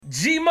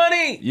G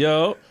Money.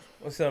 Yo.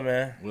 What's up,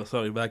 man? What's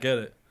up? You back at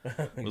it?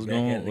 What's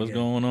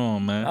going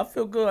on, man? I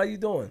feel good. How you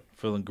doing?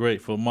 Feeling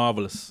great. Feel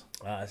marvelous.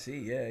 I see.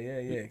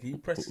 Yeah. Can you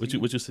press? What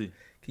you see?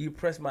 Can you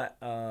press my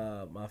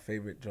my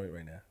favorite joint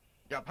right now?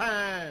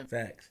 Japan.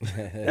 Facts.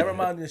 That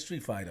reminds me of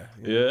Street Fighter.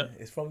 Yeah.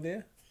 It's from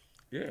there.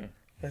 Yeah.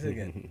 Press it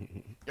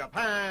again.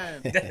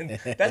 Japan.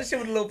 That shit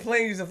with the little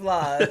plane used to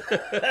fly.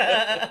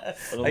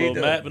 A little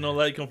map and all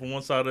that. You come from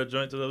one side of the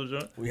joint to the other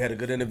joint. We had a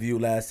good interview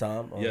last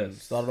time.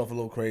 Yes. Started off a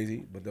little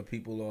crazy, but the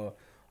people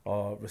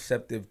are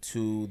receptive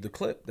to the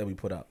clip that we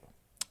put out.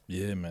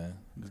 Yeah, man.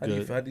 How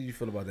did you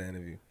feel about the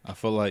interview? I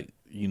felt like,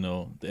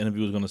 the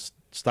interview was going to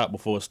stop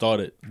before it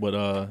started.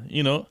 But,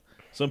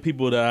 some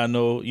people that I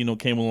know,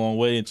 came a long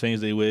way and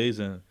changed their ways.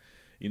 And,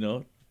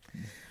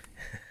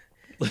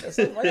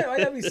 why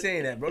y'all be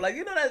saying that, bro? Like,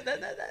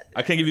 that.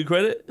 I can't give you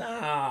credit?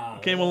 Nah.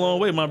 Came a long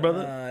way, my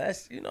brother.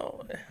 That's, You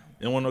don't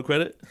want no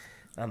credit?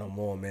 I know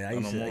more, man. I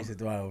used to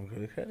throw out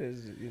credit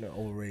is,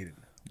 overrated.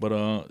 But,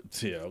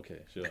 yeah, okay,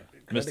 sure.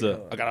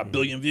 I got 1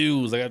 billion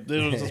views. I got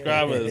 1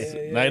 subscribers.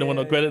 Now you don't want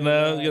no credit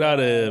now? Get out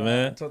of here,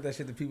 man. I talk that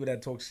shit to people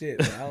that talk shit.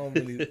 But I don't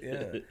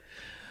really,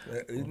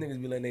 These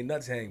niggas be letting their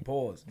nuts hang,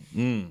 pause.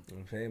 You know what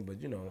I'm saying?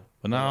 But,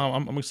 But now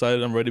I'm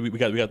excited. I'm ready. We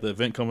got the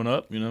event coming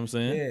up. You know what I'm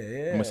saying?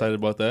 Yeah. I'm excited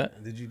about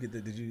that. Did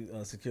you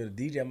secure the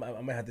DJ?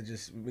 I might have to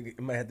it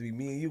might have to be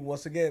me and you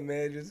once again,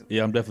 man.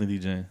 Yeah, I'm definitely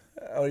DJing.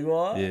 Oh, you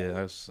are?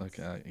 Yeah,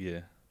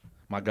 yeah.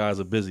 My guys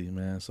are busy,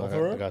 man. So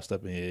I got to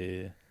step in.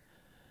 Yeah.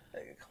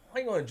 How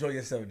you gonna enjoy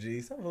yourself,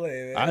 G? Stop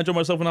playing, man. I enjoy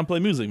myself when I play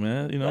music,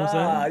 man. You know what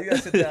I'm saying? You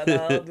gotta sit down.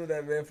 Nah, don't do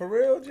that, man. For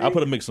real, G? I'll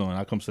put a mix on.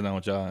 I'll come sit down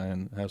with y'all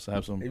and have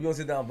some. If you don't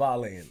sit down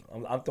violating,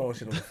 I'm throwing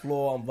shit on the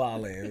floor. I'm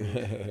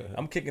violating.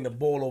 I'm kicking the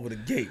ball over the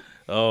gate.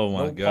 Oh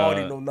my no God. No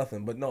party, no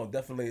nothing. But no,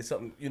 definitely it's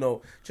something.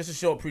 Just to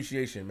show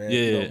appreciation, man.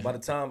 Yeah. By the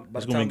time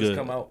this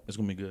come out, it's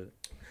gonna be good.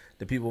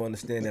 The people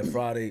understand that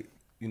Friday,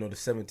 the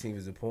 17th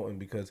is important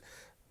because,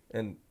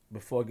 and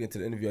before I get to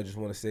the interview, I just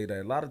want to say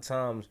that a lot of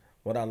times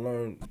what I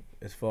learned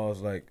as far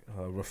as like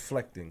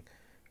reflecting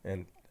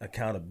and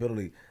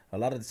accountability, a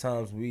lot of the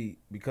times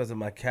because of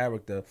my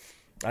character,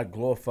 I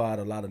glorified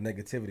a lot of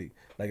negativity.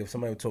 Like if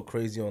somebody would talk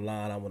crazy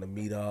online, I want to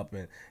meet up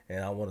and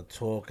I want to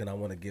talk and I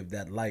want to give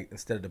that light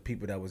instead of the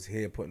people that was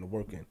here putting the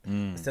work in,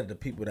 instead of the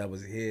people that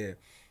was here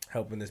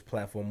helping this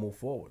platform move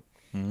forward.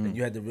 And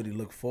you had to really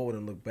look forward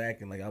and look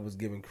back, and like I was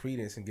giving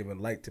credence and giving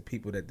light to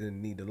people that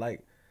didn't need the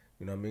light.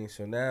 You know what I mean?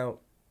 So now,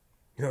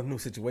 new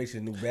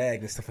situation, new bag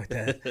and stuff like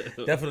that.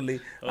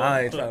 Definitely,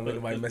 I ain't trying to let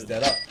anybody mess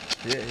that up.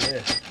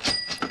 Yeah.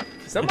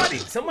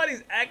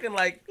 Somebody's acting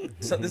like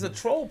there's a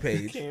troll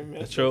page.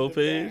 A troll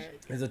page?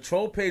 There's a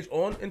troll page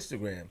on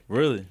Instagram.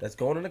 Really? That's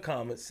going in the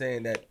comments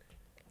saying that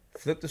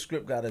Flip the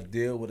Script got a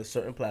deal with a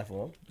certain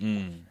platform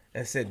and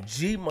said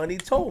G Money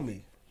told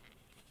me.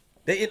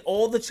 They in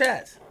all the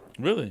chats.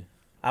 Really?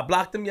 I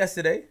blocked them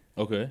yesterday.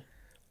 Okay.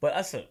 But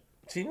I said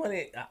G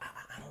Money. I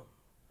don't.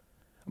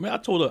 I mean, I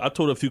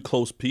told a few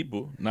close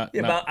people. But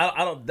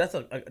I don't. That's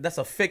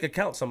a fake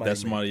account.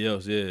 That's somebody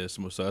else. Yeah.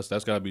 So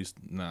that's gotta be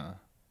nah.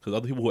 Because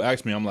other people who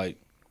ask me, I'm like,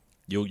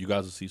 yo, you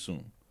guys will see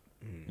soon.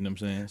 You know what I'm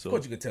saying? So of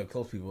course you can tell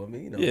close people. I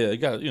mean, Yeah, you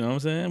got. You know what I'm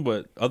saying?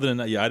 But other than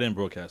that, yeah, I didn't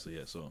broadcast it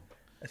yet. So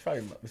it's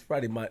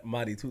probably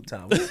Mighty 2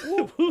 time.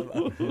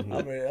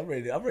 I'm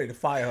ready to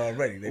fire her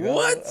already. Nigga.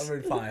 What? I'm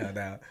ready to fire her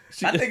now.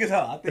 I think it's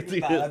her. I think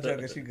it's her. I'm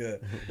joking. She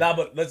good. Nah,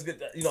 but let's get.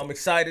 I'm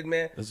excited,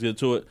 man. Let's get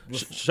to it.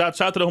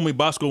 Shout out to the homie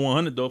Bosco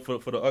 100 though for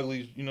the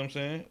uglies. You know what I'm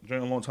saying?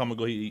 During a long time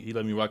ago, he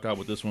let me rock out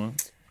with this one.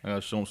 I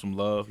gotta show him some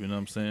love. You know what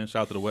I'm saying?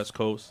 Shout out to the West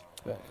Coast.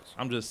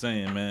 I'm just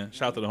saying, man.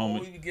 Shout out to the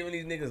homies. You giving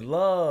these niggas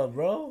love,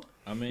 bro?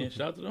 I mean,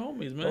 shout out to the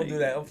homies, man. Don't do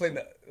that. I'm playing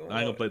that.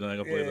 I ain't gonna play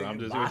that. I'm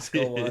just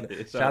Bosco.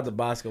 Shout out to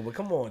Bosco, but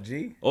come on,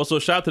 G. Also,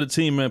 shout out to the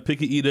team, man.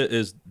 Picky Eater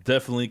is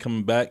definitely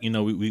coming back.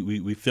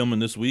 We filming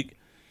this week.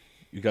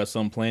 You got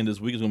something planned this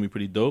week. It's gonna be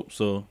pretty dope.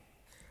 So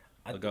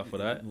look out for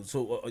that.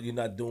 So you're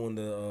not doing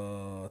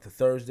the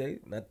Thursday?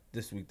 Not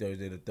this week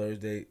Thursday. The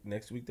Thursday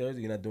next week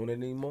Thursday. You're not doing it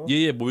anymore?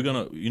 Yeah. But we're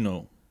gonna,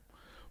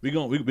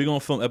 we're gonna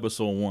film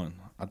episode 1.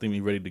 I think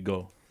we're ready to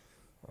go.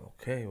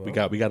 Okay. Well.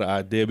 We got an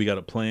idea. We got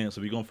a plan.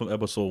 So we're gonna film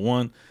episode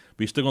 1.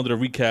 We still gonna do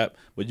the recap,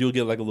 but you'll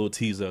get like a little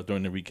teaser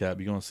during the recap.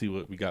 You're gonna see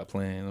what we got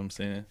planned. You know what I'm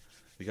saying?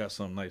 We got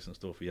something nice in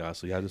store for y'all.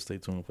 So y'all just stay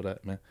tuned for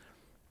that, man.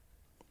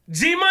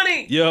 G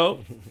Money. Yo.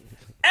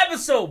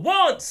 Episode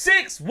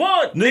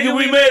 161. Nigga,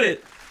 we made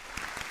it.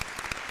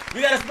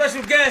 We got a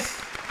special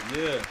guest.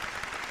 Yeah.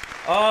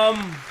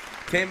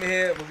 Came in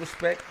here with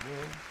respect.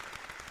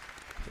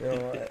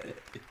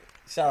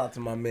 Shout out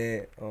to my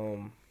man.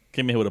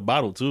 Came in here with a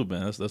bottle too,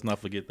 man. Let's not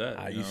forget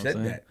that. You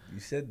said that.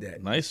 You said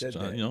that. Nice, said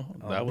that.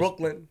 That was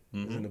Brooklyn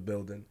is in the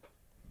building.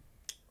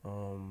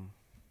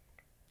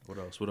 What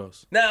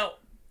else? Now,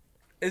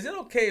 is it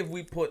okay if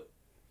we put?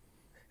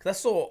 Because I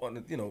saw on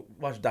the,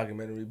 watch the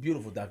documentary,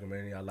 beautiful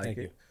documentary. I like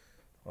it.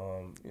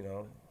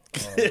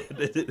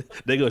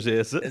 They go share.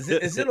 Is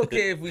it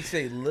okay if we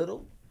say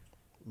little,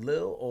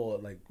 or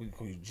like we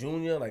call you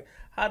Junior? Like,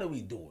 how do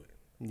we do it?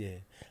 Yeah.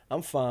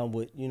 I'm fine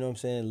with, you know what I'm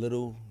saying,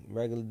 little,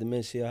 regular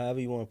dementia, however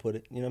you want to put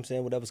it. You know what I'm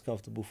saying? Whatever's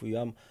comfortable for you.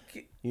 I'm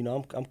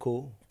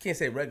cool. Can't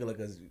say regular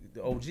because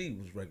the OG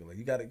was regular.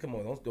 You got to come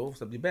on. Don't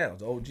step your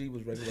bounds. The OG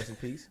was regular. Rest in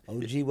peace.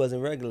 OG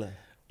wasn't regular.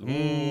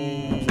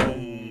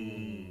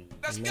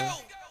 Let's go.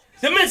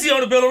 Dementia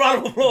on the bill. A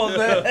round of applause,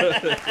 man.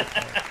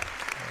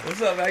 What's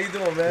up, man? How you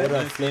doing, man? What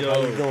up, Flip?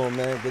 How you doing,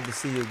 man? Good to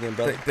see you again,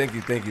 brother. Thank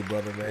you,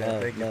 brother, man.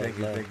 Love, Thank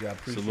you. I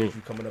appreciate Salute.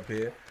 you coming up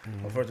here.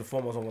 First and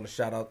foremost, I want to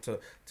shout out to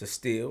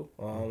Steele.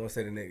 I don't want to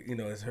say the name. You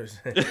know, it's her.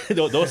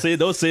 don't say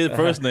the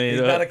first name.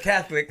 He's not a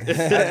Catholic. I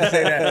didn't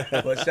say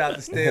that. But shout out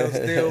to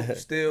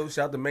Steele.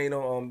 Shout out to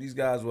Mano. These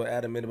guys were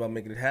adamant about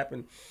making it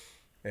happen.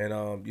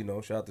 And you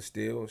know, shout out to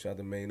Steele, shout out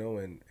to Mano,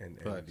 and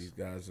these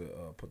guys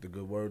put the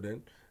good word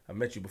in. I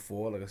met you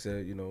before, like I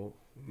said, you know,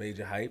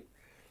 major hype.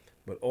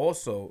 But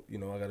also, you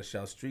know, I got to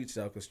shout Streets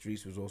out because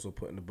Streets was also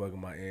putting the bug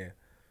in my ear.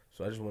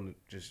 So I just want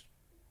to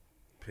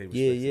pay respect.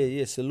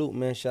 Yeah. Salute,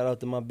 man. Shout out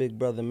to my big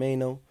brother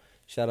Mano.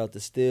 Shout out to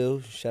Steele.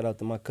 Shout out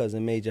to my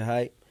cousin Major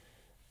Hype.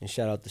 And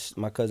shout out to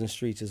my cousin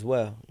Streets as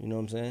well. You know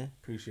what I'm saying?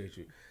 Appreciate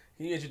you.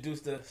 He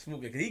introduced the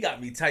Smooker because he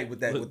got me tight with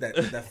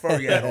that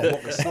furry hat on,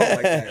 walking slow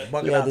like that.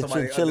 Bugging Yeah, out the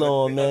somebody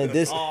chinchilla on, man.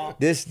 under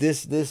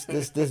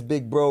This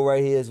big bro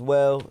right here as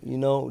well. You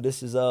know,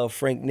 this is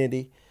Frank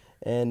Nitty.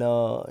 And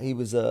he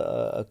was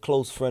a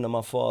close friend of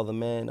my father,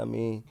 man. I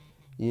mean,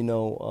 you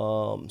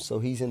know, so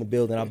he's in the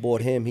building. I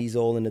brought him. He's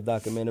all in the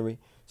documentary.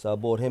 So I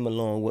brought him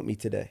along with me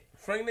today.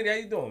 Frank Nitty, how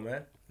you doing,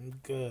 man? I'm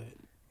good.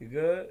 You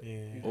good?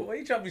 Yeah. Why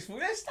you trying to be smooth?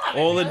 Man, stop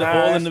all it, in the man.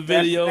 all in the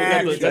video.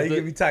 That's You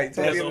get me tight. That's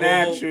That's the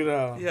natural,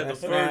 though. He had the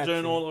That's fur natural.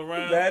 journal all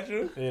around.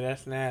 Natural? Yeah,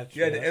 that's natural.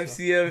 You had the That's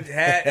MCM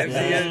hat,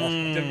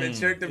 MCM the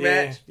shirt to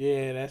match.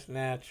 Yeah, that's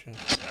natural.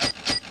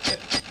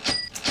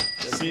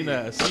 Seen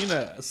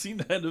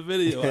that in the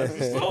video. I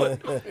just saw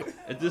it.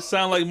 It just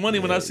sound like money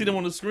when I see them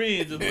on the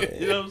screen. Just,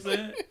 you know what I'm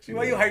saying? See,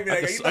 why you hype me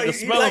like that? I can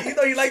smell him. You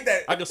know you like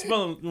that. I can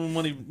smell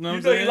money. You know what I'm You know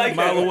you saying? like A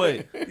mile that.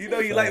 away. You know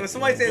you like when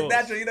somebody says course.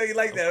 natural, you know you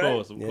like that, Of right?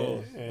 course, of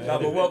course. Nah,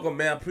 but welcome,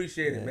 man. I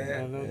appreciate it,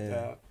 man. No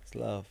doubt. It's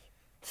love.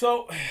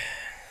 So,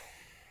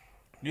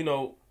 you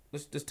know,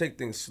 let's just take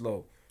things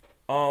slow.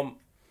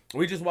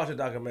 We just watched a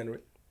documentary.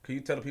 Can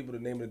you tell the people the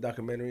name of the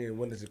documentary and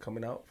when is it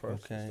coming out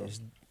first? Okay, So-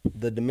 it's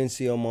the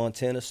Demencio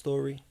Montana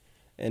story,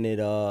 and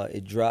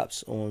it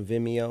drops on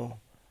Vimeo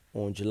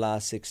on July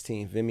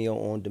 16th. Vimeo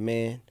on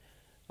demand.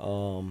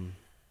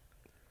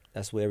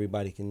 That's where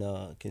everybody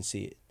can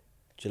see it.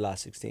 July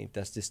 16th.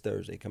 That's this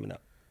Thursday coming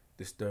up,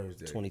 This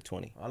Thursday.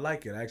 2020. I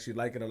like it. I actually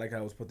like it. I like how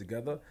it was put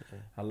together.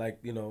 I like,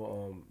 you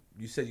know,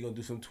 you said you're going to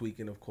do some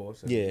tweaking, of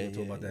course. And Yeah, we'll talk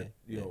yeah, about that,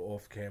 yeah, you know,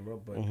 off camera.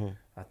 But Mhm.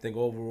 I think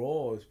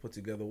overall it's put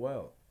together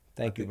well.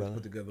 Thank you, It's brother.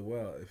 put together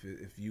well.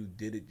 If you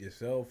did it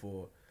yourself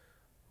or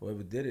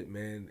whoever did it,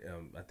 man,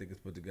 I think it's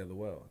put together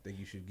well. I think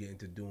you should get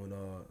into doing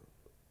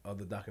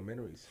other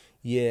documentaries.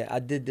 Yeah, I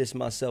did this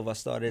myself. I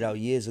started out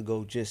years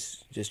ago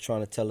just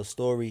trying to tell a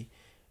story,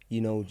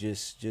 you know,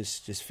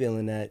 just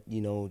feeling that,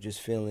 you know,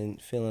 just feeling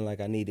like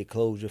I needed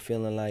closure,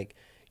 feeling like,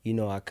 you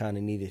know, I kind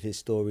of needed his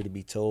story to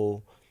be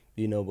told,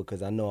 you know,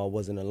 because I know I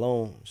wasn't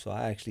alone. So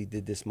I actually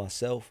did this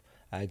myself.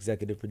 I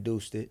executive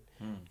produced it.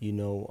 You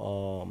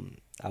know,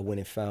 I went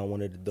and found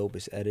one of the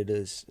dopest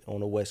editors on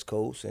the West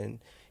Coast, and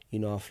you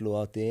know, I flew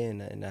out there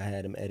and I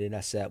had him edit. I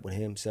sat with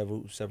him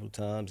several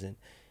times, and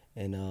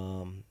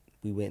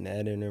we went in the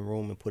editing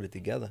room and put it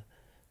together.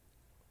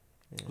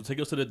 So take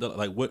us to the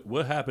like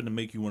what happened to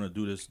make you want to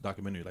do this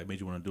documentary? Like made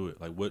you want to do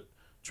it? Like what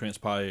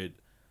transpired?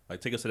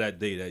 Like take us to that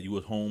day that you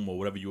was home or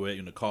whatever you were at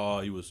in the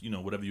car. You was, you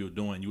know, whatever you were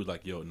doing. You was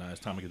like, yo, nah, it's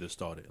time to get this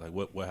started. Like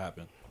what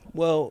happened?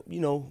 Well, you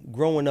know,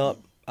 growing up,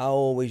 I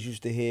always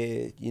used to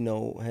hear, you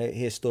know,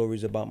 hear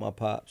stories about my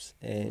pops,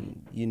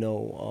 and you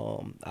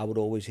know, I would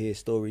always hear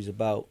stories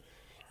about,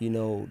 you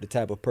know, the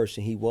type of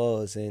person he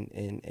was, and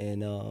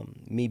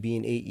me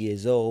being 8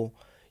 years old,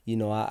 you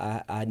know,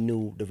 I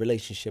knew the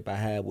relationship I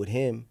had with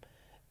him,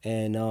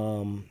 and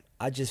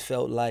I just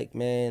felt like,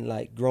 man,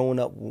 like growing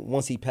up,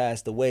 once he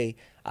passed away,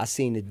 I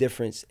seen the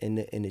difference in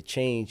the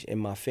change in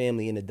my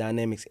family and the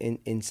dynamics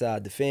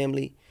inside the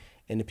family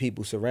and the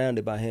people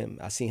surrounded by him.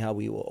 I seen how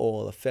we were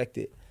all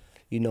affected,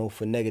 you know,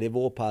 for negative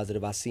or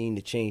positive. I seen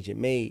the change it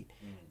made.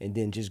 And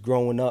then just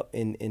growing up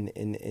in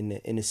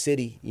the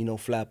city, you know,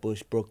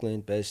 Flatbush,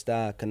 Brooklyn,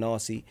 Bed-Stuy,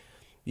 Canarsie,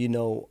 you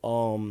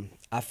know,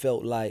 I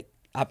felt like,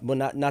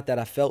 not that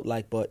I felt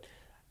like, but,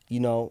 you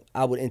know,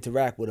 I would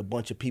interact with a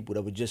bunch of people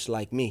that were just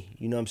like me,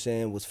 you know what I'm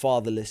saying, was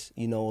fatherless,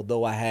 you know,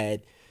 although I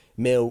had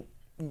male,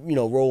 you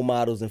know, role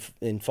models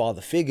and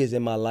father figures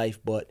in my life,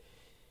 but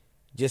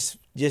just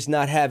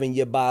not having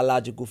your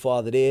biological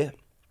father there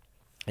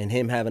and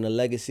him having a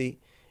legacy,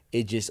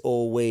 it just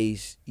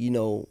always, you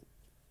know,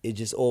 it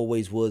just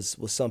always was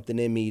something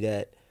in me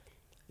that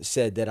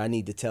said that I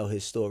need to tell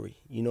his story.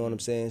 You know what I'm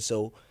saying?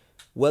 So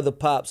whether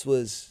Pops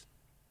was,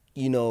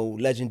 you know,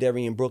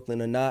 legendary in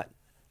Brooklyn or not,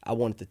 I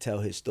wanted to tell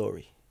his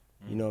story.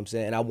 You know what I'm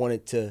saying? And I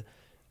wanted to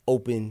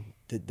open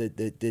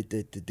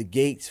the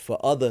gates for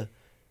other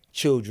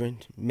children,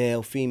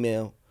 male,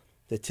 female,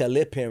 to tell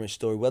their parents'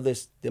 story, whether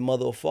it's their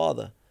mother or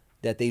father.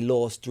 that they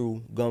lost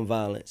through gun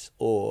violence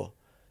or,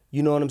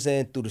 you know what I'm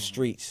saying, through the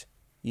streets.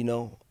 You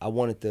know, I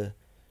wanted to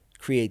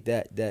create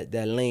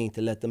that lane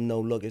to let them know,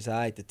 look, it's all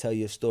right to tell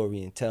your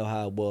story and tell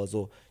how it was,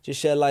 or just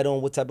shed light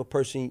on what type of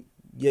person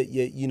your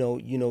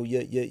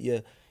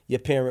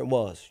parent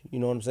was. You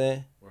know what I'm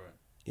saying? Right.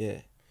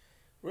 Yeah.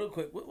 Real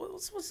quick,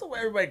 what's up with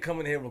everybody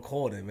coming here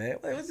recording, man?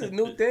 Like, what's this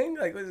new thing?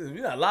 Like,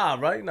 you're not live,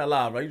 right? You're not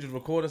live, right? You just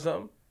recording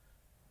something?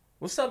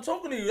 What's up? I'm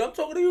talking to you. I'm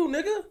talking to you,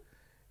 nigga.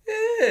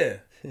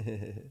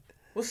 Yeah.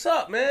 What's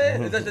up,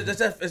 man?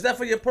 Is that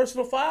for your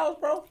personal files,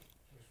 bro?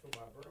 It's for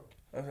my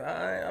bro.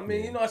 I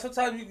mean, you know,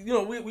 sometimes,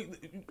 we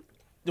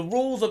the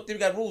rules up there, we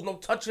got rules, no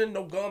touching,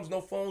 no gums,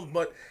 no phones,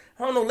 but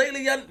I don't know,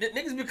 lately, y'all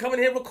niggas be coming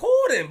here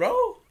recording,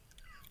 bro.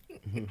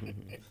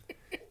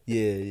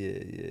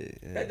 Yeah,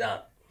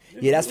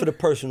 that's for the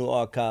personal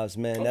archives,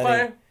 man.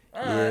 Okay.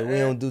 We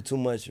don't do too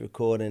much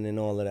recording and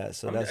all of that,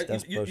 so that's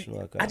personal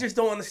archives. I just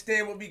don't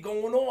understand what be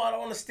going on. I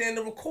don't understand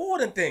the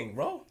recording thing,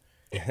 bro.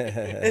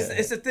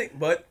 it's a thing,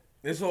 but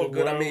it's all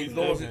good. I mean, as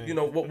long as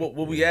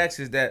what we ask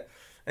is that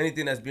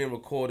anything that's being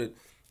recorded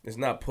is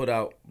not put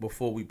out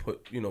before we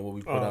put what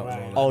we put out.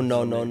 Right. Oh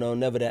no,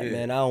 never that,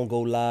 man. I don't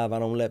go live. I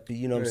don't let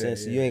people. You know what I'm saying?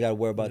 So you ain't gotta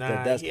worry about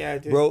that.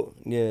 That's bro.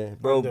 Yeah,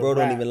 bro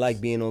don't even like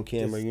being on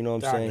camera. You know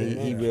what I'm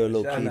saying? He real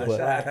low key,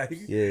 but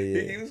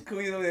he was cool.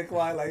 He was there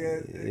quiet like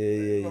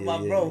yeah. My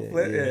bro,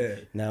 yeah.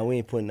 Nah, we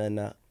ain't putting nothing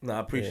out. Nah, I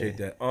appreciate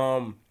that.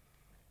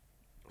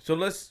 So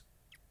let's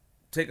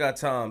take our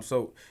time.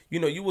 So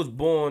you was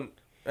born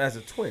as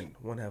a twin,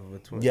 one half of a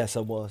twin. Yes,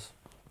 I was.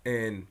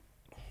 And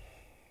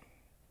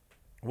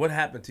what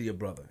happened to your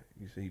brother?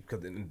 You see,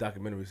 because in the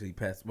documentary, you say he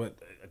passed, but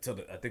until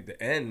I think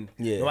the end.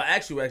 Yeah. No, I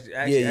asked you what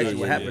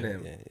happened to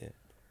him. Yeah.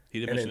 He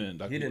didn't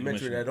mention it. He didn't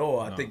mention it at all.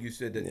 I think you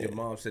said that your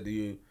mom said to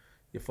you,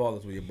 your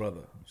father's with your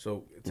brother.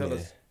 So tell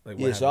us, like,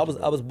 what so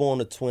happened I was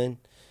born a twin.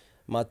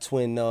 My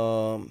twin,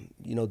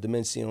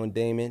 Demencio and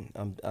Damon.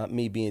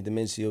 Me being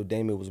Demencio,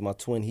 Damon was my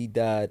twin. He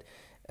died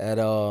at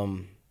a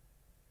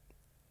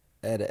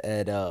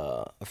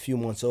few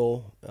months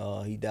old.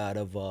 He died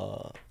of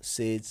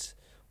SIDS,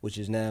 which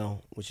is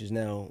now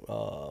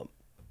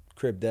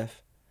crib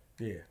death.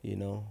 Yeah.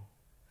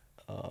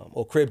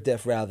 Or crib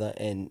death rather,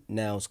 and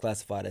now it's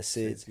classified as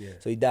SIDS. Yeah.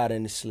 So he died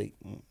in his sleep.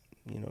 You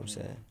know what I'm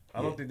saying?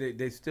 I don't think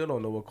they still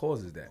don't know what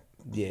causes that.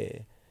 Yeah.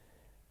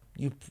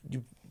 You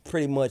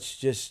pretty much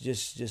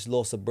just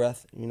lost of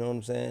breath. You know what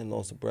I'm saying?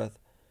 Lost of breath.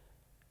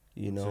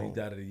 So he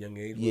died at a young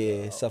age.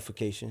 Yeah,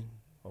 suffocation.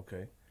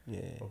 Okay.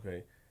 Yeah.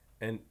 Okay.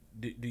 And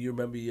do you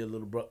remember your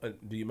little brother?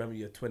 Do you remember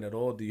your twin at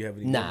all? Do you have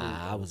any?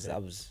 Nah, I was,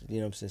 you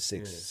know what I'm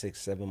saying,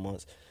 6, 7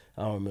 months.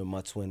 I don't remember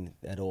my twin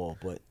at all,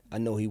 but I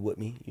know he with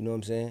me. You know what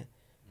I'm saying?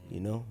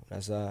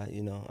 That's I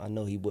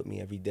know he with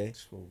me every day.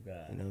 Smooth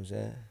guy. You know what I'm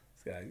saying?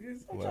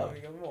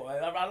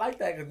 I like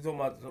that because you're talking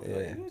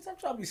about. Stop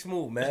trying to be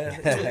smooth, man.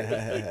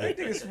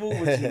 Everything is smooth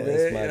with you, man.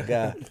 That's my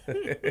guy.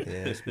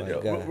 Yeah, that's my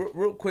guy.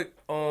 Real quick,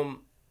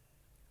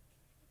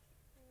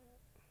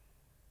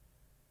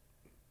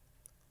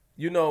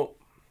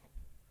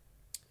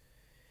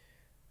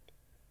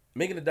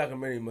 making a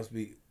documentary must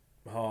be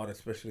hard,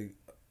 especially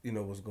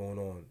what's going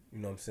on. You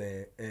know what I'm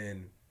saying?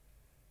 And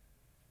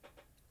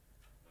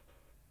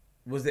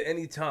was there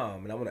any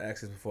time? And I want to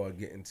ask this before I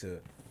get into,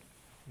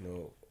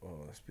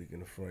 speaking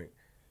to Frank,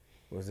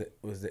 was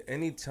there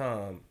any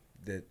time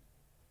that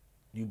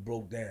you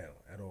broke down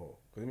at all?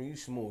 Because you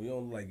smooth. You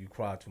don't look like you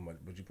cry too much,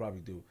 but you probably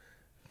do.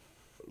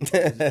 Was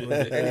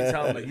there any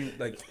time like you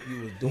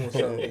was doing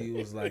something, you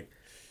was like,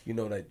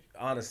 like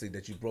honestly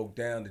that you broke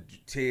down, the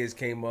tears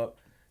came up,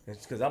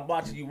 because I'm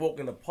watching you walk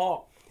in the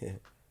park. Yeah.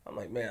 I'm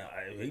like, man,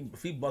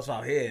 if he busts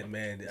out here,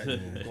 man,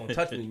 he's gonna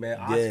touch me, man.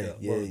 Oscar,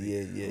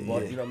 yeah.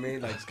 But, you know what I mean?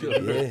 Like,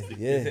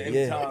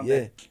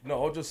 No,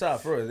 hold your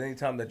side first. Any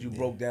time that you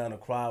broke down or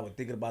cried or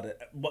thinking about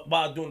it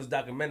while doing this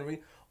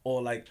documentary,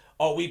 or like,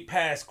 are we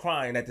past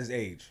crying at this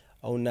age?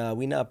 Oh, nah,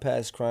 we not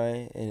past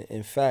crying. And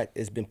in fact,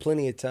 it's been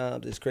plenty of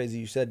times. It's crazy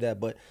you said that,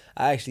 but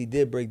I actually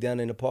did break down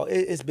in the park.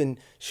 It's been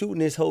shooting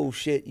this whole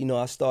shit.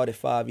 I started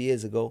 5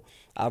 years ago.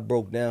 I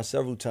broke down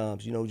several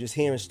times, just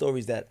hearing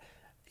stories that,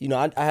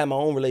 I had my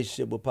own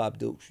relationship with Pop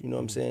Dukes, you know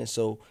what I'm saying?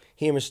 So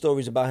hearing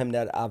stories about him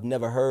that I've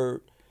never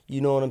heard, you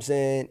know what I'm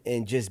saying?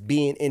 And just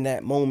being in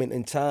that moment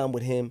in time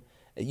with him,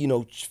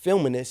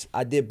 filming this,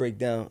 I did break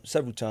down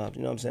several times,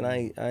 you know what I'm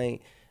saying?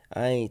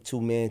 I ain't too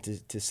man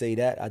to say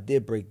that. I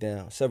did break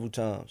down several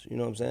times, you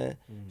know what I'm saying?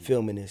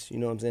 Filming this, you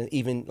know what I'm saying?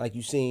 Even like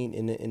you seen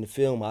in the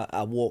film,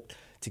 I walked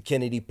to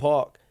Kennedy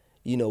Park,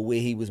 where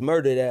he was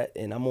murdered at,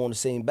 and I'm on the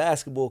same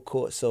basketball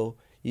court, so,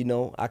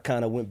 I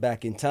kind of went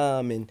back in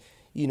time, and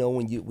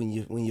when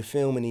you're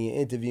filming and you're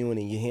interviewing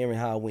and you're hearing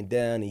how it went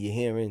down and you're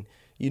hearing,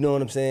 you know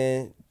what I'm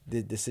saying,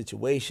 the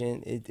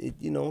situation,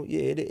 it'll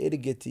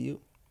get to you.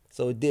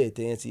 So it did,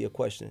 to answer your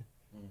question.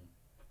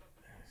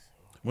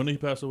 When did he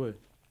pass away?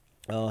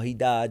 He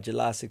died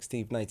July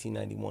 16th,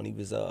 1991. He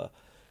was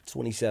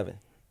 27.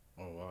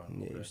 Oh wow.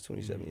 Yeah, he was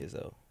 27 years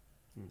old.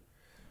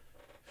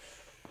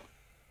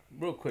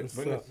 Real quick,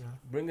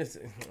 bring us.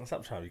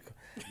 Stop trying to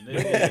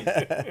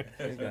be.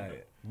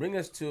 Bring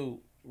us to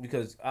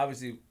because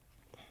obviously,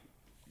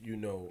 you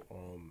knew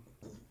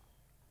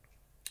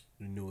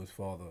his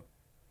father,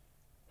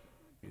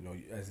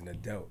 as an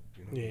adult,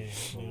 Yeah,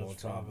 for a knew long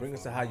his time. father Bring us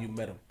for to a how long you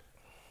met him.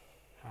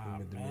 How I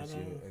With met Dementia,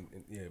 him?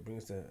 and bring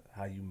us to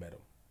how you met him.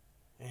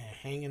 Man,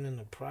 hanging in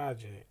the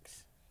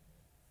projects,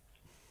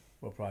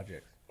 What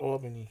projects?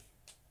 Albany.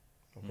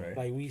 Okay.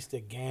 Like we used to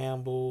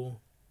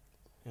gamble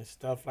and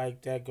stuff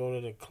like that, go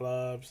to the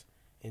clubs,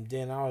 and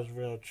then I was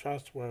real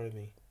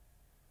trustworthy.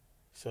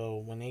 So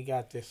when they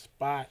got this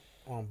spot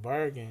on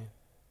Bergen,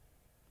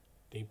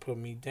 they put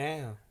me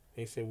down.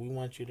 They said, we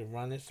want you to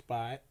run this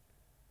spot,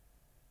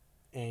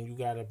 and you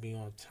got to be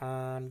on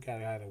time, got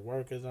to have the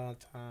workers on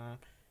time,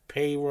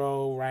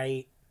 payroll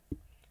right,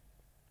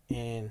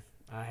 and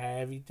I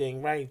had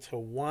everything right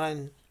till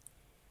one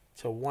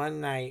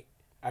night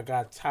I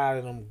got tired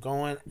of them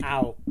going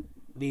out,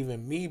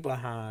 leaving me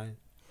behind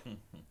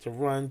to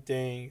run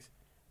things.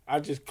 I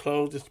just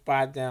closed the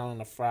spot down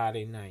on a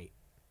Friday night.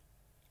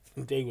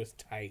 They was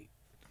tight.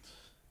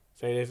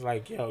 So it's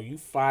like, yo, you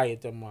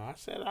fired tomorrow. I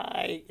said, all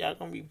right, y'all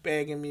gonna be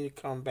begging me to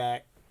come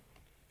back.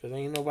 Because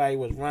ain't nobody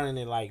was running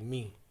it like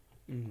me.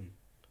 Mm.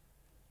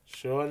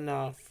 Sure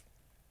enough,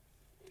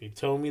 they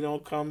told me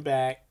don't come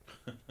back.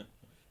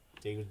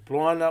 They was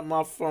blowing up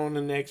my phone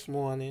the next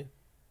morning.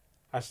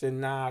 I said,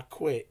 nah, I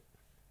quit.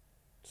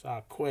 So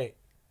I quit.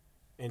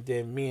 And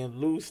then me and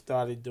Lou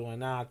started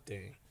doing our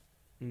thing.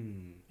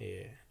 Mm.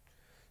 Yeah.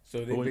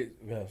 So sorry,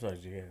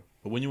 yeah.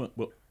 But when you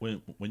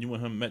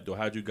and him met though,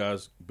 how'd you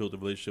guys build a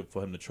relationship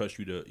for him to trust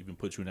you to even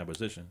put you in that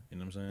position? You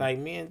know what I'm saying? Like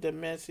me and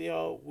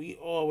Demencio, we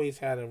always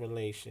had a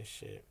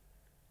relationship.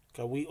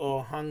 Because we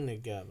all hung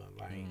together.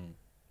 Like,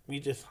 we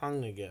just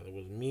hung together. It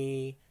was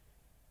me,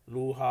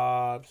 Lou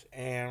Hobbs,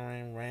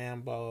 Aaron,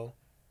 Rambo,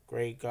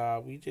 Great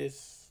God. We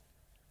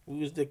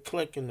was the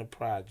clique in the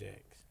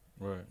projects.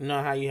 Right. You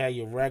know how you had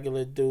your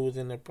regular dudes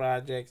in the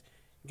projects?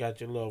 You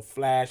got your little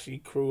flashy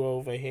crew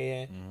over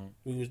here. Mm-hmm.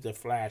 We was the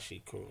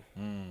flashy crew.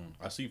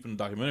 I see you from the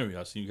documentary.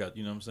 I see you got,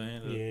 you know what I'm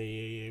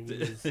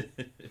saying?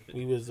 Yeah.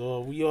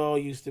 We all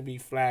used to be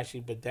flashy,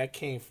 but that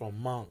came from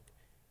Monk.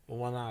 And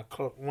one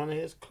of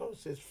his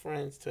closest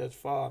friends to his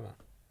father.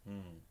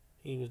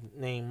 He was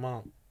named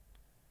Monk.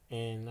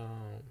 And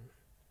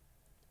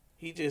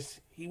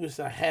he was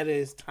ahead of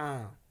his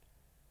time.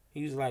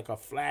 He was like a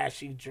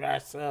flashy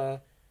dresser.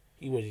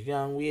 He was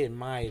young. We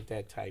admired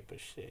that type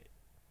of shit.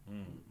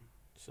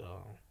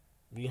 So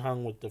we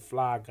hung with the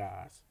fly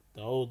guys,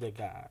 the older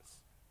guys,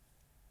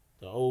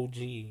 the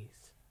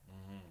OGs.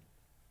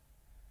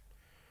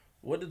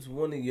 What is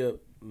one of your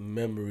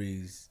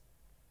memories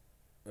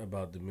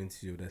about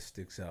Dementia that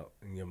sticks out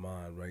in your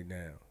mind right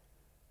now?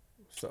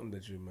 Something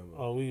that you remember.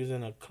 Oh, we was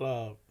in a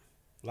club,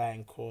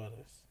 Latin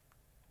Quarters.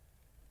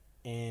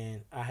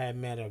 And I had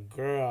met a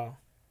girl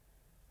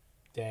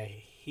that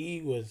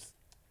he was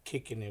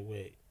kicking it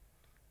with.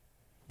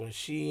 But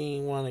she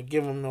ain't want to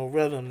give him no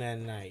rhythm that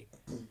night.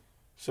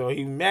 So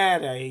he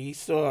mad at her. He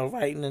saw her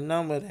writing the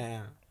number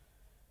down.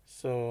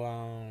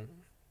 So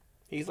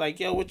he's like,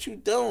 yo, what you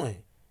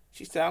doing?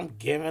 She said, I'm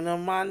giving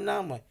him my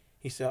number.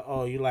 He said,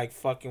 oh, you like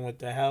fucking with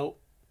the help?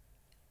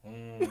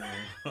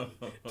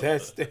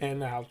 That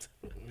stand out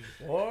to me.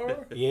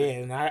 Or Yeah,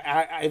 and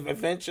I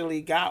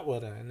eventually got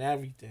with her and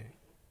everything.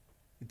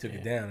 you took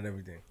it down and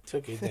everything.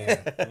 Took it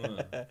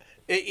down.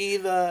 It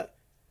either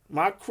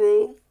my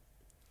crew,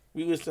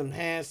 we was some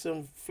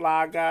handsome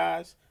fly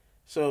guys,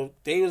 so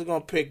they was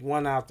gonna pick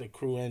one out the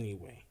crew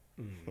anyway.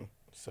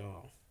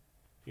 So,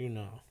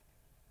 either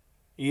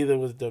it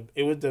was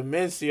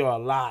Demencio a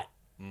lot,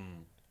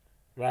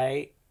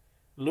 right?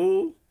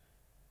 Lou,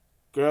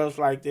 girls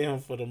liked him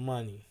for the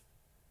money,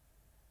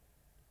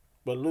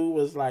 but Lou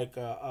was like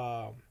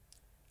a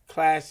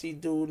classy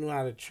dude, knew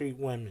how to treat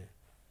women.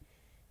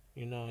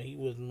 He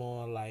was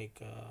more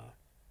like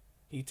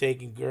he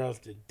taking girls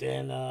to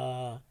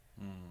dinner.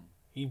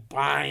 He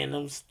buying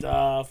them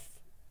stuff.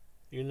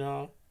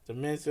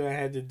 Dementia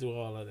had to do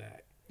all of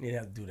that. You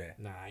didn't have to do that.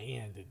 Nah, he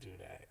had to do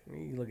that.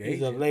 You look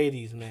He's a Asian.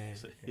 ladies' man.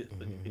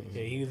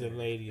 Yeah, he was a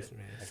ladies'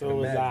 man. I So can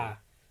was I. imagine.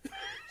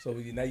 So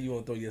now you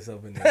want to throw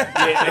yourself in there.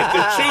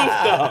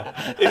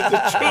 Yeah, it's the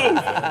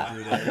truth, though.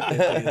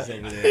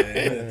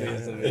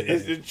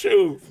 It's the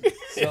truth.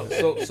 It's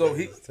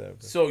the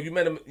truth. So you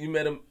met him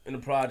in the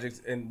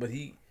projects, but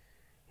he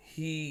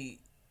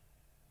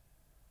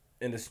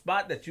in the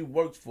spot that you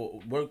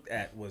worked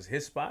at was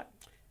his spot?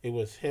 It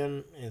was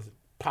him and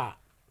Pop.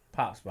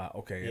 Pop spot,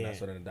 okay, and I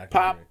saw that in the Pop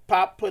documentary.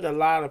 Pop put a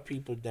lot of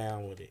people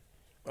down with it.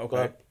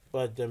 Okay,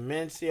 But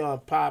Dementia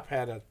and Pop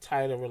had a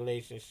tighter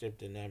relationship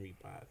than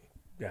everybody.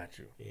 got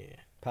you. Yeah.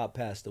 Pop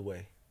passed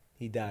away.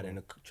 He died in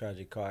a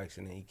tragic car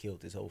accident. He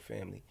killed his whole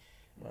family.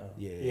 Wow.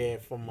 Yeah,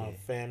 from a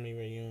family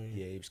reunion.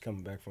 Yeah, he was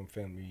coming back from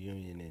family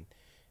reunion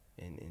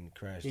and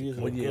crashed. He the was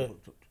car. What year?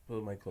 good. Put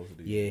the mic closer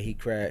to you. Yeah, he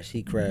crashed.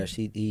 He crashed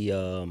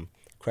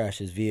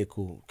his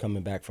vehicle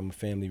coming back from a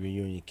family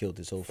reunion, killed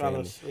his whole Fell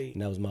family. asleep.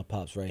 And that was my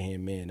pop's right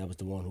hand man. That was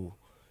the one who,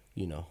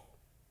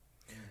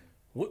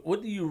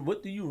 What do you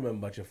remember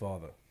about your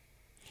father?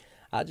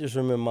 I just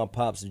remember my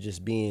pops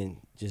just being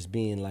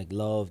like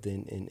loved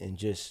and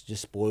just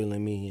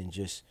spoiling me and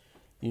just,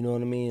 you know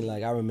what I mean?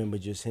 Like I remember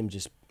just him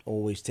just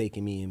always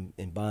taking me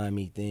and buying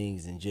me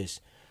things and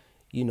just,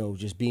 you know,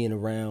 just being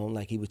around.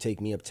 Like he would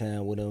take me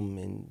uptown with him,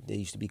 and there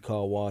used to be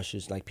car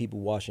washers, like people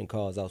washing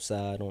cars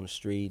outside on the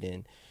street.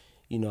 And,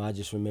 you know, I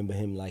just remember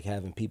him like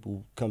having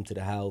people come to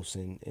the house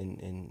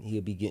and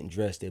he'll be getting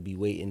dressed. They'll be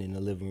waiting in the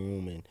living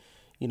room and,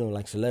 you know,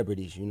 like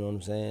celebrities, you know what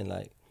I'm saying?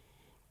 Like,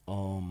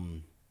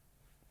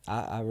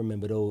 I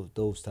remember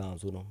those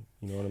times with him,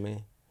 you know what I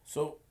mean?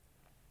 So,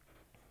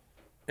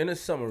 in a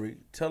summary,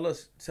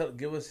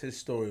 give us his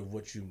story of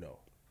what you know.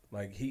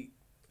 Like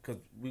because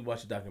we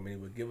watched the documentary,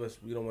 but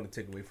we don't want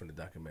to take away from the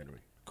documentary.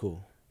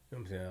 Cool. You know what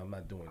I'm saying? I'm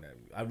not doing that.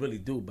 I really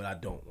do, but I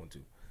don't want to.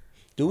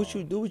 Do what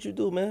you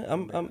do, man.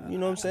 I'm you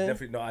know what I'm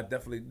saying? I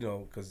definitely, you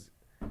know, because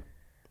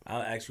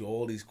I'll ask you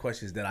all these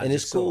questions that I and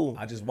just it's cool.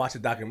 saw. I just watched the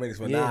documentary,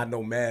 so Yeah. now I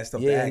know mad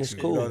stuff Yeah, to and ask it's you.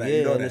 You cool. know that. Yeah,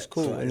 you know and that. it's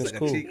cool. So And it's it's like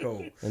cool. a cheat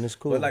code. And it's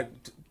cool. But like,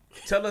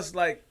 tell us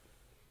like,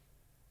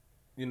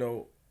 you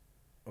know,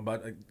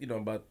 about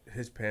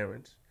his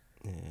parents.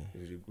 Yeah.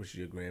 Which is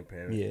your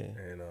grandparents. Yeah.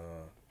 And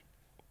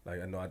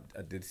like I know I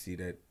did see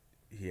that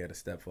he had a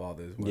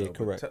stepfather as well. Yeah, But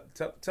correct.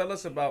 Tell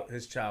us about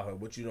his childhood.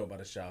 What you know about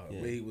his childhood?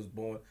 Yeah. Where he was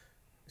born.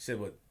 Said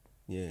what.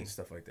 Yeah. And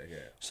stuff like that. Yeah.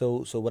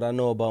 So what I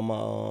know about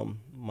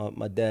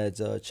my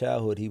dad's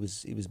childhood, he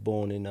was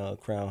born in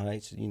Crown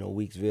Heights, you know,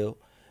 Weeksville,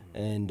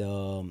 and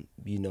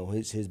you know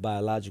his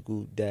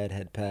biological dad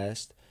had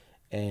passed,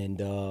 and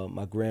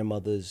my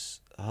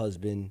grandmother's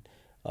husband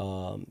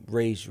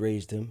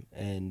raised him,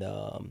 and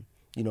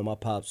you know my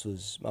pops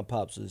was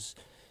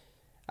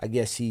I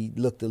guess he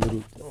looked a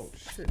little. Oh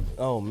shit.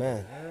 Oh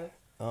man.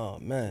 Oh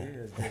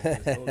man. Yeah,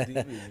 it's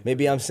ODB.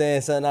 Maybe I'm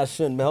saying something I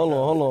shouldn't. Man,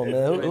 hold on,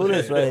 man. Who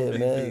this right here,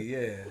 man? ODB,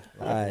 yeah.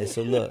 All right,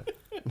 so look.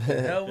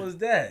 The hell was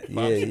that?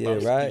 Yeah,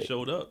 Pops right.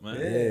 showed up, man.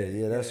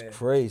 Yeah, that's Yeah.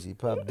 crazy,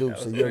 Pop Duke.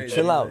 So was yo, crazy.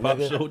 chill out, Pop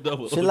nigga. showed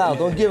up. Chill out.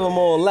 Don't give him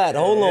all that.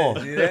 Hold on.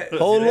 See that?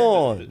 Hold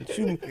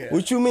See that? on.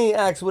 What you mean?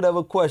 Ask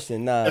whatever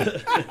question. Nah. Sorry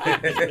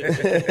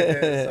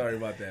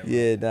about that. Bro.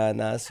 Yeah,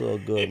 nah. It's all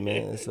good,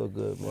 man. It's all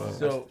good, man.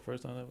 So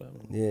First time I've ever.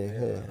 Yeah, I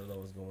yeah. don't know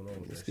what's going on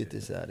with Let's that get shit.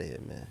 this out of here,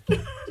 man.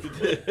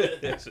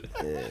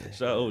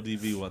 Shout out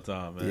ODB one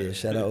time, man. Yeah,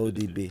 shout out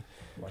ODB.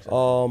 Watch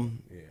out.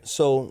 Yeah.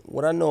 So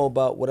what I know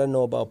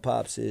about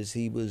Pops is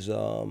he was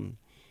born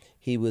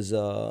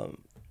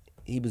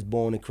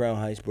in Crown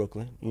Heights,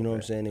 Brooklyn. You know what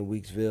I'm saying, in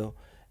Weeksville,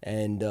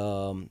 and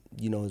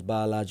you know his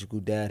biological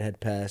dad had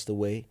passed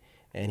away,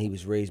 and he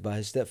was raised by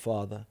his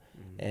stepfather,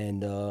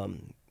 and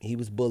he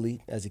was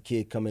bullied as a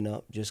kid coming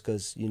up just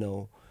because he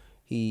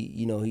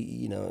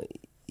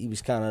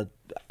was kind of,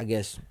 I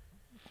guess,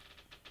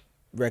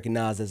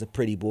 recognized as a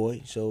pretty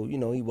boy. So he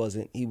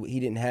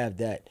didn't have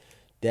that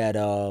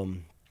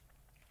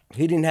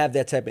he didn't have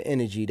that type of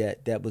energy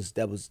that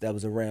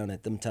was around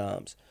at them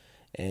times.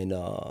 And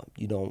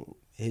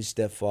his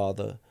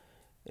stepfather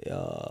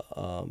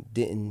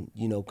didn't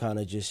kind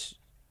of just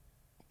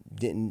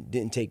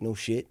didn't take no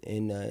shit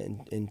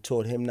and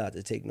taught him not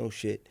to take no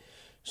shit.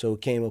 So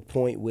it came a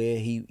point where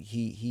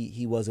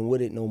he wasn't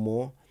with it no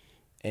more,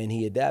 and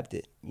he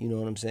adapted, you know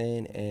what I'm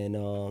saying, and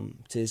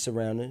to his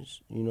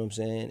surroundings, you know what I'm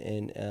saying,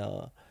 and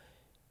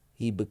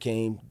he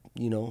became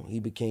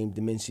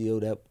Demencio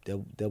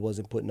that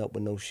wasn't putting up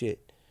with no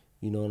shit,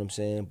 you know what I'm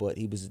saying. But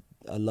he was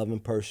a loving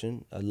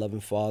person, a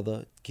loving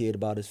father, cared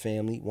about his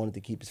family, wanted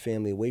to keep his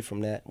family away from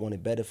that,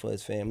 wanted better for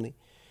his family,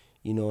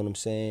 you know what I'm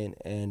saying,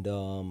 and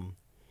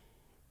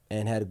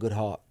had a good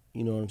heart,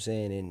 you know what I'm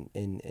saying,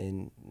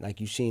 and like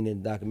you seen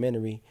in the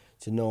documentary,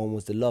 to know him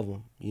was to love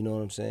him, you know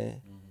what I'm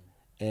saying.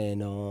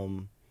 And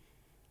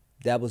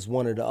that was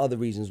one of the other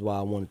reasons why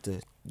I wanted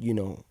to,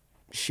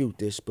 shoot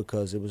this,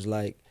 because it was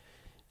like,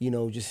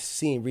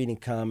 just reading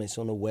comments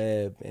on the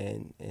web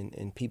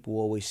and people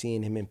always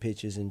seeing him in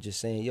pictures and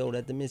just saying, yo,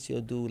 that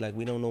Demencio dude, like,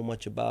 we don't know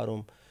much about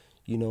him,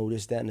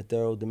 this, that, and the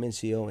third,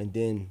 Demencio. And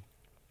then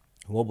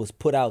what was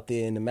put out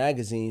there in the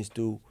magazines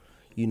through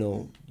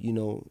the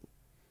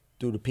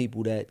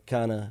people that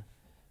kind of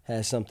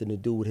had something to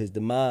do with his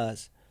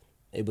demise,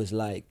 it was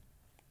like,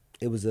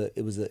 it was a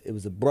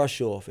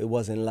brush off. It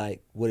wasn't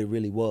like what it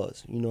really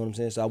was. You know what I'm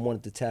saying? So I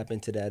wanted to tap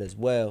into that as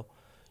well,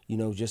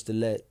 just to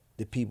let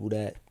the people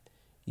that,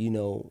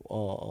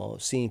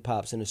 seen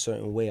Pops in a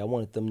certain way, I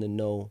wanted them to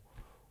know,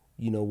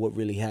 what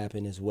really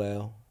happened as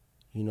well.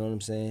 You know what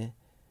I'm saying?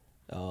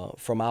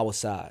 From our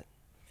side.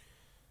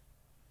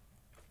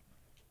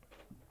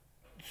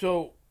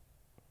 So,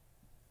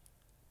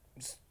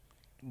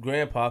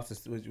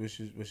 Grandpops,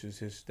 which is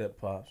his step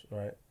pops,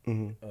 right?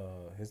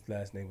 Mm-hmm. His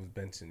last name was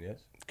Benson,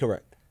 yes.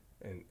 Correct.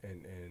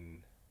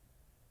 And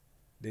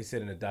they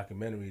said in the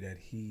documentary that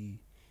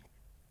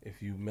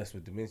if you mess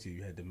with Dementia,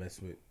 you had to mess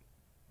with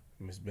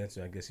Miss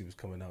Benson. I guess he was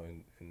coming out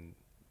in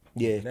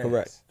Yeah,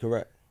 genetics.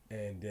 correct.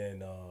 And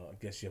then I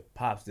guess your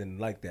pops didn't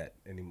like that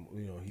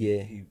anymore.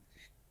 Yeah. He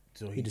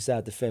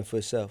decided to fend for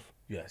himself.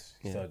 Yes,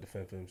 he Yeah. started to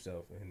fend for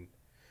himself. And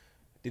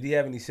did he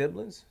have any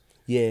siblings?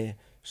 Yeah.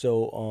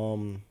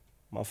 So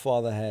my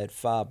father had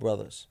 5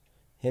 brothers,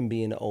 him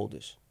being the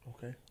oldest.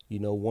 Okay. You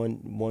know,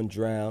 one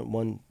drowned,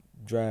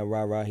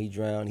 Rah, he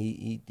drowned.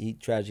 He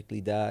tragically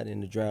died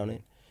in the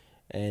drowning.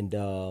 And,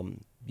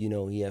 you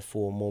know, he had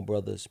 4 more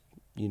brothers,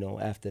 you know,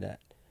 after that.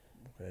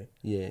 Okay.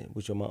 Yeah,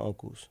 which are my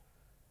uncles.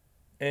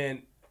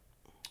 And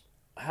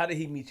how did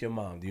he meet your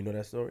mom? Do you know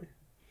that story?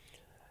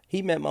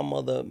 He met my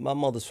mother. My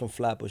mother's from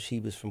Flatbush. He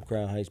was from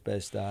Crown Heights,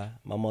 Bed-Stuy.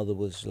 My mother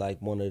was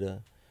like one of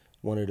the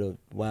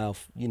wild,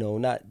 you know,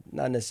 not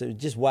necessarily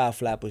just wild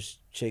Flatbush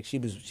chicks. She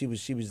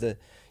was the,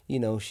 you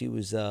know, she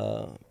was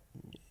known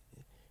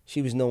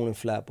in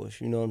Flatbush.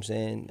 You know what I'm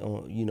saying?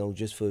 You know,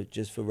 just for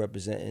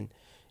representing.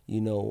 You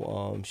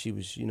know,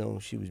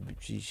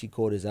 she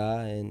caught his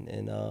eye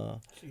and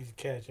She's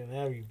catching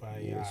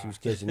everybody. yeah, eye. she was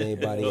catching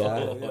everybody eye.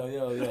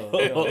 Yo.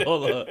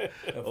 Hold on.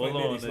 Hold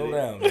on, slow nigga.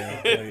 down,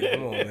 man.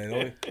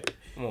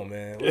 Come on,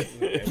 man.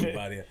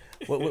 Everybody.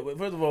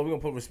 First of all, we're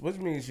gonna put. What do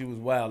you mean she was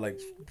wild? Like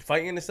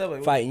fighting and stuff?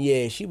 Like, Fighting,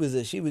 yeah. She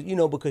was, you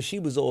know, because she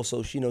was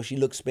also, you know, she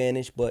looked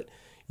Spanish, but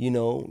you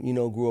know,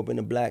 grew up in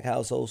a black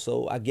household.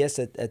 So I guess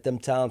at them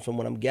times, from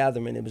what I'm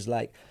gathering, it was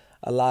like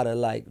a lot of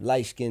like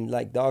light skin,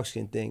 like dark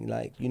skin thing.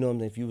 Like, you know what I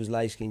mean? If you was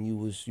light skin, you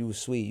was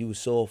sweet, you was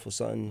soft or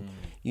something,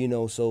 you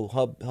know. So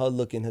her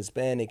looking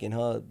Hispanic and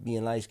her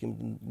being light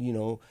skin, you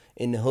know,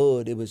 in the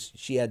hood, it was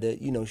she had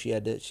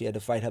to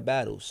fight her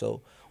battles.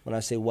 So when I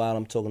say wild,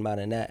 I'm talking about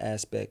in that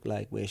aspect,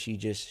 like where she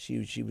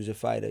was a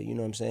fighter. You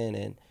know what I'm saying?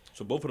 And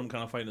So both of them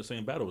kind of fighting the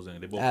same battles, then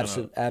they both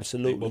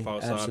absolutely, They both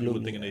outside. People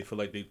absolutely. thinking they feel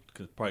like they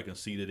probably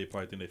conceded. They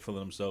probably think they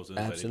feeling themselves, and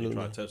Absolutely. they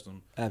try to test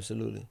them.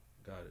 Absolutely,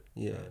 Got it.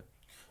 yeah. Got it.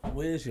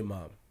 where's your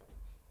mom?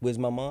 Where's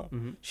my mom?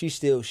 Mm-hmm. She's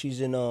still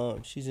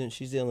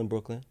in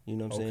Brooklyn. You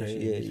know what I'm Okay.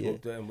 saying? you Yeah.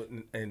 spoke to her,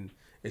 and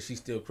is she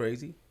still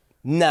crazy?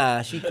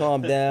 Nah, she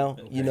calmed down.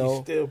 You She's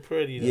know. still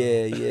pretty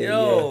though.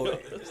 Yo,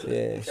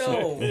 Yeah.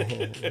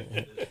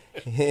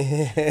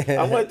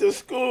 I went to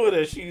school with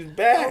her. She's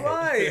back. all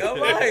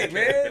right,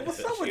 man.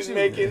 What's up with She's you?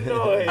 making I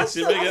noise.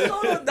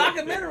 saw the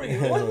documentary. He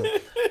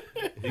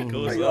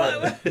goes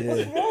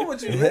What's wrong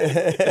with you,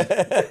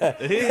 man?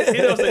 he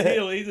don't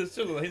say he just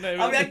chilling. He not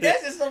even. I mean, I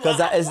guess it's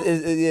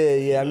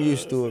something. Yeah, I'm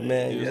used to it,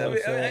 man. You Yeah, know I what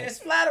mean, I'm saying? it's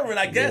flattering,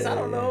 I guess. I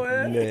don't know,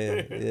 man.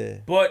 Yeah.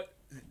 But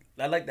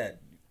I like that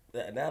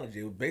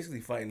analogy. We're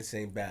basically fighting the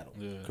same battle.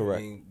 Yeah. Correct.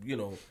 I mean, you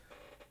know,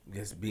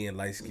 just being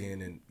light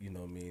skinned and, you know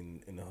what I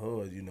mean, in the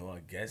hood, you know,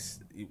 I guess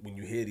when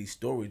you hear these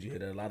stories, you hear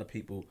that a lot of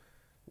people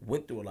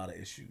went through a lot of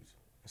issues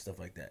and stuff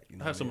like that. You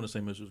know I had what some mean? of the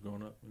same issues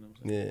growing up. You know what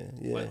I'm saying?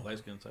 Yeah. Light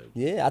skin type.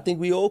 Yeah, I think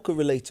we all could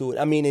relate to it.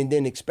 I mean, and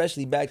then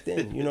especially back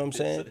then, you know what I'm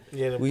saying?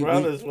 Yeah, the We-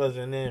 brothers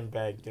wasn't in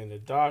back then. The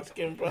dark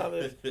skinned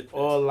brothers,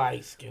 all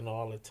light skin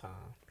all the time.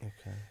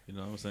 Okay. You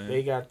know what I'm saying?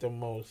 They got the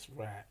most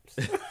raps.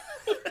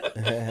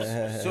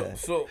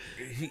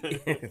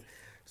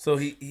 So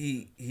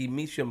he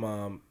meets your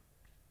mom,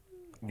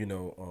 you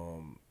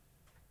know,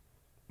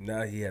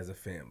 now he has a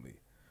family.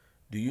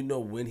 Do you know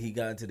when he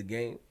got into the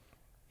game?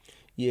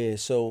 Yeah,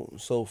 so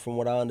from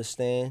what I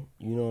understand,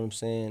 you know what I'm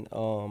saying,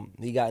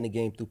 he got in the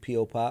game through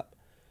P.O. Pop,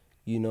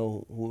 you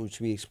know,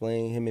 which we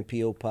explained, him and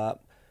P.O.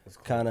 Pop,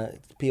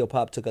 P.O.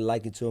 Pop took a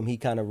liking to him. He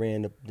kind of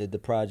ran the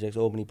projects,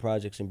 Albany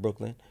projects in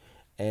Brooklyn,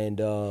 and,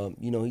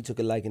 you know, he took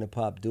a liking to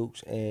Pop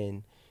Dukes,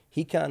 and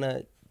he kind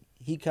of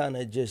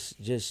just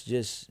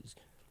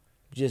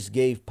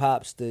gave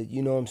Pops the,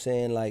 you know what I'm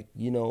saying, like,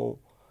 you know,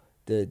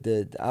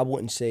 the I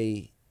wouldn't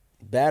say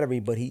battery,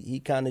 but he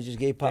kind of just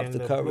gave Pops Gave the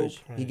him the courage.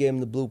 blueprint. He gave him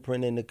the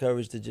blueprint and the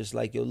courage to just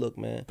like, yo, look,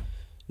 man,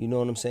 you know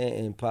what I'm saying?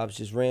 And Pops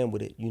just ran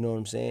with it, you know what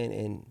I'm saying?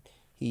 And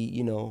he,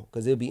 you know,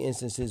 because there'll be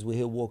instances where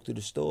he'll walk through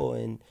the store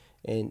and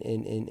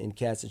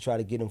cats will try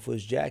to get him for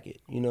his jacket,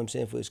 you know what I'm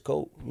saying, for his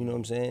coat, you know what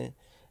I'm saying?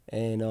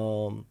 And,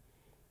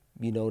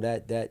 you know,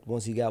 that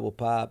once he got with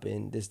Pop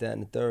and this, that,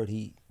 and the third,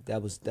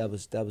 that was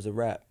a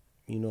wrap,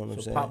 you know what I'm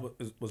So saying? Pop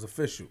was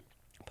official.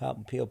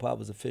 P.O. Pop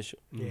was official.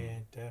 Yeah,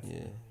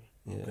 definitely.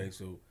 Yeah. Okay,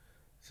 so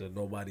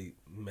nobody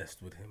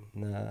messed with him.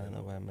 Nah,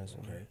 nobody messing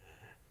with Okay. him.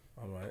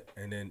 All right.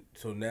 And then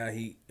so now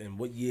and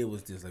what year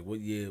was this? Like what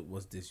year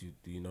was this?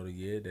 Do you know the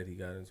year that he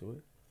got into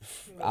it?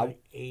 Like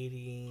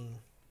 80.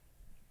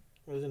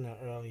 It was in the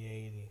early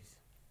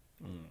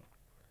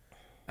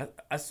 80s.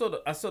 I saw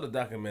the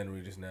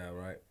documentary just now,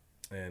 right?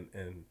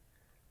 And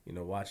you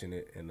know, watching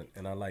it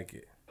and I like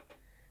it.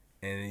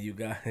 And you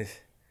guys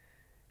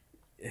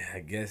I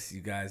guess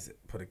you guys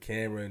put a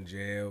camera in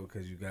jail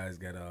because you guys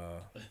got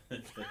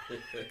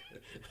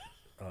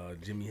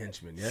Jimmy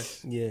Henchman,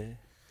 yes? Yeah.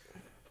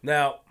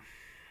 Now,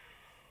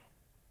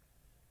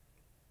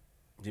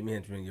 Jimmy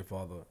Henchman, your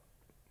father,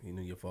 you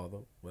knew your father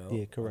well?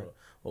 Yeah, correct.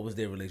 What was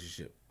their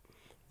relationship?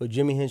 Well,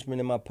 Jimmy Henchman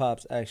and my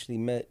pops actually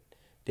met.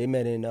 They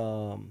met in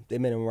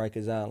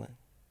Rikers Island.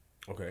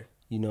 Okay.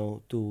 You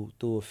know,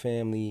 through a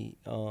family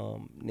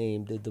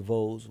named the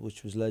DeVos,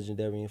 which was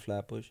legendary in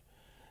Flatbush,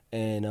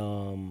 and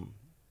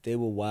they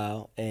were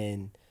wild.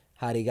 And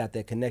how they got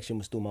that connection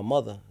was through my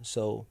mother.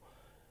 So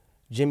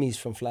Jimmy's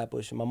from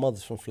Flatbush and my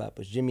mother's from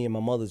Flatbush. Jimmy and my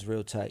mother's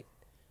real tight.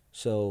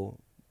 So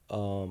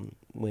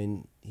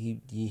when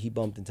he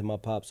bumped into my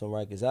pops on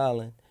Rikers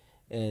Island,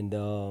 and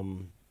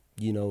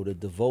you know the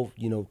DeVoe,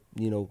 you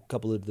know, a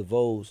couple of the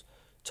DeVoes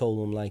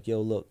told him like,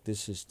 yo, look,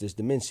 this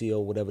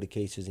Demencio, whatever the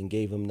case is, and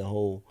gave him the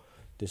whole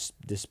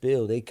the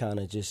spill. They kind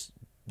of just,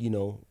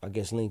 I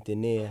guess linked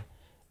in there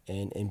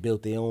and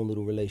built their own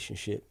little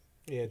relationship.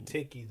 Yeah,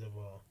 Tiki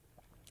DeVoe.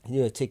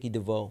 Yeah, Tiki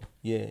DeVoe.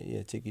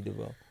 Yeah, Tiki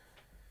DeVoe.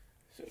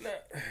 So now,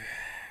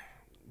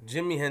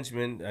 Jimmy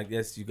Henchman, I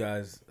guess you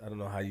guys, I don't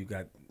know how you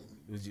got,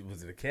 was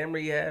it a camera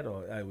you had,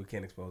 or we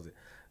can't expose it.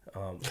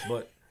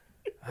 But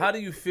how do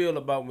you feel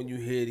about when you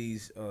hear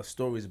these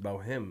stories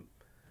about him?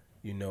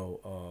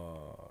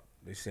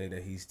 They say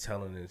that he's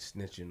telling and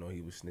snitching, or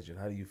he was snitching.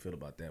 How do you feel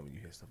about that when you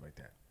hear stuff like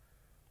that?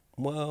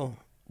 Well,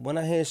 when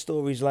I hear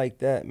stories like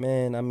that,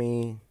 man, I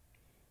mean,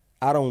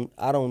 I don't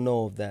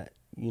know of that.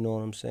 You know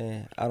what I'm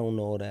saying? I don't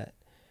know that.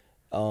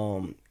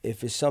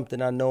 If it's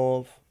something I know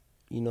of,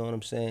 you know what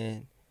I'm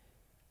saying,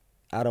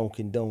 I don't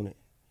condone it.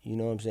 You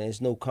know what I'm saying?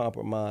 It's no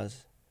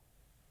compromise.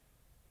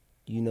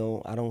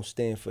 I don't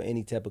stand for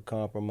any type of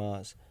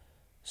compromise.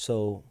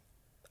 So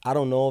I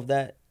don't know of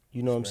that,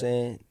 you know what I'm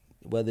saying,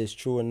 whether it's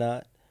true or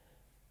not.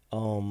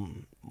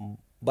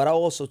 But I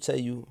also tell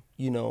you,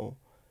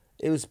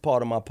 it was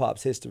part of my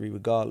pop's history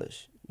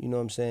regardless. You know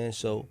what I'm saying?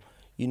 So,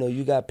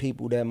 you got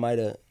people that might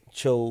have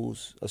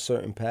chose a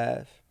certain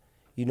path,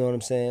 you know what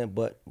I'm saying?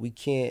 But we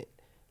can't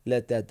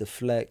let that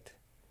deflect,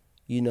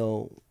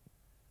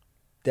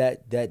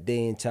 that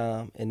day and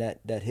time and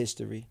that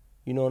history.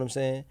 You know what I'm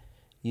saying?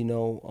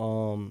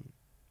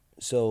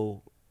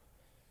 So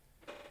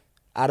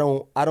I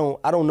don't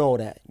know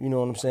that. You know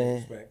what I'm saying?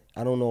 Respect.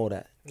 I don't know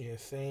that. Yeah,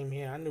 same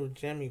here. I knew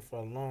Jimmy for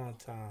a long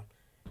time,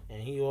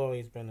 and he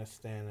always been a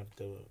stand-up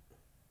dude.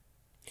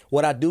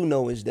 What I do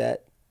know is, and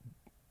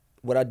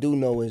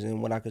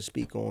what I could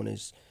speak on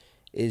is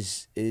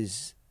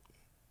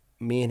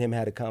me and him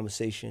had a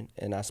conversation,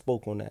 and I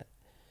spoke on that.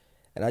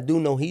 And I do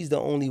know he's the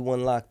only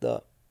one locked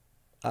up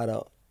out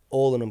of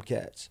all of them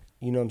cats.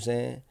 You know what I'm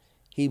saying?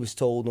 He was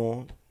told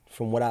on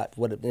from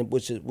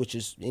which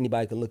is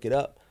anybody can look it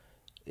up.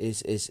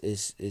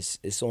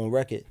 It's on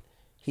record.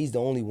 He's the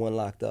only one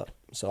locked up.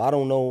 So I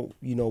don't know,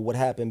 what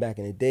happened back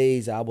in the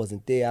days. I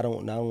wasn't there. I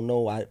don't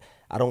know. I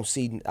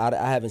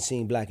haven't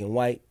seen black and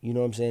white. You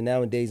know what I'm saying?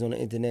 Nowadays on the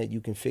internet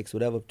you can fix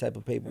whatever type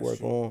of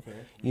paperwork on. Okay.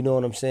 You know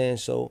what I'm saying?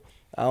 So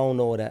I don't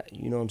know that.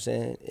 You know what I'm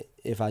saying?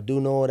 If I do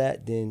know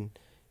that, then,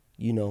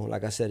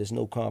 like I said, there's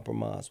no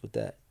compromise with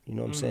that. You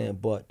know what I'm saying?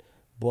 But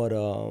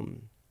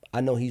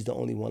I know he's the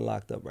only one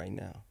locked up right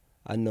now.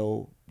 I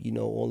know,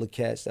 all the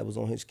cats that was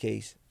on his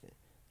case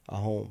are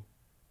home.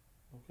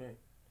 Okay.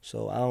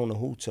 So I don't know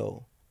who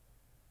told.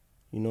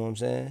 You know what I'm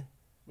saying?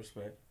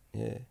 Respect.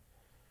 Yeah.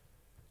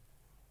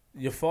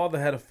 Your father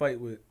had a fight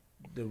with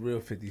the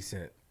real 50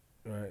 Cent,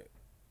 right?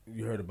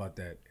 You heard about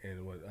that,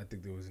 and I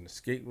think there was an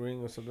skate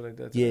ring or something like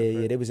that.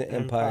 Yeah, there was an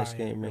Empire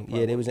skating ring.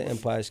 Yeah, there was an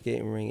Empire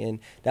skating ring, and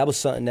that was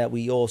something that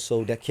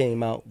that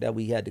came out that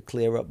we had to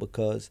clear up,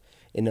 because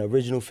in the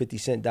original 50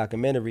 Cent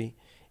documentary,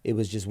 it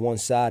was just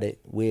one-sided,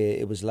 where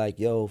it was like,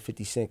 yo,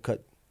 50 Cent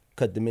cut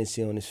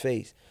Demencio on his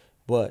face,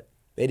 but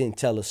they didn't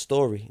tell a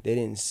story. They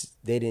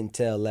didn't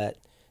tell that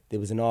there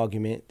was an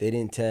argument. They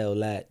didn't tell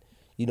that,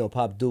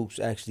 Pop Dukes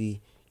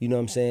actually, you know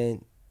what I'm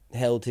saying,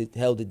 held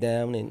it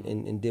down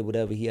and did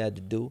whatever he had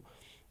to do.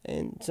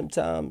 And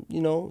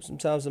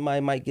sometimes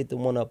somebody might get the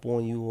one up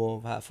on you,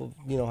 or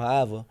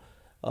however.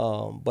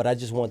 But I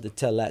just wanted to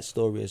tell that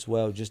story as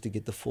well, just to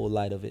get the full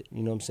light of it.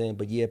 You know what I'm saying?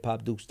 But yeah,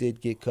 Pop Dukes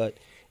did get cut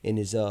in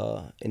his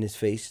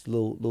face,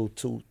 little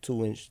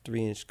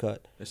 3-inch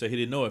cut. They say he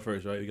didn't know at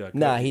first, right? He got cut.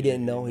 Nah, he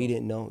didn't know. He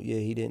didn't know. Yeah,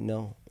 he didn't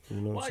know.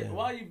 You know what I'm saying?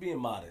 Why are you being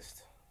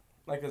modest?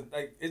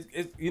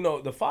 It's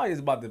the fire is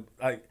about to,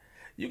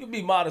 you can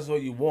be modest all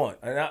you want,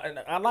 and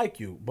I like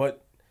you,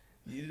 but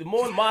the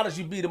more modest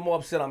you be, the more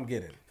upset I'm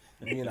getting.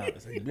 Being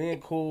honest,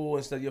 being cool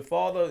and stuff. Your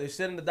father, they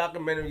said in the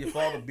documentary, your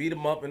father beat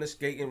him up in the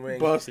skating ring,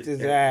 bust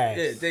his ass.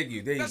 Yeah, thank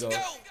you. There you go. You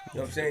know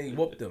what I'm saying? He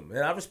whooped him,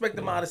 and I respect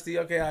the modesty.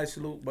 Okay, I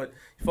salute. But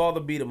your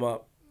father beat him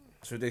up.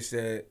 That's what they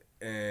said,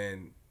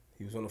 and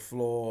he was on the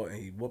floor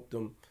and he whooped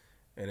him,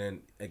 and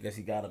then I guess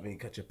he got up and he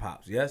cut your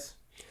pops. Yes.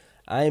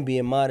 I ain't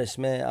being modest,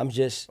 man. I'm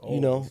just, I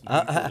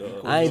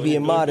ain't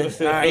being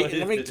modest.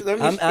 Let me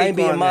I ain't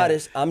being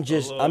modest.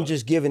 That. I'm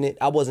just giving it.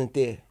 I wasn't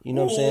there. You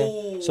know what I'm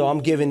saying? So I'm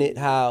giving it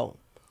how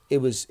it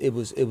was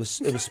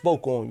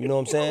spoke on. You know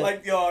what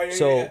I'm saying?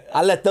 So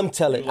I let them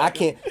tell it. I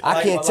can't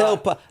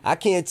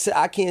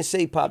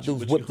say Pop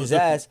Dukes whipped his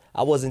ass.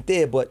 I wasn't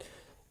there, but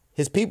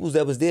his peoples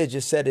that was there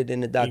just said it in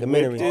the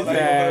documentary. He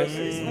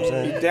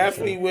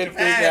definitely whipped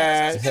his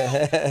ass. He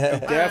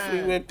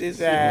definitely whipped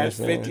his ass.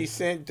 50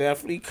 Cent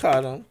definitely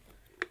cut him.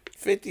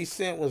 50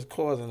 Cent was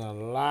causing a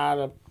lot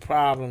of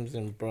problems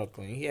in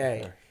Brooklyn. He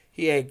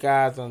had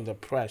guys under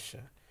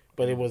pressure,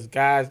 but it was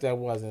guys that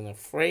wasn't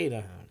afraid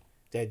of him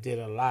that did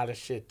a lot of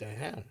shit to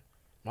him.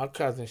 My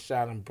cousin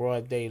shot him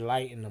broad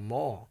daylight in the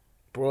mall.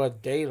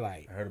 Broad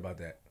daylight. I heard about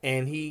that.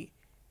 And he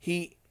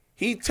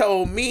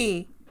told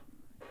me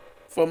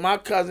for my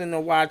cousin to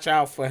watch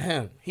out for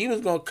him. He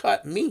was going to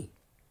cut me.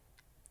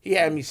 He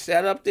had me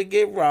set up to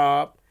get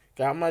robbed,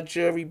 got my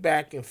jewelry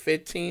back in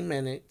 15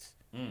 minutes,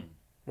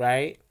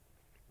 right?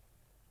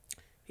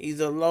 He's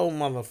a low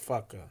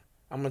motherfucker.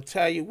 I'm going to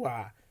tell you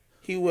why.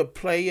 He would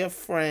play your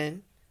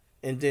friend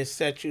and then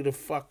set you the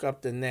fuck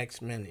up the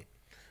next minute.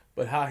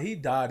 But how he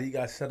died, he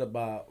got set up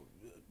by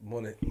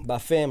one. By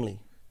family.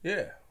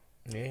 Yeah.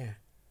 Yeah.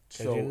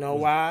 Cause So you know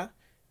was- why?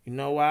 You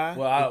know why?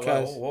 Well,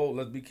 Because whoa,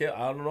 let's be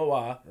careful. I don't know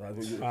why.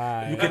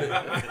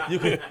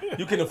 Alright.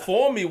 You can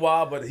inform me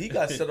why, but he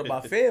got set up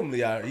by family.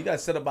 He got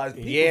set up by his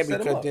people. yeah, set him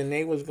because up. then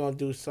they was gonna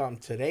do something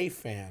to their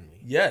family.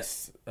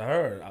 Yes, I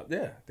heard.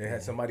 Yeah, they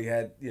had somebody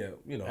had. Yeah,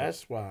 you know.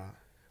 That's why.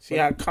 See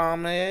how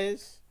Karma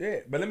is? Yeah,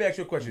 but let me ask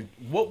you a question.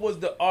 What was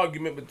the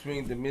argument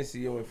between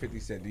Demencio and 50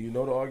 Cent? Do you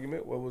know the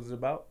argument? What was it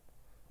about?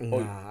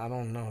 Nah, I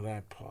don't know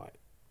that part.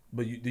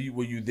 But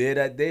were you there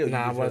that day? Or you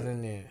Nah, I just heard-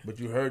 wasn't there. But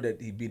you heard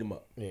that he beat him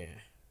up. Yeah.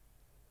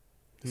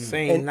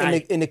 Same And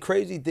night. the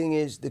crazy thing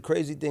is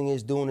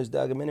doing this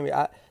documentary,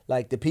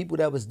 like the people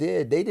that was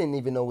there, they didn't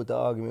even know what the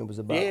argument was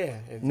about. Yeah,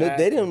 No,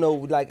 exactly. they didn't know.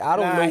 Like I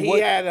don't Nah, know he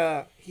what.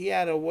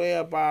 had a way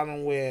about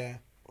him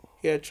where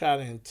he'll try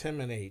to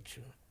intimidate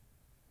you.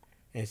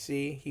 And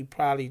see, he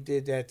probably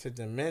did that to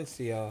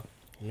Demencio.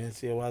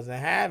 Demencio wasn't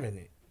having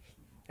it.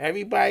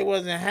 Everybody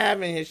wasn't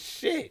having his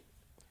shit.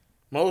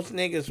 Most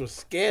niggas was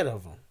scared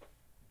of him.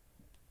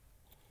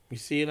 You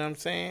see what I'm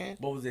saying?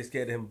 What was they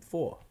scared of him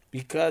for?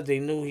 Because they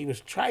knew he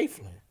was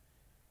trifling.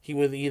 He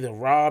would either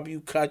rob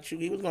you, cut you.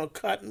 He was going to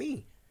cut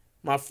me.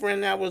 My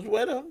friend that was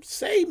with him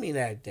saved me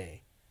that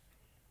day.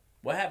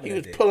 What happened? He that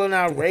was day? pulling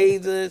out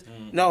razors.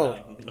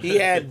 No, he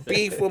had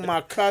beef with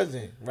my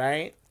cousin,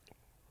 right?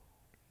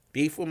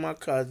 Beef with my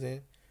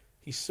cousin.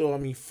 He saw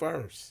me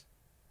first.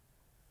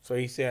 So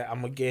he said,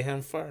 I'm going to get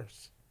him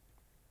first.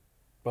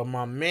 But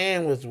my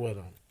man was with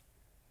him.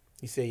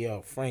 He said,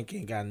 yo, Frank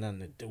ain't got nothing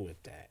to do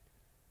with that.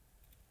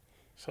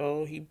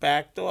 So he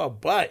backed off,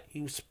 but he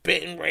was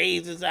spitting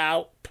razors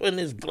out, putting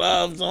his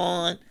gloves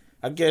on.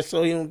 I guess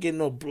so he don't get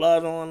no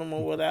blood on him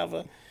or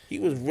whatever. He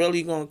was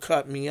really going to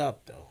cut me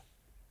up, though.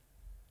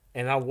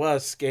 And I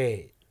was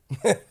scared.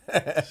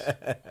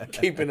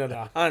 Keeping it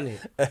 100.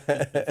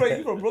 Frank,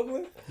 you from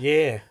Brooklyn?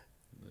 Yeah.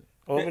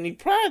 Albany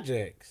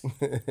Projects.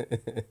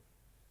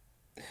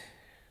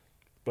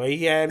 But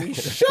he had me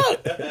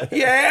shook.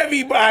 He had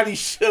everybody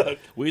shook.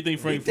 Where you think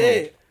He Frank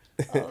did.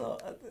 from?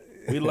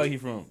 Where you like he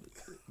from?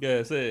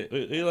 Yeah, say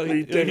it. He like You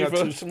he think I'm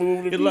from. too smooth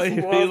to He be like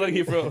from he like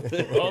he from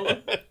Harlem.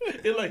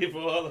 He like he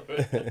from Harlem.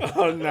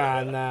 Oh,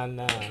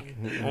 nah.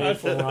 I ain't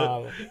from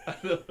Harlem.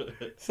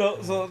 So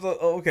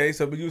okay.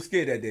 So but you were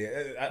scared that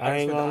day. I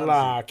ain't gonna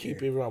lie. I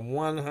keep it up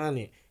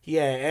 100. He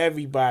had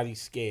everybody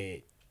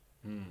scared.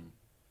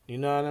 You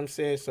know what I'm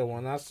saying? So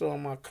when I saw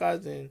my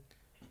cousin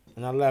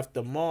and I left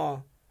the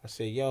mall, I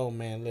said, yo,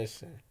 man,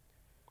 listen.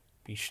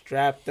 Be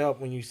strapped up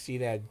when you see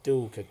that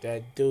dude, because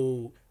that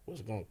dude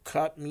was going to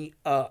cut me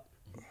up.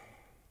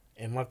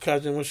 And my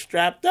cousin was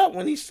strapped up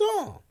when he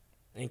saw him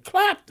and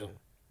clapped him.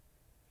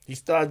 He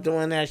started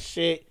doing that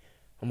shit.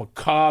 I'm going to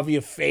carve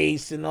your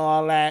face and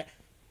all that.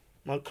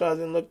 My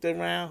cousin looked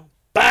around.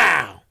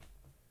 Bow!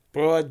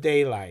 Broad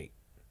daylight.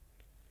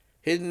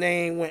 His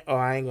name went... Oh,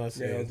 I ain't going to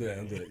say Yeah, it.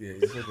 don't do it. Yeah,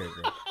 it's okay,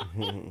 bro.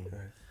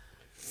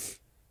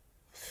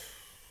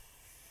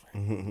 He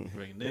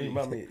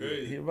remind me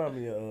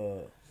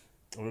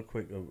real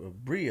quick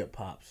of Bria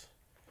Pops.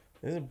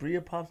 Isn't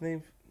Bria Pops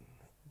name?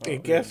 Hey,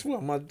 guess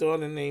what? My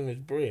daughter's name is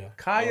Bria.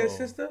 Kaya's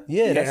sister?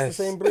 Yeah, that's Yes.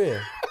 the same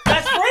bread.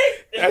 That's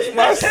Frank? That's my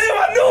That's him,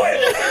 I knew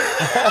it.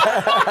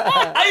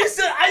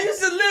 I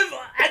used to live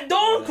at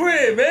Dawn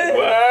crib, man.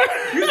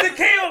 You used to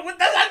came with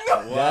that. I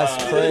knew.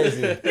 That's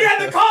crazy. He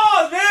had the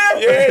cars, man.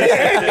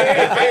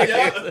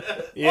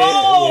 Yeah.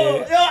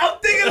 Oh, yo, I'm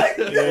thinking like,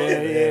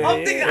 yeah,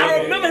 I'm thinking.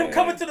 I remember him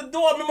coming to the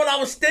door. I remember when I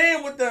was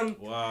staying with them.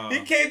 Wow. He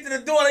came to the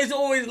door and I used to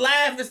always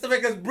laugh and stuff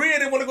because Bria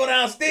didn't want to go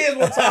downstairs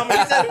one time.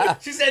 And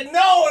she said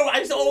no, and I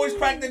used to always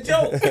crack the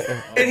joke.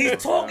 And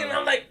he's talking, and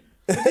I'm like,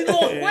 he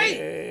lost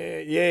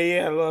weight.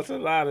 Yeah, I lost a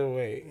lot of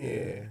weight.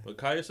 Yeah. But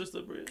Kaya's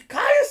sister, Bria?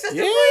 Kaya's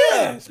sister Yeah,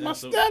 Bria. it's my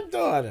so-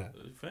 stepdaughter.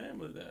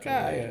 Family that.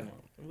 Kaya.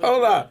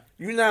 Hold up.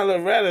 You not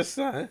Loretta's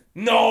son.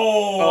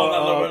 No, I'm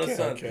not Loretta's okay,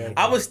 son. okay.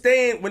 I was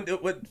staying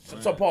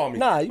so pardon me.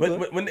 Nah, you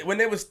when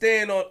they were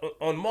staying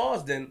on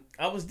Marsden,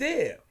 I was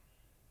there.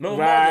 No,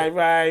 Marsden.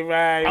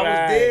 Right. I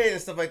was there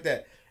and stuff like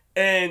that.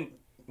 And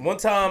one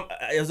time,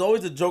 it was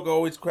always a joke. I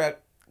always crack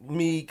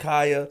me,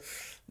 Kaya,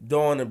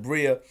 Dawn, and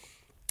Bria.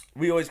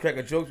 We always crack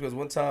a joke because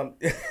one time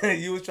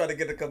you was trying to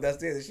get her to come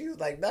downstairs and she was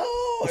like, no.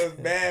 It was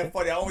mad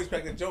funny. I always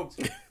crack the jokes.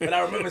 But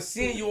I remember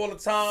seeing you all the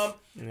time.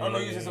 I don't know,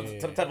 you was some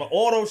type of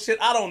auto shit.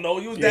 I don't know.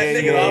 You was that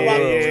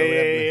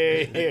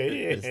nigga.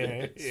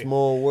 Yeah.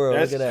 Small world.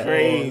 That's Look at that.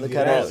 crazy. Look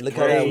how That's that. Look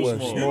how that crazy.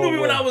 works. You Small knew me when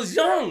world. I was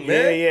young,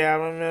 man. Yeah, I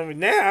remember.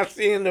 Now I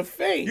see in the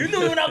face. You knew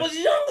me when I was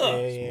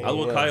younger. Yeah. I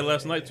was with Kaya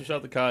last night. So shout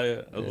out to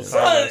Kaya. I was with Kaya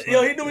Son, last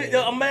yo, night. he knew me.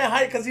 Yo, I'm mad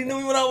hype because he knew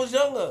me when I was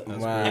younger.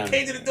 Wow. I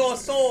came to the door and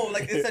saw him.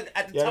 Like it said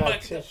at the Yeah, time.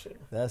 that tissue.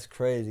 That's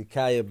crazy.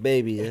 Kaya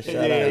baby. Shout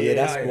Yeah, out. yeah, Yeah,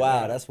 that's Kaya.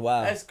 wild. That's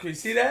wild. That's crazy.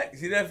 See that?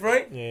 See that,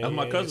 Frank? Yeah, That's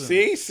my yeah. cousin.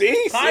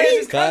 See? Kaya's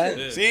his cousin.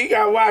 Yeah. See, you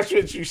gotta watch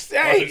what you say.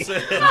 I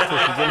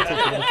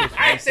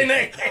ain't saying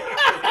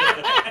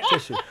that.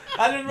 Tissue.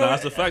 I didn't Nah,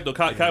 that's a fact though.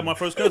 Kaya my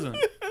first cousin.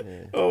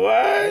 Oh,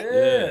 what?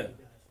 Yeah.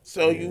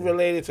 So you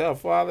related to her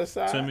father's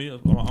side? Timmy,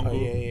 my uncle.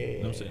 yeah, You know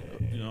what I'm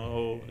saying? You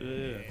know,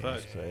 yeah,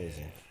 facts.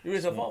 Crazy. You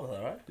raised her father,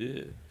 right?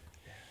 Yeah.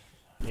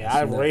 Yeah,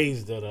 I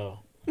raised her though.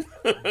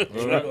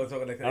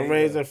 I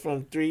raised her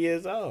from 3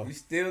 years old. You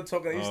still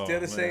talking? You Oh, still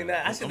the man. same?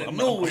 That I should have I'm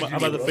knew it was you. about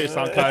to bro.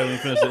 FaceTime Kai when we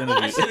finish the I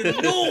interview. should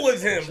have knew it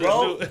was him,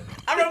 bro.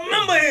 I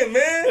remember him,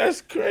 man.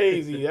 That's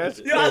crazy. That's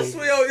Yo, I crazy.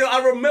 swear, yo,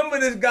 I remember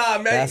this guy,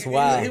 man. That's he,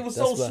 wild. He was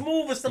That's so wild.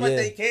 smooth and stuff Yeah. like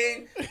that. He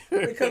came,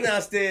 they come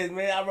downstairs,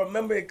 man. I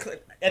remember it,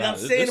 and I'm Nah,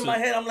 saying this in my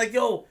is- head, I'm like,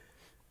 yo,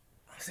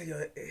 I said,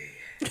 yo,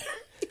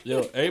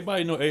 Yo,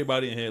 everybody know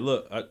everybody in here.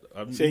 Look, I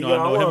Say, you know, yo, I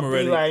know I him want to be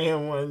already. like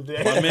him one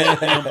day. My man,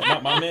 you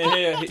know, my man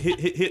here,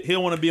 he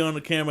don't want to be on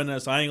the camera now,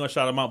 so I ain't gonna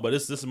shout him out. But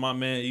this is my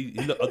man. He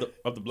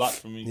up the block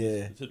from me.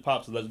 Yeah. His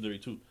pops is legendary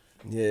too.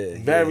 Yeah.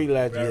 Very yeah.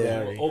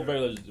 legendary. Oh, very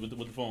legendary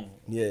with the phone.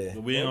 Yeah.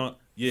 But we ain't on.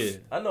 Yeah,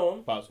 I know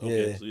him. pops.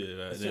 Okay, Yeah. so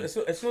yeah, right, As then.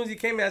 soon as he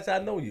came here, I said,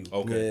 I know you.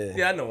 Okay. Yeah.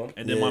 Yeah, I know him.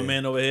 And then my Yeah.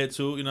 man over here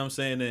too, you know what I'm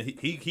saying? And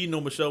he knew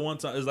Michelle one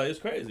time. It's like it's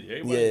crazy.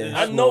 Everybody, Yeah. and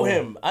I that's- know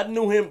him. I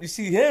knew him. You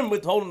see him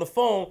with holding the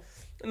phone.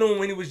 I knew him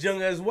when he was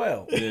younger as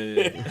well.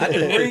 Yeah.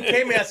 When he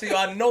came here, I said, yo,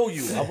 I know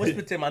you. I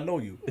whispered to him, I know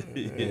you.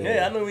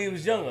 Yeah, I knew when he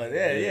was younger.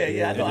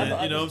 Yeah. I know. And then,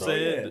 I you know know what I'm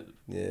saying?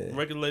 Yeah.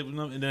 Record label,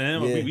 and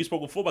then him. Yeah. We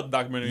spoke before about the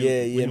documentary.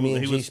 Yeah, when yeah. Me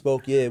and he G was-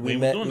 spoke. Yeah, when we he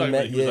met. was We doing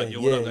met. documentary. He was Yeah, like,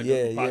 yo, what up? Like,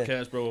 yeah.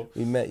 podcast, bro.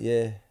 We met.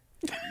 Yeah.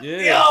 Yeah.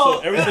 Yo! So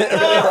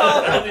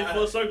everything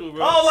full circle,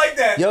 bro. I don't like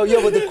that. Yo,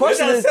 but the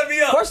question trying to is, set me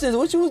up.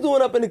 what you was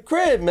doing up in the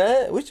crib,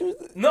 man? What you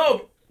was?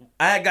 No,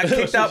 I had got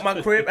kicked out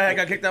my crib. I had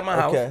got kicked out my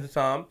house Okay. at the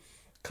time.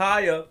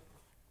 Kaya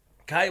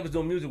was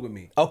doing music with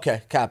me.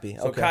 Okay, copy.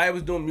 So Okay. Kaya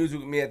was doing music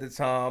with me at the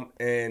time,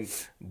 and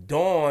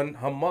Dawn,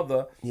 her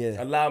mother,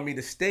 Yeah. allowed me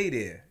to stay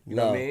there. You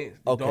know what I No. mean?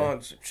 Okay.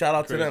 Dawn, shout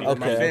out to them, Crazy.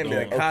 my Okay, family.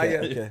 okay, Like Kaya,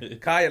 okay.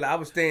 Kaya, like, I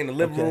would stay in the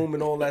living Okay. room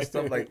and all that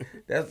stuff. Like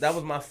that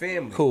was my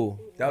family. Cool.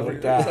 That was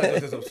doubt.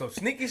 some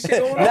sneaky shit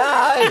going on.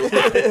 Nah.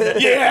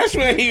 Yeah, that's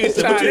what he was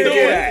trying to you get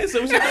doing? at.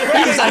 So what you doing?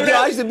 He was like, yo,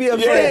 I used to be a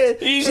friend.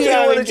 he's She trying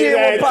didn't want to to cheer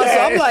get on at Pop. So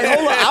that. I'm like,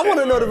 hold on. I want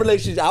to know the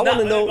relationship. I want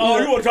to know. Oh,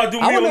 you want to try to do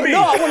me I want on to me?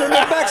 know. I want to know the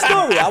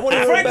backstory. I want to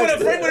know Frank the would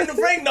backstory.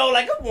 Frank know,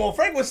 like, come on,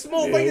 Frank was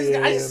smooth. Frank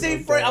Yeah, I just see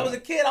no Frank. I doubt. was a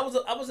kid. I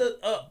was a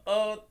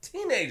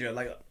teenager,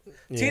 like a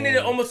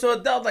teenager, almost to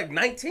adult, like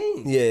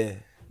 19. Yeah.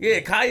 Yeah,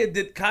 Kaya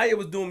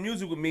was doing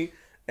music with me,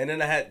 and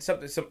then I had some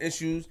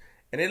issues,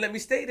 and they let me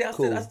stay there.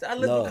 Cool. I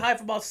lived Love. with Kaya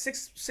for about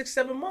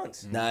 7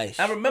 months. Nice.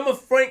 I remember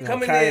Frank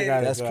coming Kaya in.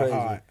 got That's a good crazy.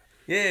 heart.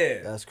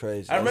 Yeah, That's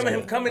crazy. I remember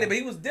That's him coming in, but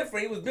he was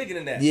different. He was bigger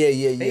than that. Yeah,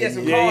 yeah, And he yeah. had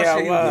some yeah. car Yeah,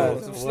 shit. He I was doing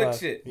was. some I slick was.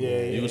 shit.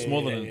 Yeah, You was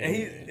smaller than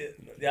And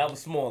I was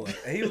smaller,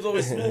 and he was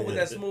always smooth with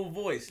that smooth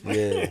voice.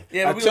 Yeah.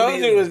 Yeah, I but we told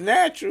would you it was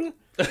natural.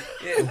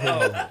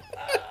 Yeah,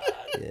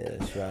 Yeah,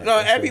 that's right. No,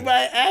 That's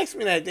everybody asks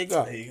me that. They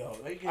go, there you go.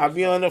 I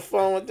be on the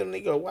phone with them.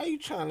 They go, "Why you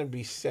trying to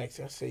be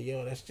sexy?" I say,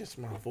 "Yo, that's just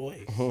my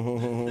voice.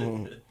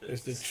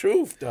 It's the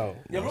truth, though."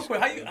 Yo, real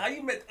quick, how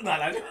you met?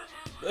 Nah. She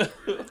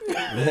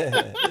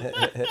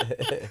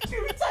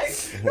was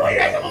tight. No, you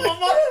ain't my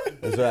mother.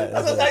 That's right. That's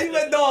That's how right. you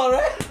met Dawn,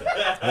 right?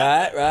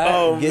 Right.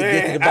 Oh Get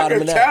man, to the bottom I of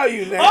can that. tell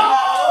you now.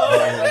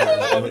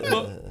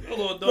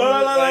 Hold on,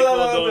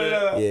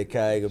 No. Yeah,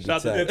 Kai gonna be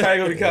Shout out to Yeah, tight.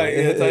 Tiger be tight.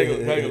 Yeah,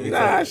 Tiger gonna be Nah,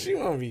 tight. she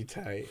won't be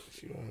tight.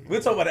 She won't. Be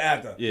We'll talk about it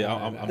after. Yeah,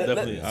 I'm That-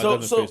 definitely. that- I so-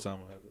 definitely so- FaceTime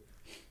her.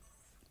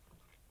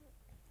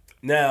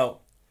 Now,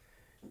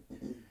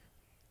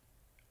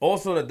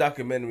 also in the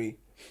documentary,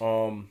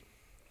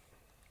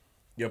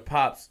 your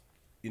pops,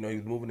 you know, he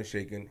was moving and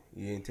shaking.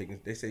 He ain't taking.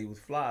 They say he was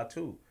fly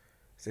too.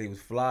 Say he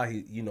was fly.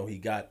 He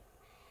got,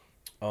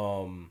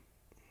 I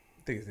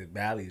think it's at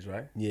Bally's,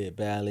 right? Yeah,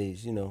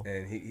 Bally's. You know.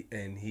 And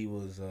he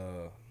was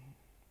a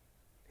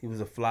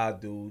fly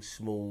dude,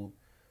 smooth.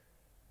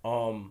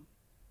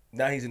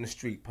 Now he's in the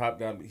street. Pop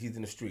got he's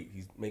in the street.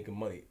 He's making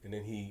money, and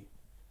then he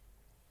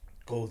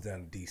goes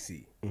down to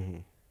DC,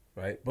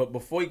 right? But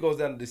before he goes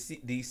down to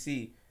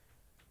DC,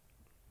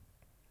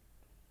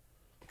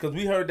 because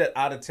we heard that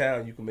out of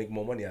town you can make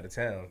more money out of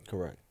town,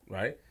 Correct.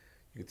 right?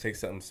 You can take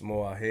something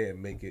small out here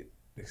and make it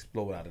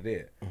explode out of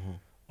there.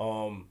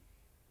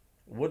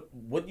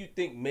 What do you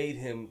think made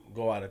him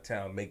go out of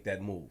town, make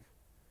that move?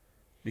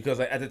 Because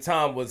like, at the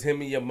time, was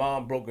him and your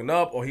mom broken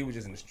up, or he was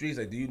just in the streets?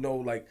 Like, do you know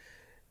like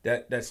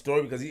that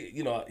story? Because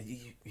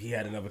he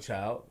had another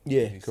child.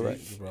 Yeah, You see,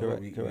 correct, your brother,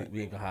 correct, we, correct.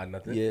 We ain't gonna hide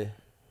nothing. Yeah.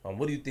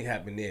 What do you think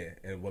happened there,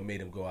 and what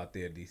made him go out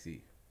there,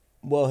 DC?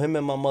 Well, him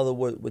and my mother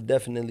were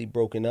definitely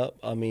broken up.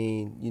 I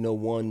mean,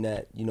 one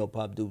that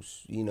Pop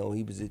Deuce, he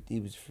was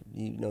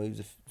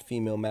a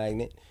female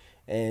magnet,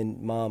 and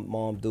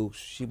mom Deuce,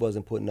 she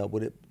wasn't putting up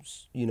with it,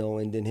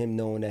 and then him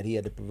knowing that he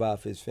had to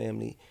provide for his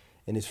family,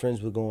 and his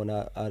friends were going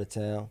out of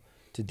town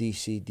to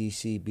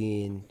DC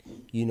being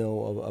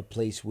a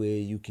place where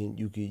you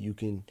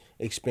can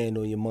expand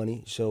on your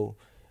money. So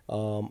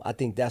I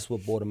think that's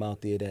what brought him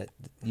out there. That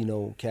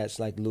cats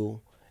like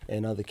Lou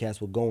and other cats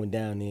were going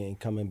down there and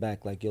coming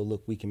back like, yo,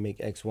 look, we can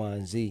make X, Y,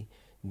 and Z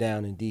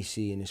down in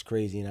DC, and it's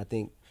crazy. And I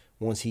think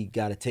once he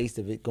got a taste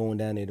of it, going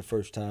down there the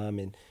first time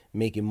and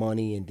making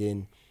money, and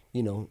then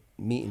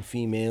meeting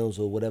females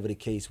or whatever the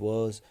case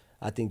was,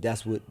 I think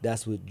that's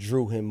what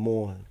drew him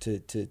more to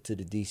the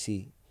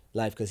DC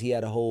life, because he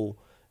had a whole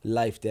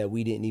life that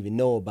we didn't even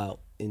know about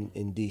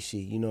in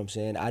DC. You know what I'm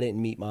saying? I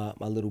didn't meet my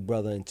little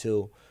brother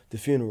until the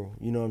funeral.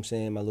 You know what I'm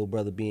saying? My little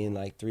brother being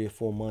like 3 or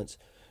 4 months.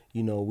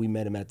 You know, we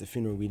met him at the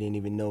funeral. We didn't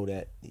even know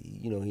that,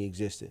 you know, he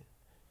existed.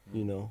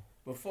 You know.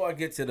 Before I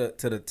get to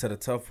the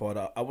tough part,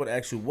 I would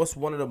ask you, what's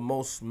one of the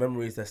most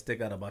memories that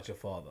stick out about your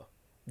father?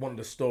 One of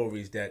the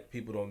stories that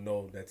people don't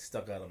know that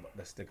stick out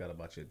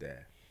about your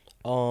dad.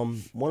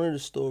 One of the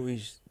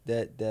stories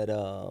that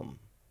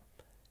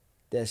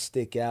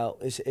stick out.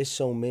 It's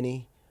so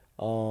many.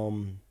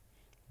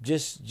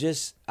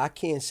 Just I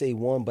can't say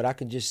one, but I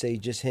can just say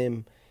just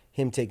him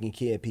taking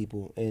care of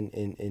people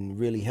and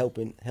really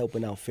helping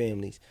out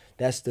families.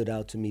 That stood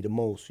out to me the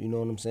most, you know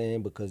what I'm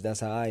saying? Because that's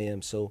how I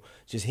am. So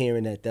just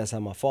hearing that's how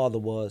my father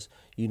was,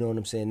 you know what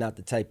I'm saying? Not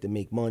the type to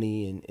make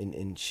money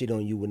and shit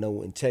on you with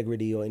no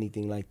integrity or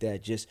anything like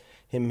that. Just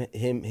him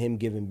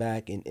giving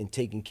back and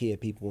taking care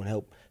of people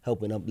and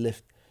helping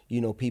uplift,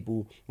 you know,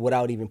 people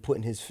without even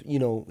putting his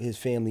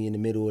family in the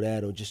middle of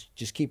that, or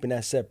just keeping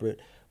that separate,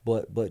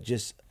 but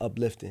just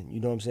uplifting, you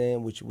know what I'm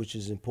saying? Which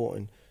is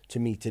important to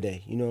me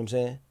today, you know what I'm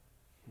saying?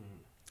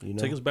 You know?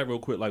 Take us back real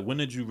quick. Like, when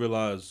did you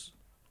realize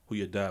who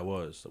your dad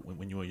was?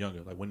 When you were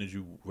younger? Like, when did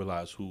you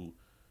realize who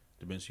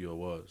Demencio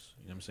was?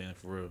 You know what I'm saying?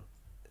 For real.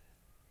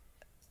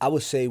 I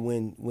would say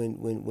when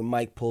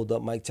Mike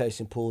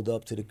Tyson pulled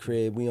up to the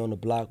crib. We on the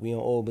block. We on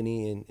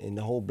Albany, and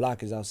the whole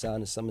block is outside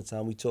in the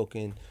summertime. We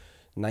talking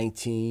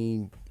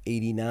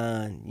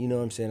 1989. You know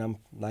what I'm saying? I'm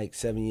like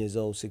 7 years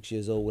old, 6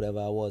 years old,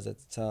 whatever I was at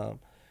the time.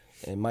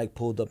 And Mike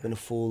pulled up in a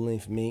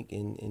full-length mink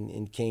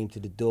and came to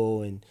the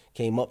door and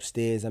came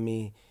upstairs. I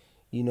mean,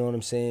 you know what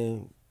I'm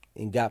saying,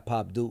 and got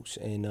Pop Dukes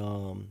and,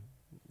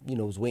 you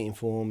know, was waiting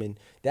for him. And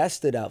that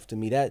stood out to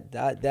me. That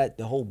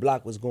the whole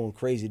block was going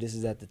crazy. This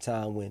is at the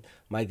time when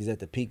Mike is at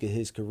the peak of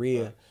his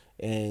career.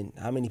 And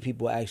how many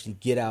people actually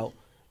get out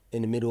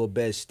in the middle of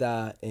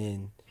Bed-Stuy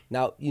and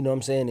now, you know what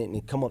I'm saying,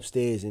 and come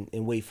upstairs and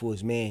wait for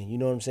his man. You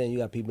know what I'm saying? You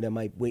got people that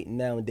might wait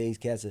nowadays.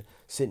 Cats will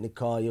sit in the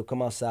car,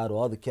 come outside,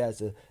 or other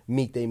cats will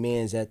meet their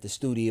mans at the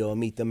studio or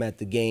meet them at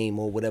the game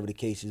or whatever the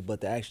case is.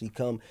 But to actually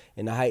come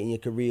in the height in your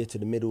career to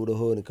the middle of the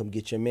hood and come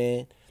get your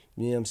man,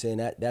 you know what I'm saying?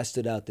 That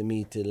stood out to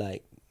me to,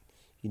 like,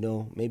 you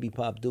know, maybe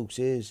Pop Dukes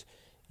is,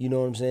 you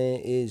know what I'm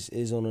saying,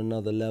 is on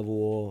another level,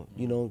 or,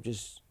 you know,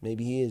 just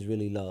maybe he is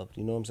really loved.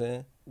 You know what I'm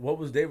saying? What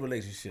was their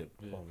relationship?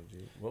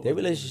 Their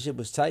relationship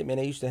was tight, man.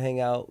 They used to hang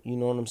out, you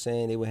know what I'm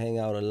saying? They would hang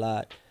out a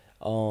lot.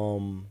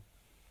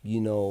 You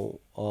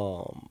know,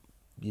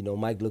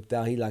 Mike looked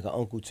out. He like an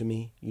uncle to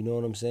me, you know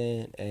what I'm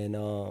saying? And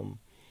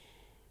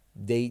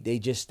they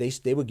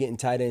were getting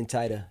tighter and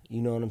tighter,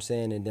 you know what I'm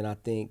saying? And then I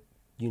think,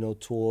 you know,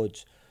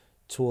 towards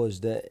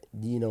the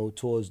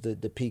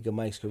peak of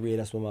Mike's career,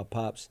 that's when my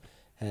pops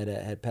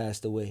had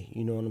passed away,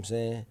 you know what I'm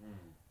saying?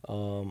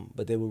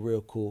 But they were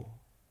real cool,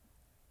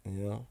 you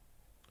know?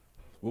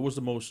 What was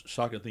the most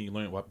shocking thing you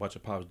learned about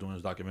your pops doing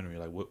this documentary?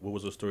 Like, what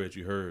was the story that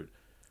you heard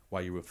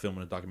while you were filming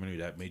the documentary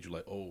that made you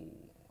like, oh,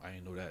 I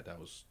didn't know that. That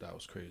was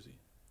crazy.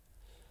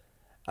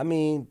 I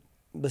mean,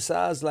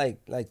 besides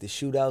like the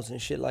shootouts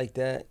and shit like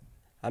that,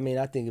 I mean,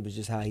 I think it was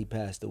just how he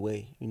passed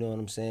away. You know what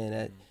I'm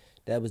saying?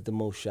 That was the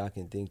most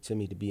shocking thing to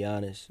me, to be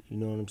honest. You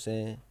know what I'm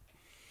saying?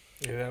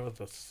 Yeah, that was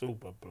a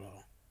super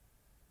blow.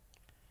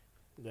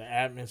 The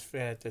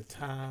atmosphere at the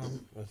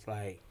time was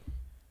like,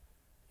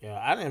 yo,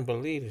 I didn't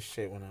believe this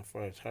shit when I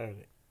first heard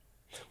it.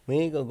 We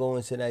ain't gonna go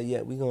into that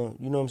yet. We gonna,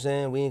 you know what I'm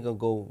saying? We ain't gonna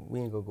go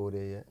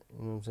there yet. You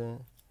know what I'm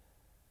saying?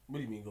 What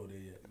do you mean go there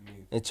yet?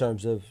 In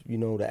terms of, you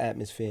know, the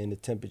atmosphere and the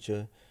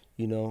temperature,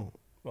 you know.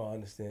 Oh, I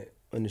understand.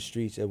 In the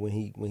streets when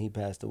he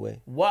passed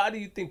away. Why do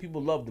you think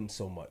people loved him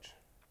so much?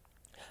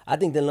 I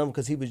think they loved him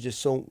because he was just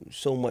so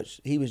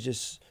much. He was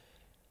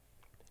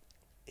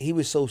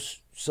so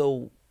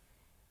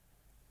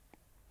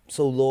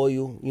loyal.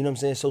 You know what I'm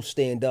saying? So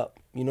stand up.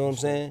 You know what I'm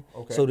saying?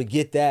 Okay. So to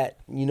get that,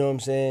 you know what I'm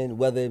saying,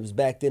 whether it was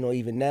back then or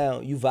even now,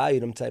 you value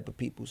them type of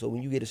people. So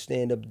when you get a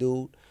stand-up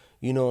dude,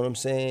 you know what I'm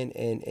saying,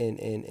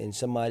 and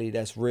somebody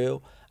that's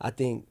real, I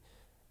think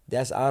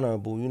that's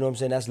honorable. You know what I'm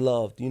saying? That's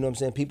loved. You know what I'm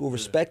saying? People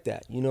respect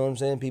that. You know what I'm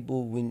saying?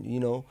 People, when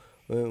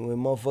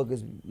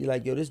motherfuckers be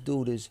like, yo, this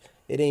dude it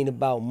ain't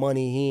about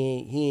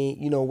money. He ain't,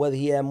 you know, whether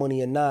he had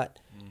money or not,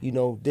 you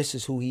know, this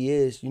is who he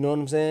is. You know what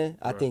I'm saying?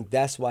 I think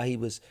that's why he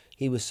was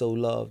so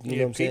loved. You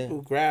know what I'm saying?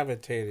 People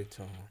gravitated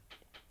to him.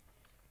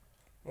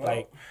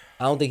 Like,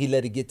 I don't think he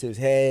let it get to his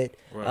head.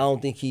 Right. I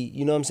don't think he,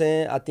 you know what I'm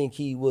saying? I think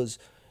he was,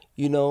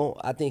 you know,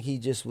 I think he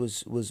just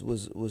was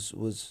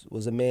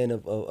a man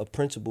of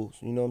principles.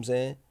 You know what I'm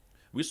saying?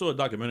 We saw a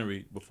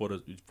documentary before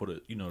the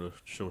the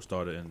show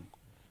started, and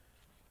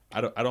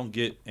I don't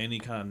get any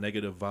kind of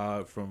negative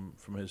vibe from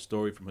his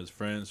story, from his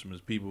friends, from his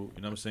people.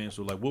 You know what I'm saying?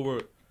 So like, what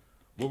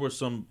were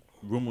some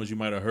rumors you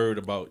might have heard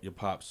about your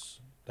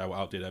pops that were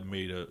out there that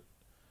may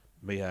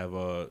have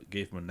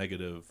gave him a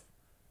negative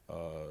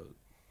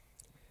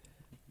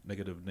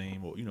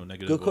name, or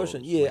negative. Good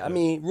question. Yeah, I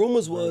mean,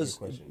 rumors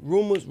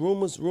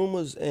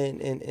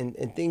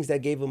and things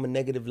that gave him a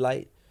negative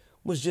light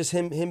was just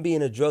him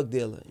being a drug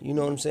dealer. You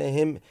know what I'm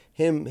saying?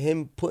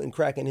 Him putting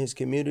crack in his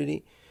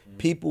community.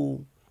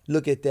 People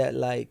look at that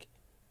like,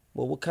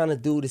 well, what kind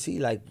of dude is he?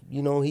 Like,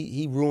 you know,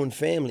 he ruined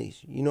families.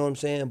 You know what I'm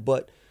saying?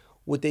 But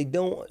what they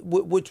don't,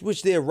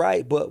 which they're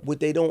right, but what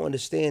they don't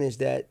understand is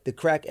that the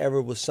crack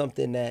era was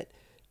something that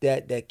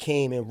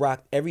came and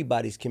rocked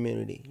everybody's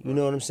community. You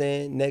know what I'm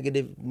saying?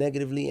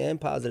 Negatively and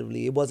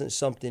positively. It wasn't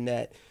something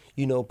that,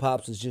 you know,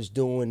 Pops was just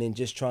doing and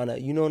just trying to,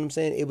 you know what I'm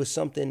saying? It was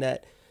something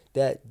that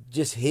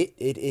just hit.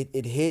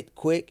 It hit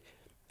quick,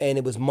 and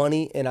it was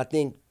money. And I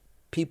think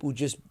people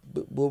just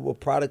were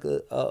product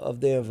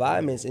of their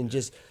environments and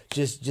just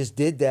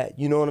did that.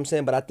 You know what I'm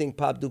saying? But I think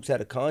Pop Dukes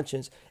had a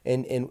conscience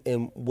and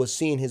was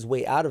seeing his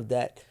way out of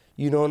that.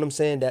 You know what I'm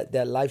saying?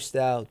 That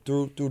lifestyle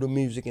through the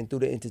music and through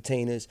the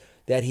entertainers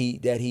that he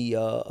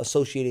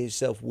associated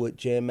himself with,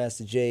 Jam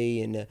Master Jay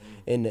and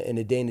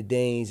the Dana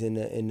Danes and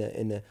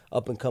the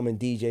up and coming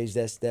DJs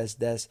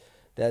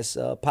that's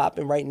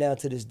popping right now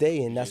to this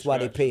day, and that's why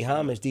they pay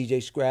homage.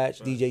 DJ Scratch,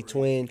 DJ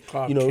Twin,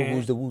 Clark you know, Kent.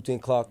 who's the Wu-Tang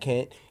Clark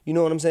Kent. You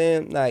know what I'm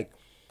saying? Like,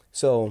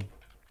 so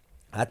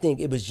I think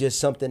it was just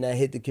something that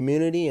hit the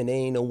community, and they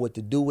ain't know what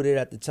to do with it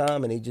at the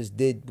time, and they just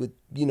did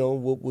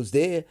what was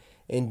there,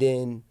 and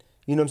then.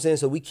 You know what I'm saying?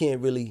 So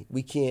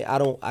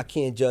I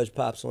can't judge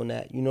Pops on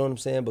that. You know what I'm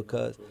saying?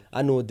 Because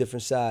I know a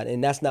different side.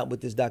 And that's not what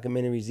this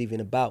documentary is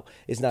even about.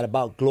 It's not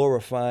about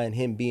glorifying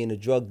him being a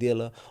drug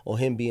dealer or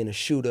him being a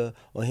shooter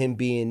or him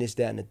being this,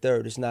 that, and the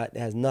third. It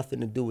has nothing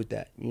to do with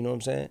that. You know what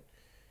I'm saying?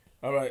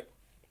 All right.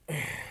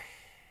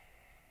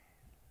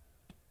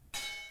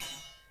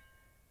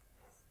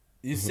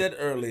 You said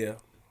earlier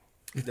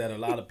that a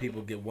lot of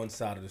people get one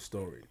side of the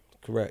story,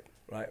 Correct.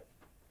 right?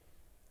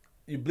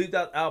 You bleeped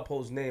out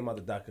Alpo's name out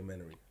of the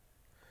documentary.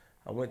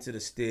 I went to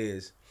the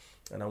stairs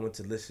and I went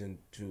to listen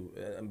to,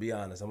 and be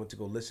honest, I went to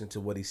go listen to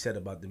what he said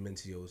about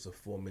Dementio. It's a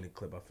 4-minute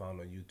clip I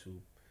found on YouTube.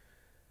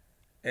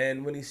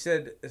 And when he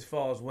said, as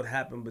far as what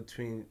happened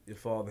between your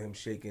father, him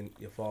shaking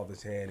your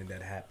father's hand, and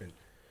that happened.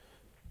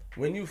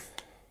 When you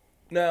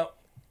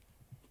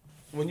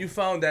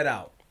found that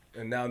out,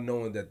 and now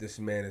knowing that this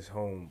man is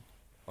home,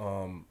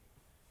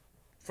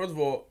 first of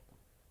all,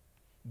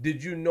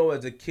 did you know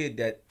as a kid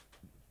that,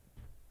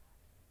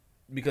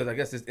 because I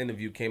guess this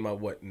interview came out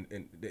when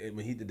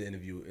he did the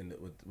interview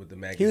with the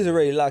magazine. He was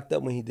already locked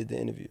up when he did the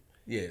interview.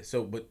 Yeah,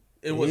 so but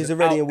it He was was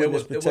already in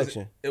witness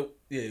protection.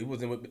 He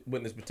was in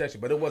witness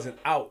protection, but it wasn't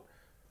out.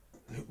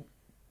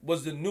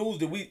 Was the news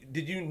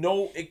did you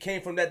know it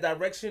came from that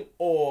direction,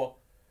 or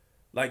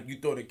like you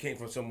thought it came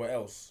from somewhere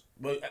else?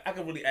 But I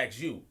can really ask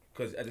you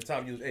because at the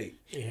time you was 8.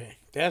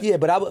 Yeah,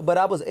 But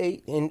I was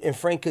 8, and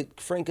Frank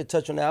could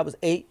touch on that. I was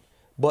 8.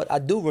 But I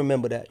do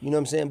remember that, you know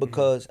what I'm saying,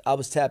 because I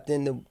was tapped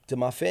into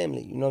my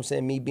family, you know what I'm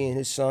saying, me being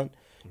his son,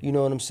 you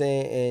know what I'm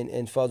saying,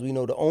 and as far as we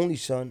know, the only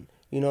son,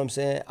 you know what I'm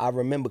saying. I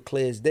remember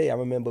clear as day. I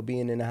remember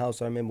being in the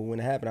house. I remember when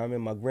it happened. I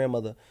remember my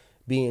grandmother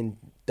being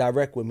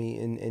direct with me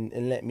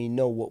and letting me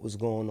know what was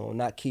going on,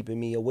 not keeping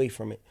me away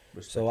from it.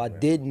 So I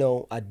did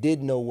know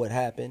what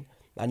happened.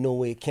 I know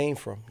where it came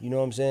from, you know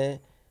what I'm saying.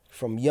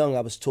 From young,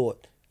 I was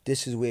taught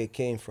this is where it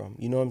came from,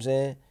 you know what I'm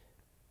saying.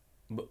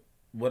 But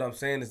what I'm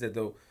saying is that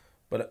though,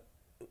 but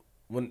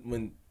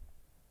when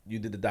you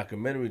did the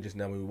documentary just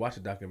now, when we watched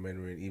the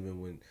documentary, and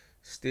even when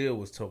Steele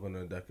was talking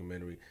on the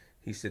documentary,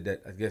 he said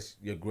that I guess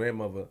your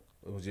grandmother,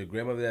 it was your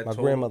grandmother that My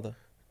told grandmother.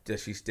 that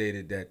she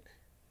stated that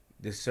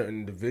this certain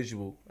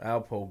individual,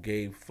 Alpo,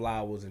 gave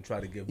flowers and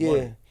tried to give Yeah,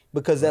 money.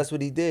 because that's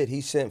what he did. He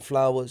sent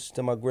flowers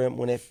to my grandma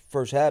when it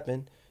first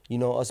happened. You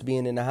know, us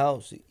being in the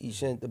house, he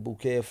sent a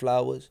bouquet of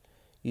flowers.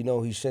 You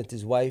know, he sent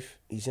his wife.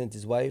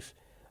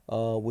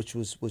 Which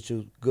was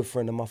a good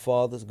friend of my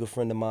father's, good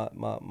friend of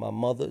my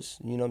mother's.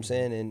 You know what I'm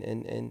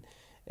saying?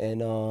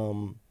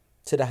 And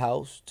to the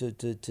house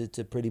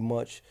to pretty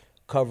much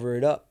cover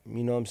it up.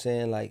 You know what I'm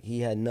saying? Like he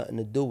had nothing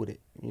to do with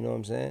it. You know what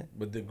I'm saying?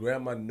 But did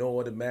grandma know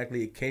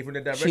automatically it came from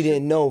that direction? She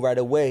didn't know right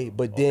away,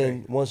 but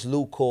then once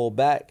Lou called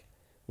back,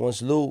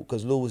 because Lou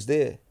was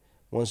there.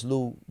 Once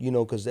Lou, you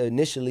know, because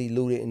initially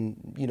Lou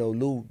didn't, you know,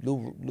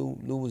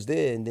 Lou was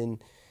there, and then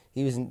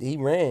he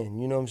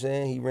ran, you know what I'm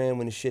saying? He ran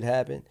when the shit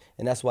happened,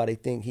 and that's why they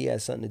think he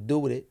had something to do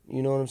with it.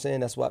 You know what I'm saying?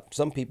 That's why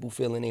some people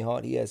feel in their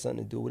heart he had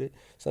something to do with it.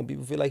 Some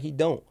people feel like he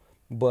don't.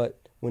 But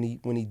when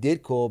he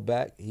did call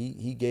back,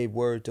 he gave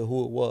word to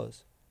who it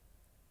was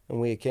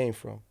and where it came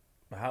from.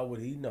 How would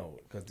he know?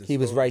 Because He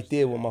was right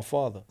there with my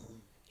father.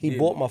 He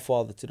brought my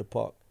father to the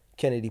park,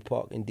 Kennedy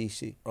Park in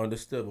D.C.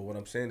 Understood, but what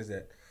I'm saying is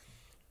that,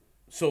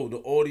 so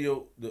the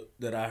audio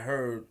that I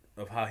heard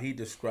of how he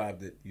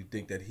described it, you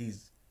think that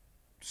he's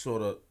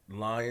sort of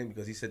lying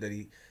because he said that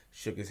he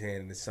shook his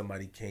hand and then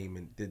somebody came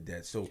and did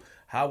that. So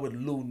how would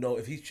Lou know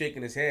if he's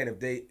shaking his hand, if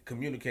they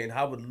communicating,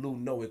 how would Lou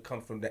know it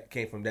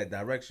came from that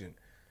direction?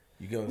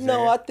 You get what I'm saying?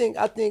 No,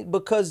 I think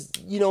because,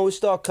 you know, it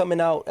started coming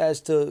out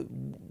as to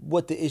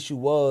what the issue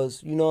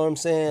was. You know what I'm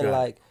saying? Yeah.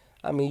 Like,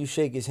 I mean, you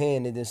shake his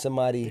hand and then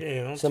somebody,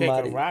 don't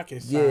somebody, take a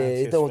rocket yeah,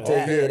 scientist it don't for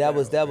take. that. Yeah, that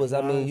was. You know I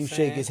what mean, I'm you shake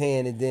saying? his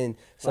hand and then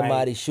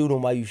somebody shoot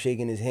him while you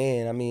shaking his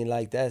hand. I mean,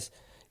 like that's,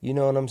 You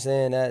know what I'm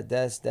saying?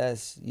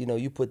 That's you know,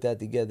 you put that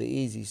together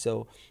easy.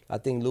 So I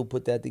think Lou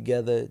put that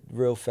together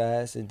real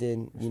fast, and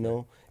then you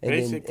know, and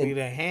Basically, then,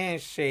 the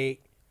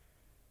handshake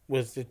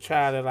was to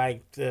try to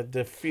like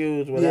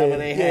diffuse whatever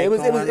they had it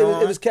was going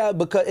on. it was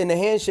because and the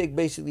handshake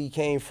basically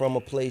came from a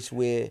place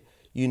where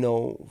you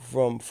know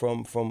from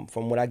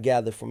what I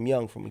gathered from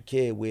Young, from a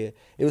kid, where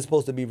it was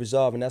supposed to be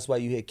resolved, and that's why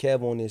you hear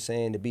Kev on there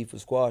saying the beef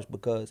was squashed,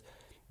 because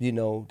you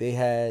know they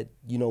had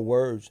you know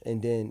words,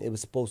 and then it was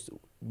supposed to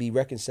be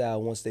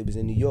reconciled once they was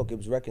in New York. It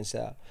was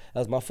reconciled.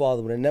 As my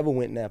father would have never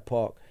went in that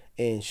park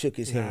and shook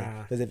his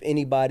hand, because if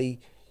anybody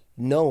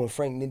know, and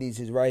Frank Nitty's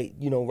his right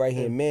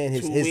hand man,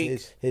 his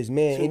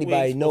man. 2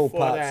 Anybody weeks know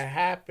before Pops? that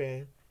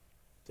happened,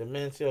 the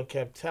Menzel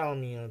kept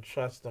telling me, "You don't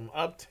trust them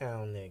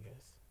uptown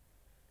niggas."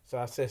 So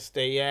I said,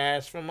 "Stay your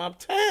ass from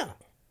uptown."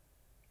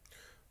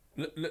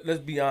 Let's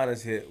be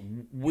honest here.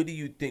 What do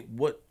you think?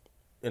 What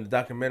in the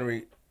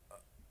documentary?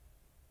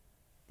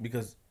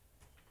 Because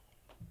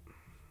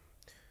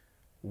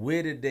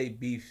where did they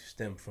beef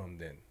stem from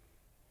then?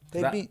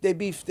 They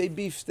beef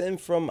stem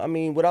from. I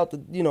mean, without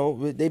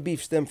the they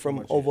beef stem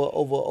from over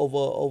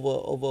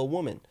a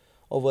woman,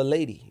 over a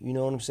lady. You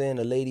know what I'm saying?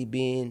 A lady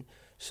being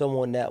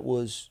someone that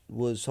was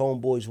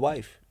homeboy's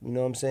wife. You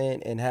know what I'm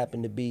saying? And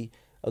happened to be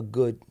a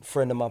good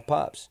friend of my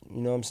pops.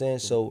 You know what I'm saying?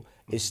 So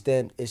it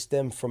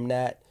stemmed from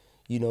that.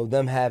 You know,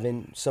 them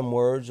having some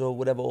words or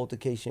whatever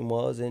altercation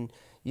was, and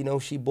you know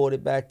she brought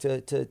it back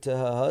to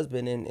her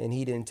husband, and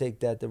he didn't take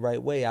that the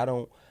right way. I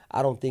don't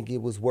think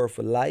it was worth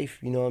a life.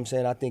 You know what I'm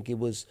saying? I think it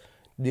was,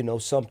 you know,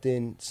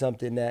 something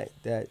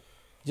that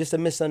just a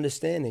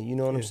misunderstanding. You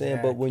know what I'm saying?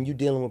 But when you're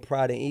dealing with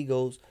pride and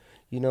egos,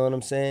 you know what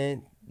I'm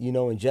saying? You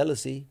know, and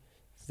jealousy,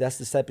 that's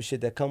the type of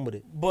shit that come with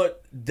it.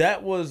 But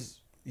that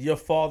was your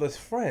father's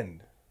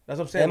friend. That's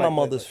what I'm saying. And my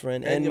mother's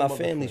friend, and my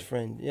family's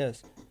friend.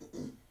 Yes.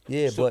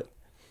 Yeah, so, but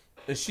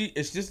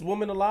is this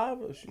woman alive?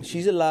 Or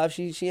she's alive.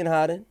 She in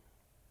hiding.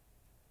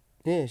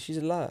 Yeah, she's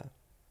alive.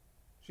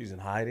 She's in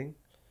hiding.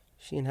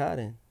 She in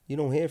hiding. You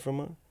don't hear from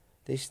her.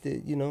 They still,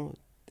 you know,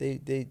 they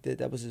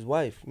that was his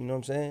wife. You know what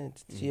I'm saying?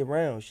 She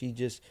around. She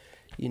just,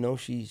 you know,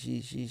 she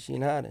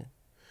in hiding.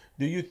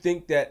 Do you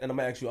think that? And I'm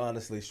gonna ask you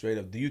honestly, straight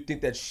up. Do you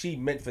think that she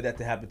meant for that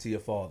to happen to your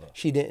father?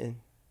 She didn't.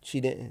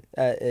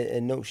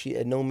 And no, she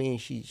at no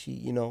means she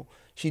you know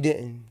she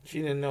didn't.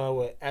 She didn't know it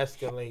would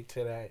escalate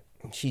to that.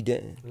 She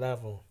didn't.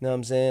 Level. You know what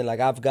I'm saying? Like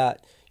I've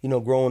got, you know,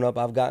 growing up,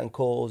 I've gotten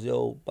calls,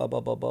 yo, blah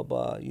blah blah blah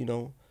blah, you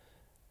know,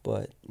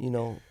 but you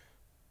know.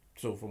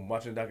 So from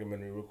watching the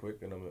documentary real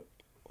quick, and I'm a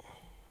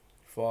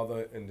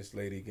father and this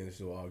lady get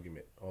into an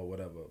argument or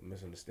whatever,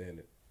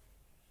 misunderstanding.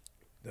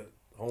 The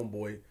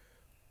homeboy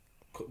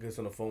gets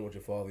on the phone with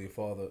your father. Your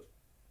father,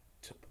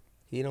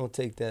 he don't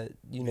take that,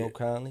 you know,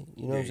 kindly.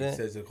 You know what I'm saying? He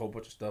says a whole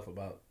bunch of stuff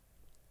about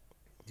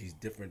these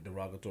different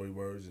derogatory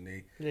words, and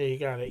they. Yeah, he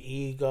got an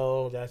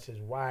ego. That's his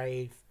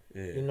wife.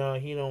 Yeah. You know,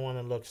 he don't want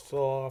to look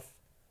soft.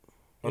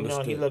 You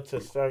know, he looks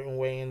a certain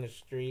way in the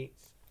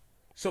streets.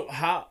 So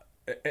how?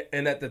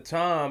 And at the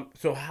time,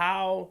 so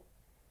how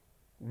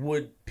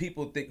would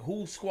people think,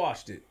 who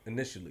squashed it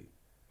initially?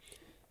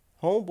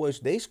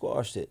 Homeboys, they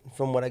squashed it.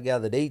 From what I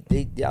gather, they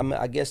I mean,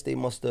 I guess they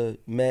must have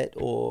met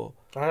or.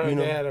 I heard you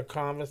know, they had a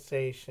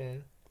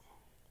conversation,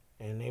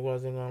 and they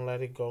wasn't gonna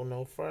let it go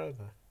no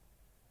further.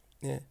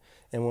 Yeah,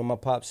 and when my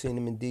pop seen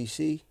him in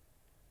D.C.,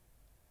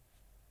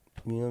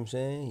 you know what I'm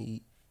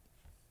saying?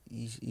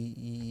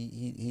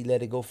 He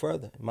let it go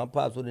further. My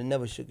pops would have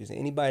never shook his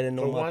hand. Anybody that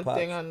know my pops. One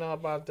thing I know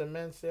about the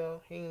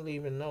Menzel, he ain't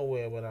leaving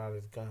nowhere without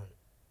his gun.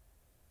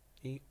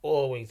 He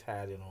always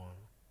had it on.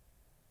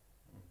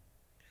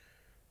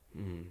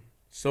 Mm.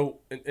 So,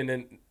 and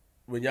then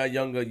when y'all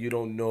younger, you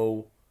don't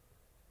know.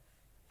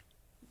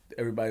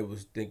 Everybody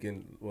was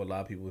thinking, well, a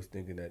lot of people was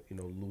thinking that, you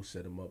know, Lou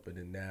set him up, and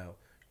then now,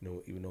 you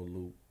know, even though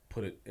Lou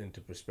put it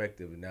into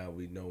perspective, and now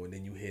we know, and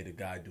then you hear the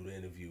guy do the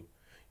interview.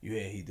 You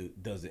hear he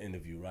does the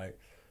interview, right?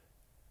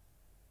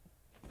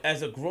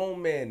 As a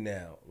grown man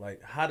now,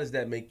 like, how does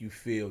that make you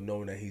feel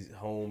knowing that he's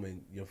home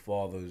and your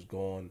father is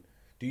gone?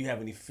 Do you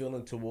have any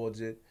feeling towards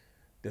it?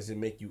 Does it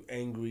make you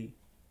angry,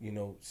 you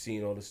know,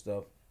 seeing all this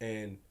stuff?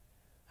 And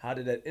how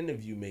did that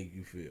interview make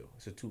you feel?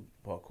 It's a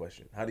two-part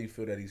question. How do you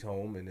feel that he's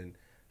home? And then,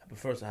 but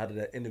first, how did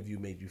that interview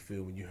make you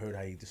feel when you heard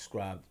how he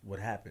described what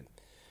happened?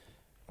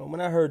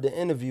 When I heard the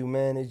interview,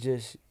 man, it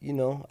just, you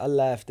know, I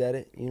laughed at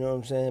it, you know what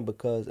I'm saying?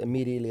 Because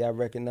immediately I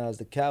recognized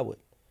the coward,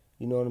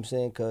 you know what I'm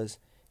saying? Because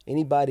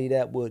anybody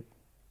that would,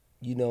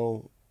 you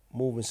know,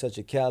 move in such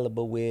a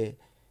caliber where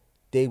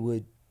they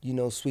would, you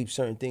know, sweep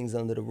certain things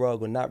under the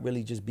rug or not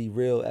really just be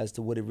real as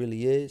to what it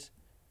really is,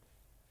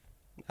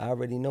 I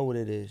already know what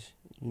it is,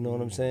 you know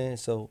what I'm saying?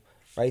 So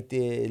right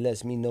there, it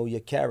lets me know your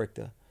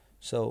character.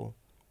 So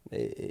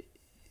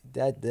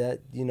that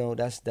you know,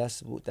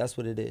 that's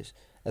what it is.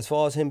 As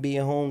far as him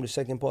being home, the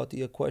second part to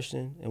your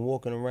question, and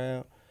walking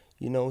around,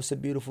 you know, it's a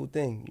beautiful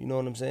thing. You know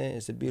what I'm saying?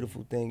 It's a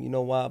beautiful thing. You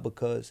know why?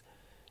 Because,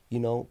 you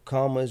know,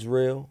 karma is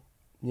real.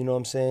 You know what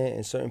I'm saying?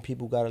 And certain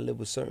people got to live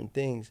with certain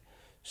things.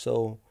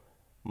 So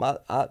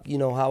you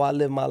know how I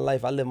live my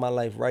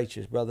life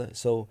righteous, brother.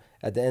 So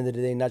at the end of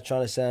the day, not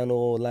trying to sound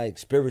all like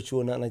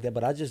spiritual or nothing like that,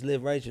 but I just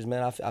live righteous,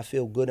 man. I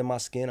feel good in my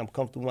skin. I'm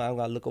comfortable. I don't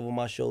gotta look over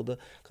my shoulder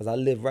because I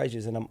live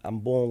righteous and I'm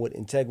born with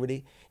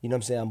integrity. You know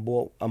what I'm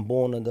saying? I'm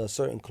born under a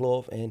certain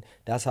cloth, and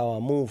that's how I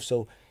move.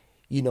 So,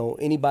 you know,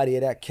 anybody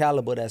of that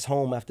caliber that's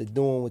home after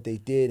doing what they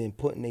did and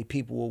putting their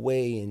people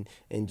away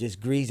and just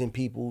greasing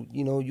people,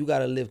 you know, you got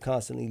to live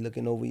constantly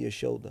looking over your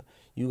shoulder.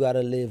 You got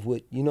to live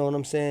with, you know what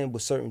I'm saying,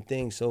 with certain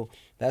things. So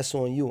that's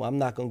on you. I'm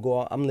not going to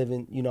go out. I'm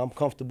living, you know, I'm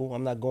comfortable.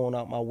 I'm not going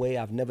out my way.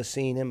 I've never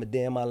seen him a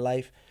day in my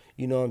life,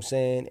 you know what I'm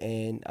saying,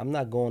 and I'm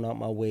not going out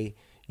my way,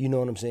 you know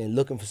what I'm saying,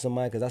 looking for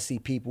somebody because I see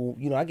people,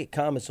 you know, I get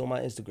comments on my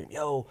Instagram,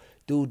 yo,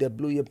 dude that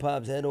blew your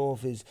pop's head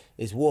off is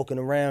walking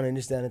around and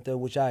this, that, and the third,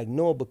 which I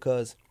ignore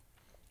because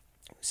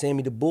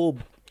Sammy the Bull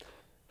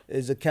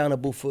is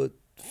accountable for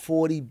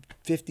 40,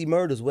 50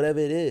 murders, whatever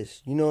it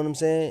is. You know what I'm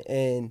saying?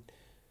 And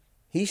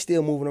he's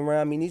still moving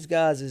around. I mean, these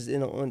guys is they're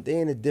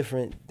in a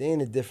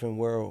different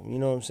world. You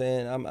know what I'm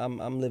saying?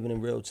 I'm living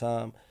in real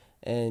time,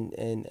 and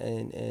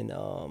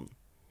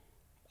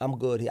I'm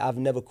good. I've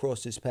never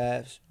crossed his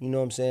paths. You know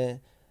what I'm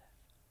saying?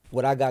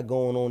 What I got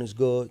going on is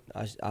good.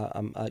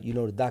 I'm you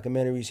know, the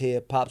documentary's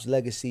here. Pop's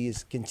legacy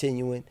is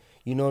continuing.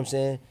 You know what I'm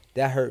saying?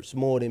 That hurts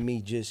more than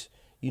me just,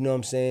 you know what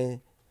I'm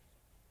saying,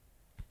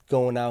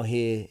 going out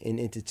here and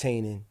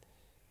entertaining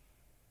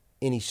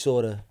any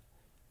sort of,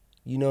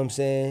 you know what I'm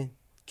saying,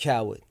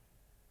 coward.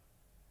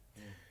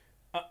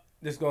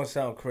 This gonna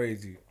sound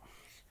crazy,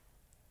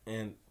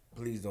 and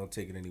please don't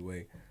take it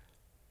anyway,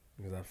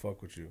 because I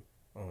fuck with you.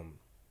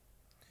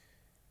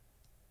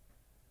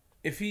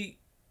 If he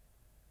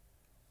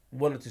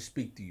wanted to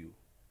speak to you,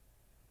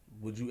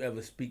 would you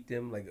ever speak to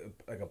him like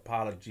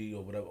apology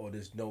or whatever, or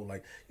there's no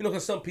like, you know,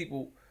 because some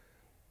people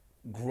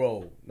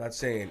grow. Not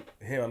saying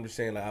him, I'm just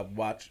saying like I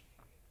watch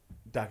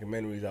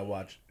documentaries, I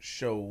watch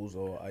shows,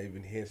 or I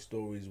even hear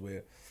stories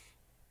where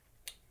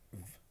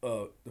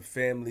the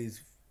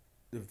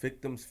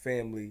victim's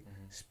family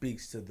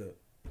speaks to the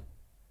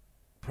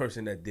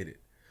person that did it.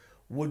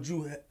 Would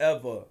you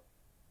ever,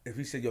 if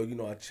he said, yo, you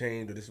know, I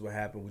changed or this is what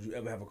happened, would you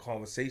ever have a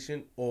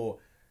conversation, or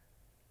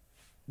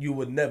you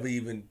would never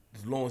even,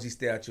 as long as he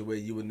stay out your way,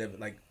 you would never,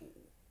 like,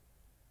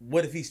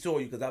 what if he saw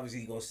you? Because obviously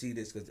he's going to see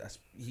this, because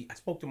I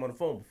spoke to him on the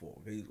phone before,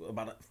 okay,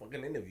 about a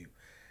fucking interview.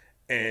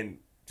 And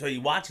so he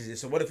watches it.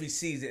 So what if he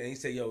sees it and he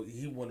say, yo,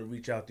 he want to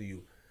reach out to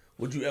you?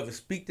 Would you ever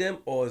speak to him,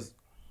 or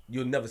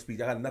you'll never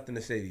speak? I got nothing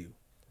to say to you.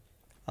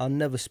 I'll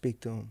never speak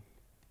to him.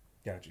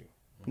 Got you.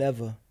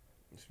 Never.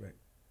 Respect.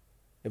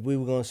 If we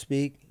were going to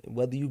speak,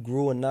 whether you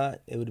grew or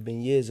not, it would have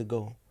been years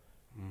ago.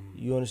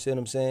 You understand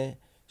what I'm saying?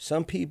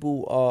 Some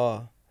people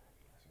are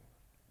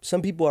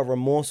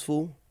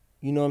remorseful,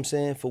 you know what I'm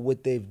saying, for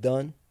what they've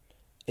done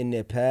in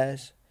their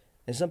past.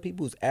 And some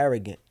people is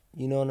arrogant,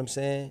 you know what I'm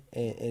saying?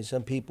 And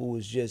some people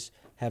is just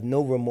have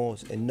no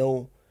remorse and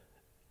no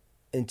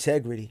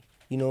integrity,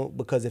 you know,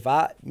 because if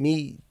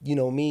me,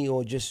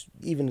 or just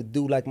even a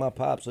dude like my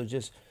pops or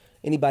just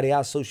anybody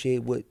I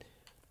associate with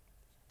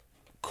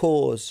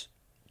cause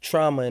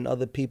trauma in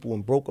other people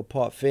and broke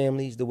apart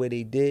families the way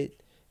they did,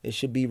 it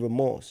should be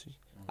remorse.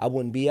 I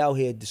wouldn't be out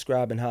here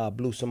describing how I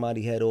blew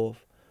somebody's head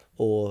off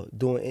or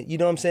doing, you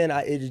know what I'm saying?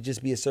 It'd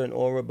just be a certain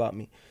aura about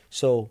me.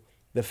 So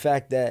the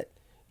fact that,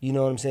 you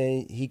know what I'm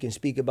saying, he can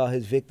speak about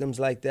his victims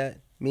like that,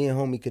 me and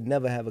homie could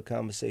never have a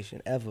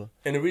conversation, ever.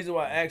 And the reason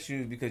why I asked you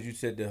is because you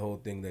said the whole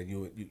thing that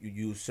you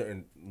use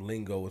certain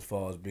lingo as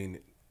far as being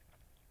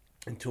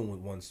in tune with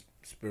one's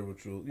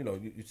spiritual, you know,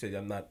 you said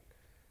I'm not,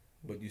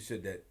 but you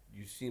said that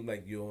you seem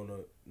like you're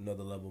on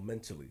another level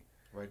mentally.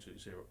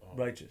 Righteous.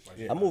 Righteous.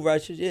 Yeah. I move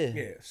righteous, yeah.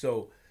 Yeah.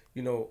 So,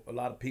 you know, a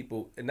lot of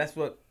people, and that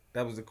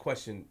was a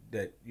question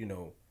that, you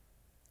know,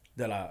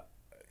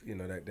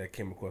 that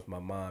came across my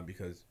mind,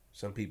 because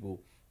some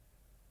people,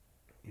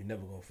 you're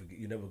never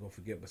gonna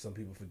forget, but some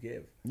people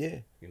forgive. Yeah.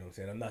 You know what I'm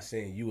saying? I'm not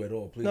saying you at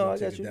all. Please No, don't I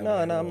take got it you. that No,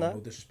 way. I'm not.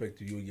 No disrespect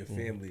to you and your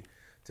family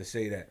to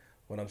say that.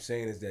 What I'm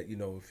saying is that, you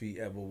know, if he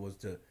ever was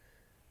to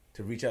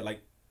reach out,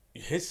 like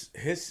his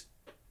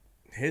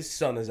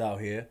son is out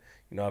here.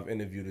 You know, I've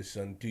interviewed his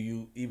son. Do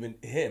you even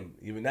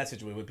that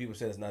situation where people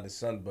say it's not his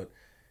son, but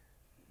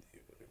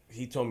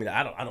he told me that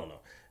I don't know.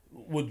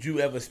 Would you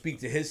ever speak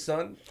to his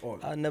son? Or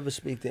I never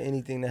speak to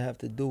anything that have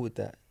to do with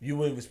that. you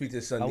wouldn't even speak to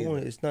his son either?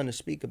 It's nothing to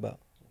speak about.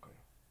 Okay.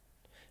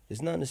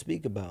 It's nothing to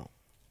speak about.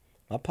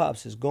 My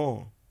pops is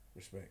gone.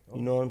 Respect.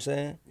 You know what I'm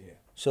saying? Yeah.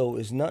 So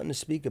it's nothing to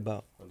speak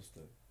about.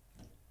 Understood.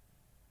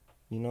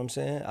 You know what I'm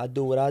saying? I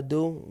do what I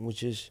do,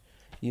 which is,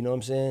 you know what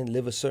I'm saying,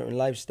 live a certain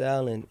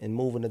lifestyle and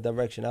move in the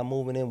direction I'm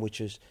moving in,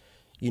 which is,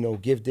 you know,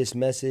 give this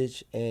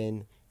message,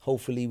 and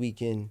hopefully we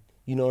can,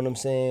 you know what I'm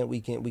saying, we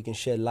can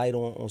shed light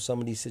on some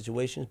of these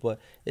situations. But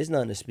it's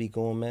nothing to speak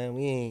on, man.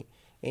 We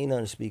ain't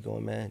nothing to speak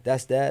on, man.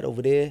 That's that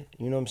over there,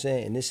 you know what I'm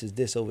saying, and this is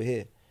this over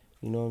here.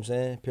 You know what I'm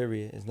saying?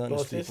 Period. It's nothing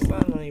Well, to speak his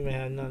on. son don't even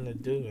have nothing to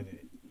do with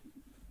it.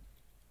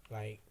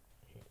 Like,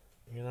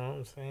 you know what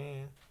I'm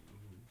saying?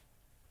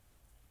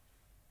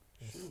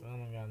 His son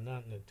don't got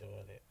nothing to do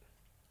with it.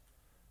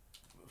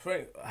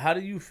 Frank, how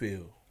do you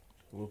feel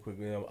real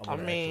quickly. I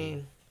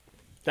mean,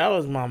 that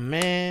was my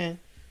man.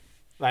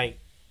 Like,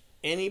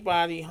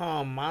 anybody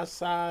harm my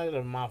side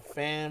or my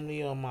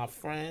family or my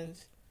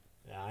friends,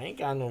 I ain't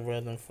got no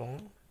rhythm for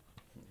them.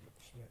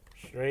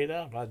 Straight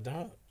up, I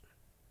don't.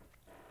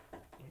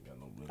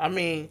 I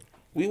mean,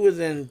 we was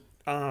in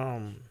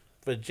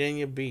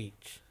Virginia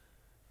Beach.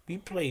 We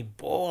played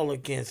ball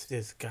against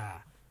this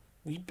guy.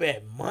 We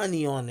bet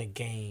money on the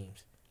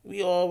games.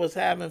 We all was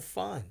having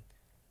fun.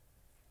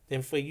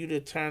 Then for you to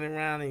turn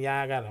around and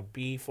y'all got a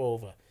beef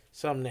over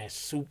something that's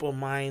super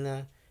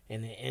minor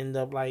and it end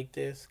up like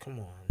this, come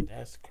on,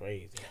 that's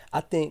crazy.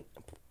 I think,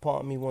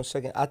 pardon me 1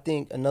 second. I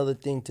think another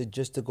thing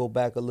to go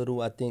back a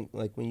little. I think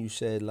like when you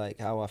said like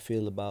how I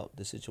feel about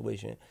the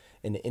situation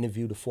in the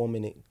interview, the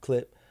 4-minute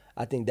clip.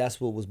 I think that's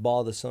what was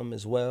bothersome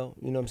as well.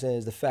 You know what I'm saying?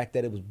 Is the fact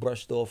that it was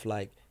brushed off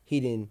like he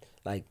didn't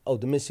like. Oh,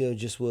 Demencio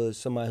just was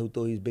somebody who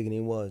thought he was bigger than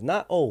he was.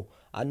 Not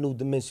I knew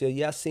Demencio.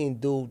 Yeah, I seen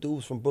dude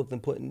was from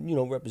Brooklyn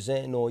putting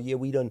representing. Or yeah,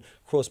 we done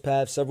crossed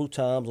paths several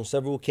times on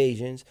several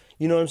occasions.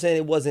 You know what I'm saying?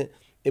 It wasn't.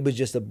 It was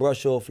just a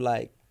brush off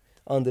like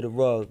under the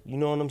rug. You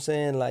know what I'm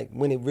saying? Like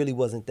when it really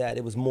wasn't that.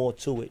 It was more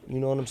to it. You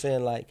know what I'm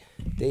saying? Like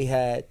they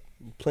had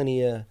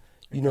plenty of.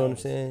 You know what I'm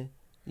saying?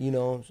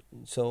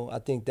 So I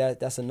think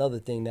that's another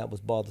thing that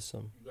was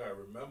bothersome. You gotta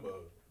remember,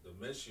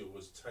 Dementia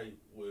was tight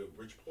with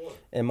Rich Porter.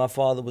 And my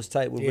father was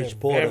tight with Rich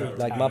Porter.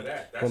 Like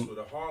that's what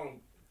the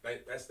Harlem,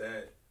 that's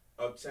that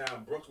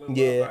uptown Brooklyn.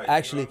 Yeah, like,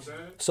 actually. You know what I'm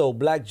saying? So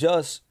Black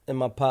Just and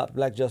my pop,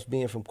 Black Just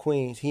being from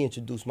Queens, he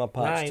introduced my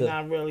pops to.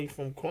 Not really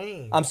from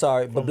Queens. I'm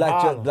sorry, but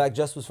Harlem. Black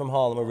Just was from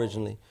Harlem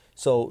originally.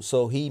 So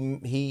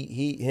him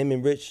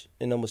and Rich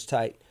and them was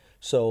tight.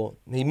 So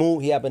he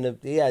moved. He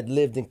had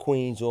lived in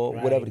Queens or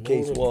whatever the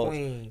case was.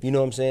 Queens. You know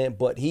what I'm saying?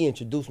 But he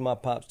introduced my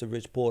pops to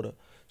Rich Porter.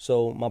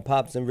 So my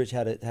pops and Rich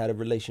had a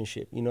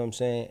relationship. You know what I'm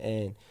saying?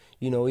 And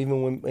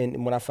even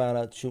when I found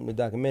out shooting the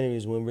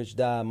documentaries, when Rich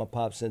died, my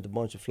pops sent a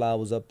bunch of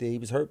flowers up there. He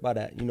was hurt by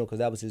that. Because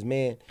that was his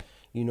man.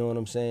 You know what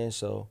I'm saying?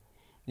 So,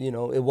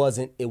 it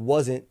wasn't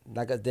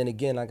like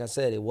I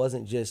said, it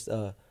wasn't just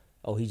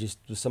he just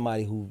was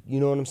somebody who,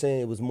 you know what I'm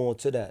saying? It was more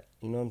to that.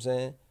 You know what I'm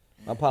saying?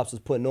 My pops was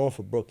putting on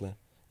for Brooklyn.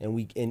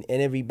 And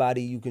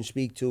everybody you can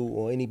speak to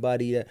or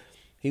anybody that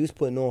he was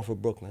putting on for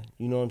Brooklyn,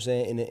 you know what I'm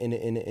saying,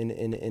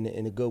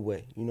 in a good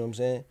way, you know what I'm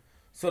saying.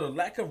 So the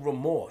lack of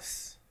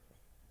remorse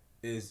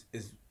is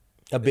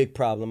a big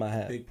problem I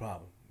have. Big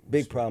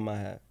problem I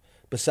have.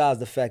 Besides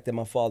the fact that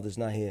my father's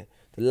not here,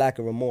 the lack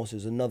of remorse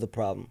is another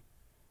problem.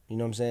 You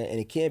know what I'm saying, and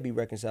it can't be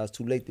reconciled. It's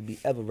too late to be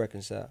ever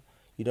reconciled.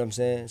 You know what I'm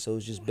saying. So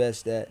it's just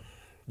best that,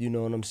 you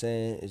know what I'm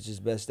saying. It's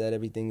just best that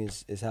everything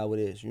is how it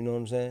is. You know what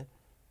I'm saying.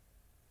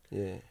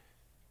 Yeah.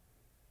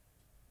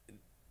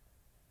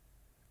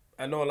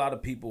 I know a lot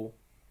of people,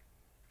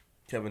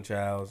 Kevin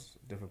Childs,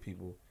 different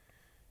people,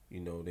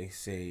 they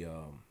say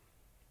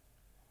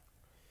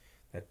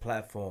that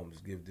platforms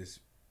give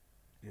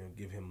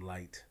him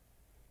light.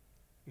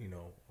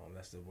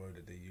 That's the word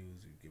that they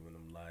use. You're giving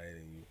him light,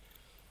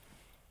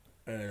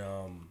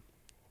 and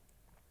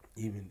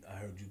even I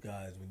heard you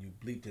guys when you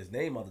bleeped his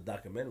name on the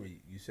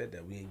documentary, you said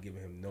that we ain't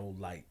giving him no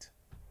light,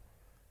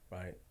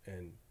 right?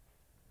 And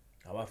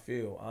how I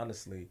feel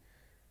honestly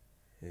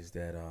is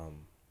that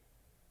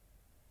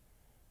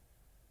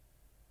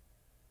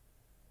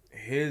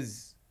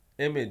his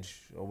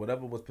image or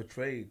whatever was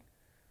portrayed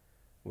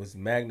was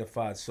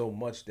magnified so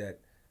much that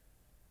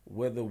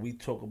whether we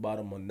talk about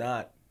him or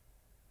not,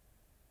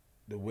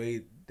 the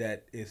way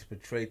that it's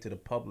portrayed to the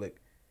public,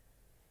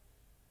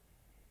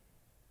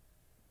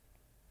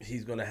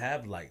 he's going to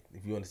have light,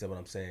 if you understand what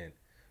I'm saying,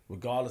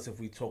 regardless if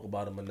we talk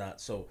about him or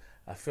not. So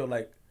I feel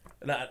like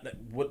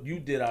what you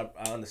did, I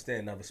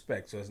understand, I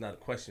respect, so it's not a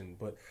question.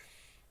 But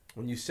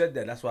when you said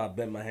that, that's why I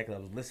bent my head because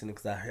I was listening,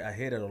 because I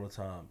hear that all the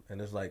time.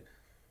 And it's like,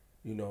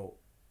 when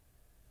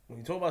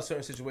you talk about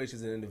certain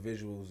situations and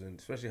individuals, and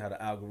especially how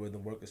the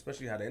algorithm work,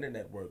 especially how the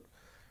internet work,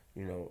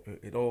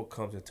 it all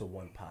comes into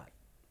one pot.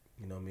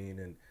 You know what I mean?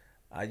 And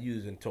I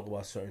use and talk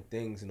about certain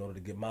things in order to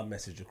get my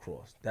message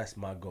across. That's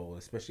my goal,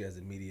 especially as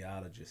a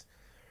meteorologist.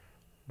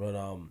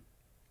 But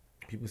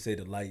people say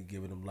the light,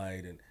 giving them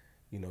light, and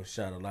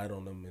shine a light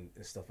on them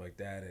and stuff like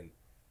that. And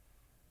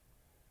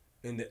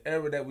in the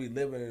era that we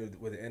live in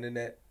with the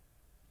internet,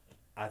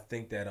 I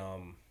think that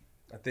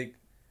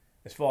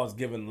as far as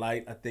giving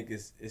light, I think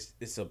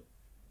it's a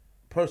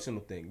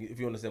personal thing. If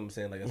you understand what I'm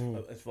saying, like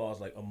as far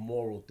as like a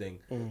moral thing,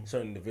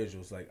 certain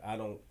individuals, like I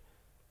don't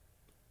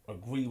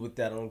agree with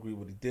that. I don't agree with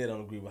what he did. I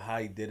don't agree with how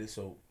he did it.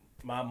 So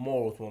my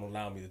morals won't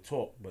allow me to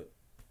talk. But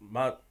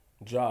my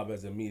job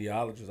as a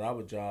meteorologist,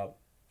 our job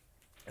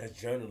as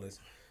journalists,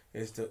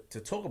 is to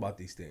talk about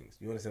these things.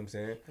 You understand what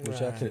I'm saying?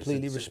 Which I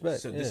completely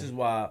respect. So this is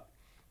why,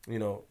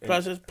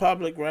 Plus, it's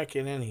public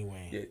record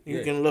anyway.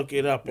 You can look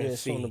it up and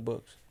see. It's on the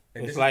books.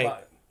 It's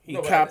like he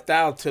copped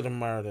out to the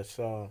murder.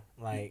 So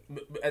like,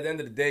 but at the end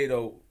of the day,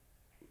 though,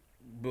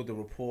 built a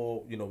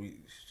rapport.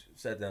 We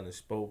sat down and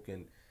spoke,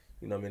 and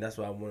that's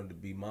why I wanted to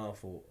be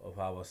mindful of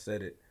how I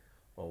said it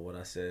or what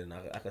I said, and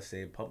I could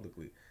say it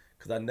publicly,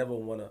 because I never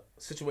want to.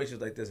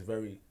 Situations like this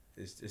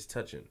it's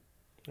touching.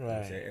 You know what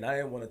I'm Right. saying? And I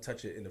didn't want to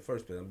touch it in the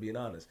first place. I'm being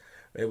honest.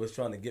 They was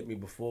trying to get me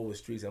before with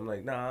streets. I'm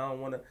like, nah, I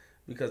don't want to,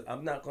 because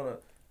I'm not gonna.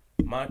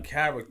 My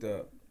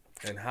character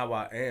and how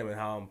I am and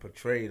how I'm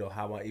portrayed or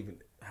how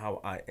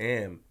I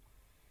am.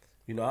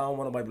 You know, I don't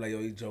want nobody to be like, yo,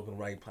 he's joking,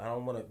 right? I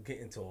don't want to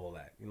get into all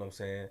that. You know what I'm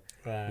saying?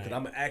 Right. Because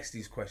I'm gonna ask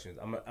these questions.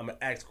 I'm gonna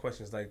ask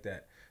questions like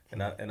that,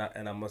 and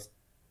I must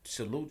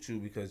salute you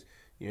because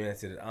you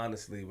answered it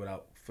honestly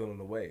without feeling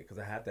away. Because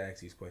I have to ask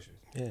these questions.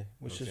 Yeah,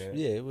 which You is know what I'm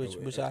yeah,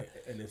 saying? which and, I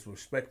and it's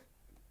respect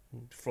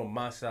from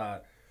my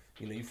side.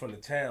 You know, you from the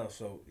town,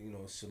 so you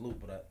know, salute.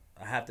 But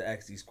I have to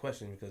ask these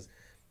questions because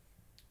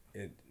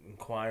it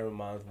inquiring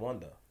minds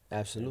wonder.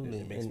 absolutely.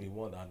 It makes And- me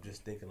wonder. I'm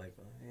just thinking like,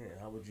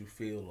 how would you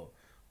feel, or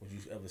would you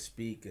ever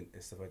speak and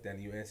stuff like that?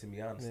 And you answer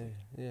me honestly.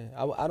 Yeah.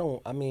 I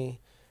don't. I mean,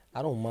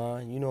 I don't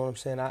mind. You know what I'm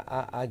saying?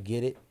 I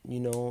get it. You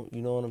know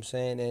what I'm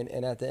saying?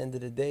 And at the end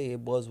of the day, it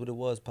was what it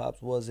was.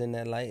 Pops was in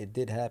that light. It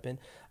did happen.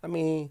 I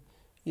mean,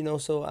 you know,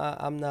 so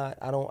I'm not.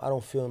 I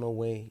don't feel no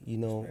way. You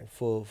know,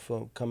 for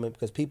coming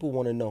because people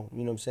want to know. You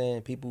know what I'm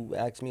saying? People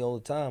ask me all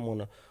the time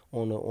on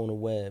the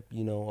web.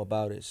 You know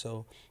about it.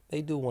 So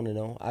they do want to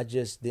know. I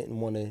just didn't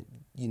want to.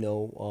 You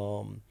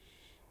know.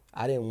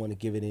 I didn't want to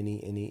give it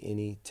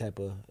any type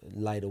of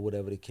light or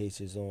whatever the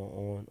case is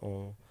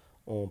on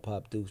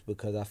Pop Dukes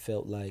because I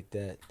felt like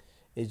that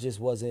it just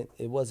wasn't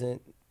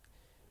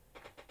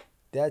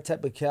that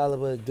type of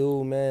caliber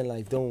dude, man.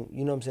 Like don't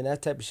you know what I'm saying?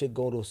 That type of shit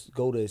go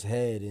to his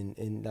head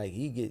and like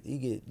he get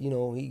you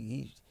know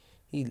he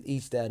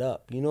eats that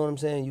up. You know what I'm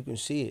saying? You can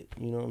see it.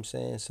 You know what I'm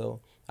saying?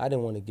 So I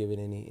didn't want to give it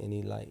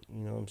any light.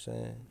 You know what I'm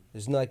saying?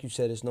 It's not like you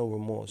said. It's no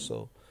remorse.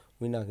 So.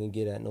 We're not going to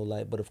get at no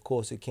light. But, of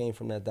course, it came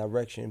from that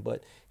direction.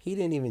 But he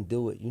didn't even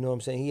do it. You know what I'm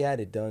saying? He had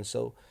it done.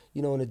 So,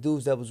 you know, and the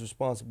dudes that was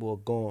responsible are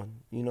gone.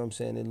 You know what I'm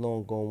saying? They're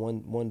long gone.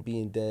 One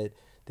being dead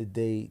the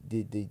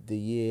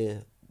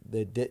year,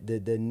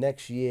 the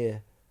next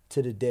year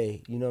to the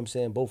day. You know what I'm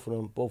saying? Both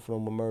of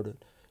them were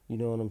murdered. You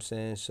know what I'm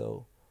saying?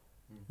 So,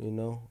 you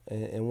know,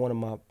 and one of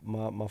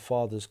my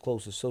father's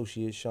close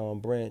associates,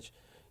 Sean Branch,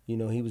 you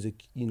know, he was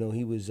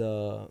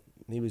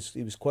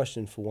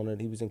questioned for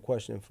he was in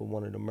question for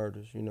one of the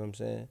murders, you know what I'm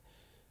saying?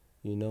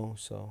 You know,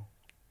 so.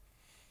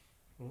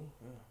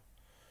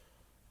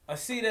 I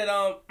see that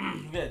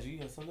yeah, G, you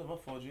got something? My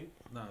fault, G.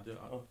 Nah, dude.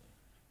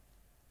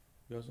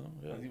 You got something?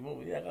 Yeah.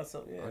 Yeah, I got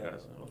something. Yeah, I got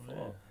something. my Yeah.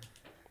 fault.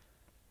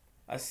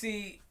 I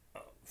see.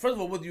 First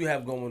of all, what do you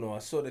have going on? I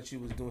saw that you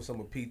was doing some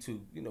with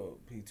P2. You know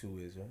what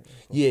P2 is, right?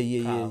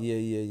 Yeah. Kyle.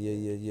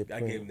 Yeah. I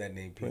gave him that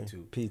name,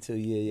 P2.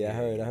 P2, yeah. I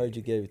heard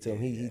you gave it to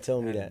him. He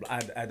told me that.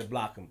 I had to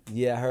block him.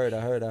 Yeah, I heard. I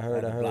heard. I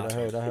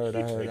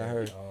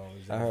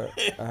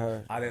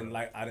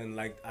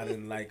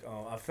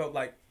felt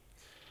like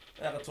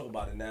I gotta talk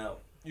about it now.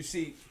 You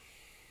see,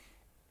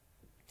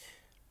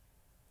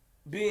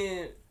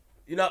 I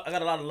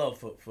got a lot of love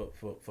for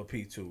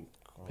P2.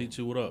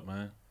 P2, what up,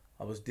 man?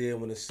 I was there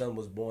when his son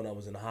was born. I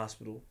was in the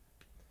hospital.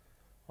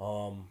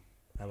 I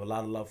have a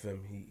lot of love for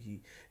him.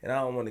 He and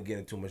I don't want to get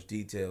into too much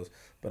details,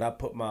 but I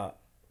put my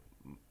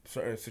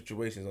certain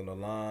situations on the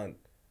line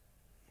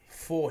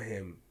for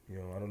him. You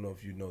know, I don't know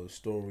if you know the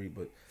story,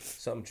 but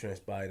something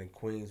transpired in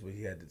Queens where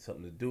he had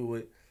something to do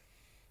with.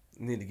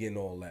 Need to get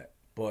into all that,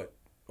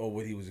 or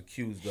what he was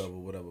accused of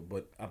or whatever.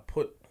 But I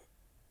put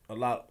a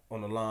lot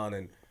on the line,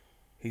 and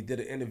he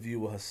did an interview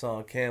with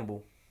Hassan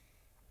Campbell.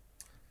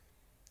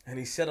 And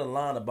he said a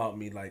line about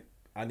me like,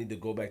 I need to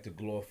go back to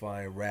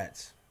glorifying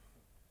rats.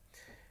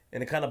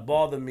 And it kind of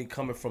bothered me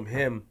coming from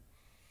him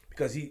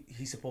because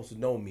he's supposed to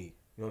know me.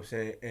 You know what I'm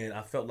saying? And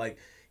I felt like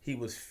he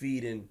was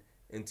feeding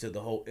into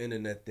the whole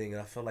internet thing.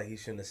 And I felt like he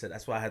shouldn't have said.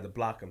 That's why I had to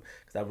block him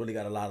because I really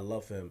got a lot of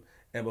love for him.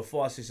 And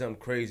before I say something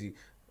crazy,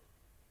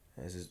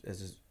 as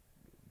his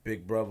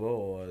big brother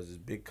or as his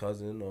big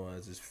cousin or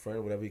as his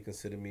friend, whatever he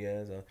considered me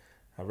as,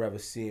 I'd rather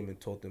see him and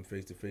talk to him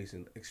face to face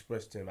and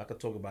express to him. I could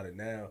talk about it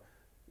now.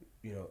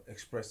 You know,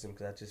 express him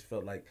because I just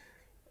felt like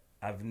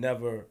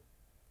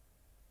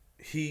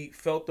he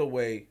felt the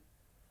way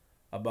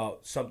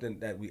about something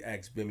that we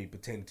asked Bimmy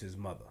pertaining to his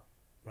mother,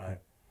 right?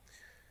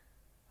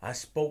 I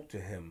spoke to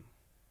him.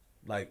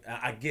 Like,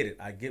 I get it.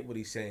 I get what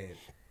he's saying.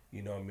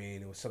 You know what I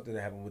mean? It was something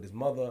that happened with his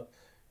mother.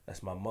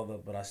 That's my mother.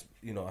 But, I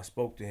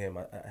spoke to him.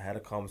 I had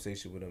a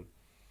conversation with him.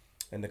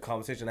 And the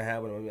conversation I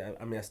had with him,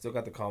 I still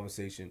got the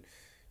conversation.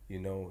 You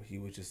know, he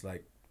was just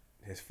like,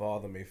 his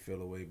father may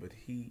feel away, but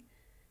he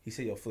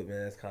said, yo, Flip,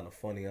 man, that's kind of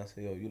funny. I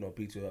said, yo, you know,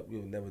 Peter,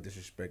 we'll never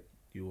disrespect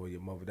you or your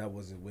mother. That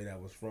wasn't where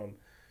that was from.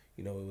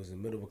 You know, it was in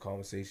the middle of a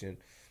conversation.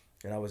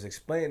 And I was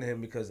explaining to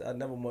him because I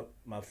never want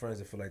my friends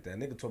to feel like that.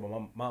 Nigga told my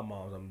mom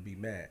I'm going to be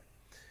mad.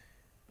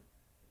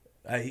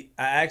 I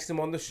asked him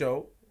on the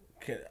show,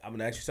 I'm going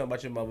to ask you something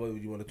about your mother.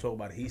 You want to talk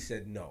about it? He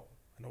said, no,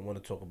 I don't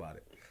want to talk about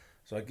it.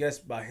 So I guess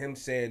by him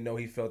saying no,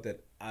 he felt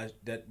that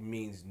that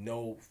means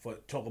no for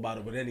talk about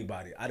it with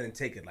anybody. I didn't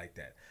take it like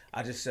that.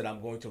 I just said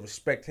I'm going to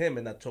respect him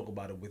and not talk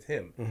about it with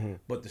him. Mm-hmm.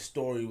 But the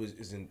story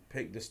isn't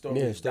picked. The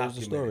story is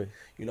documented. Story.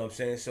 You know what I'm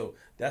saying? So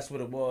that's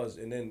what it was.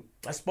 And then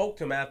I spoke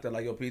to him after,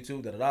 like, yo,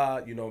 P2,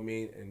 da-da-da, you know what I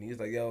mean? And he's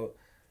like, yo,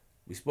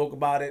 we spoke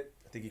about it.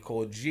 I think he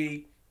called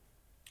G.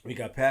 we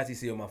got past. He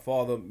said, my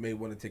father may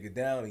want to take it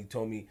down. He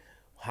told me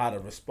how to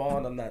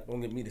respond.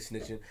 Don't get me to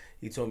snitching.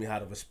 He told me how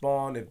to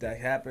respond if that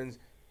happens.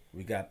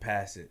 We got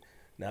past it.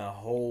 Now, a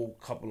whole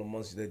couple of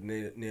months,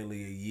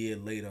 nearly a year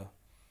later,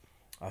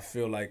 I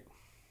feel like,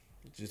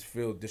 just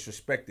feel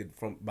disrespected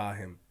by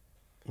him.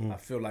 I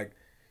feel like,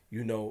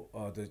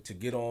 to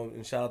get on,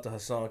 and shout out to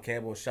Hassan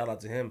Campbell, and shout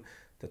out to him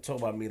to talk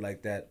about me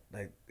like that,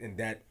 I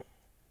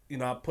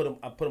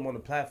put him on the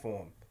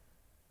platform.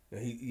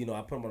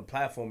 I put him on the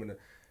platform,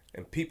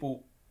 and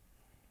people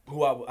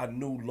who I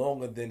knew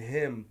longer than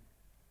him,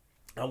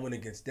 I went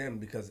against them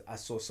because I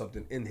saw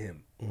something in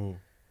him.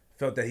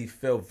 Felt that he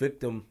fell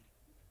victim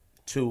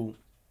to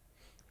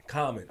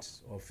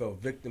comments or fell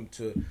victim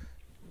to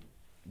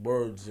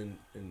words in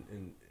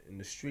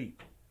the street.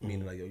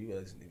 Meaning like, yo, you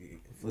guys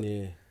flip.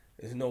 Yeah.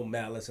 There's no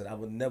malice, and I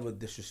would never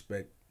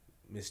disrespect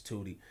Miss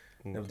Tootie.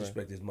 Never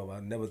disrespect his mother. I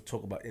never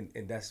talk about, and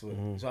that's what.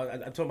 So I'm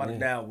talking about it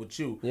now with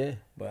you. Yeah.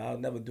 But I'll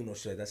never do no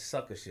shit. That's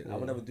sucker shit. I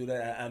would never do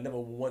that. I never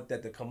want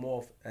that to come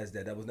off as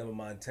that. That was never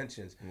my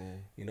intentions.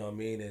 You know what I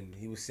mean? And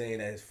he was saying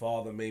that his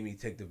father made me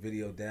take the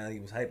video down. He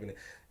was hyping it.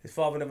 His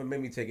father never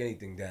made me take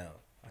anything down.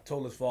 I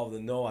told his father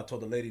no. I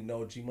told the lady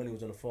no. G Money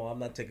was on the phone. I'm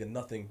not taking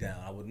nothing down.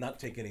 I would not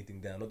take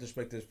anything down. No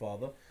disrespect to his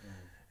father.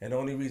 And the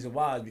only reason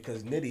why is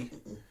because Nitty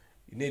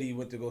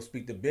went to go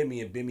speak to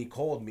Bimmy, and Bimmy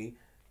called me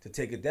to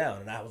take it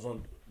down. And I was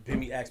on.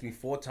 Bimmy asked me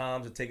 4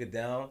 times to take it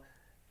down,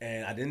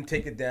 and I didn't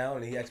take it down.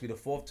 And he asked me the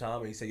 4th time,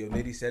 and he said, "Yo,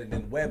 Nitty said it." And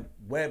then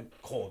Webb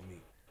called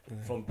me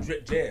from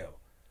jail.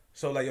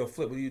 So like, yo,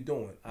 Flip, what are you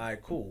doing? All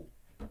right, cool.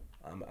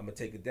 I'm gonna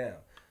take it down.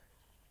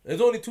 There's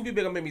only 2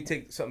 people that can make me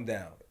take something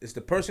down. It's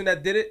the person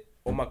that did it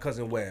or my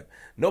cousin Webb.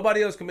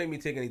 Nobody else can make me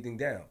take anything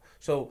down.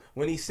 So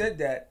when he said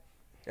that,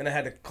 and I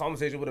had a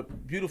conversation with a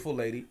beautiful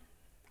lady,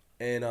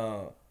 and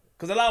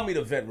because allow me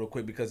to vent real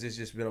quick because it's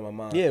just been on my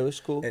mind. Yeah, it's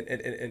cool.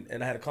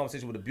 And I had a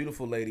conversation with a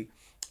beautiful lady,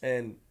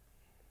 and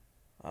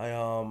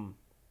I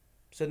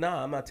said,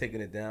 nah, I'm not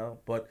taking it down.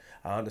 But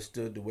I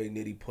understood the way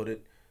Nitty put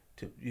it,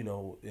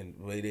 and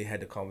the way they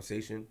had the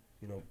conversation.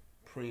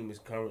 Preem is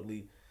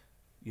currently,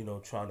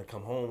 trying to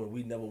come home, and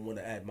we never want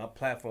to add my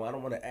platform. I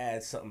don't want to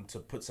add something to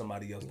put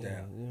somebody else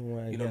down.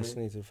 You know what I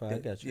mean? I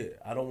got you.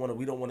 Yeah,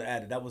 we don't want to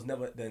add it. That was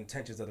never the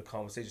intentions of the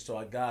conversation. So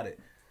I got it,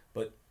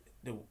 but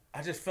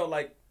I just felt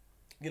like,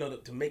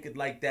 to make it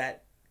like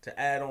that, to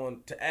add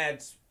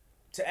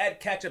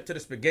ketchup to the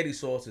spaghetti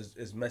sauce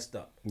is messed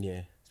up.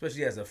 Yeah.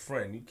 Especially as a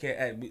friend. You can't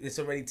add, it's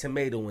already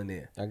tomato in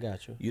there. I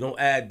got you. You don't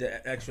add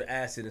the extra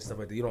acid and stuff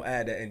like that. You don't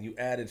add that, and you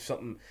added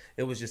something.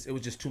 It was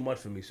just too much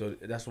for me. So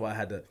that's why I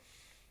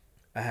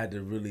had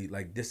to really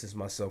like distance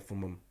myself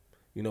from him.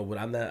 But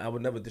I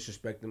would never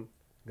disrespect him.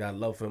 Got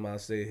love for him, I'll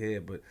say it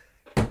here, but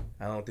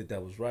I don't think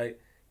that was right.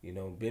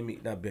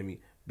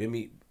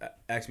 Bimmy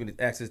asked me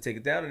to take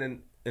it down, and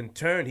then in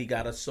turn, he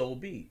got us Soul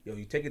B. Yo,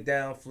 you take it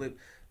down, Flip.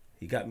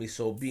 He got me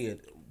Soul B.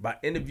 And by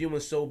interviewing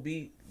Soul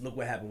B, look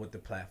what happened with the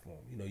platform.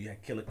 You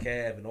had Killer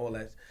Cav and all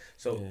that.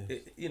 So,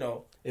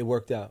 it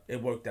worked out.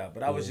 It worked out.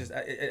 But I was just,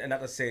 and I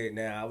can say it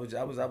now, I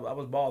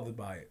was bothered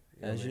by it.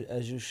 As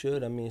you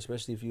should. I mean,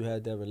 especially if you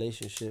had that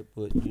relationship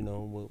with,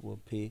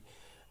 with P.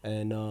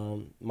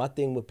 And my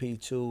thing with P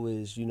too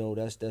is,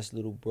 that's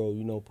little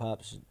bro.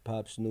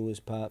 Pops knew his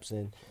pops,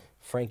 and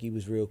Frankie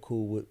was real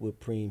cool with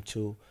Preem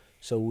too.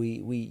 So we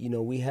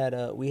had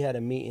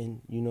a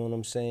meeting, you know what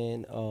I'm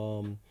saying,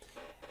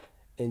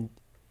 and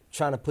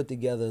trying to put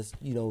together,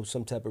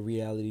 some type of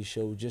reality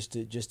show just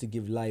to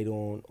give light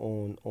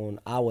on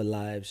our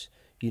lives,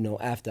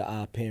 after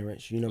our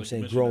parents, you know what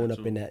I'm saying, growing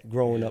up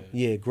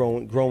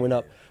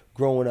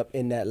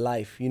in that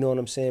life, you know what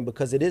I'm saying,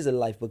 because it is a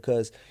life,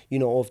 because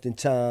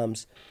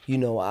oftentimes,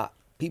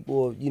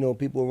 people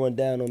run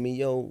down on me,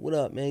 yo, what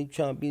up, man? You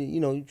trying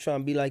to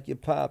be like your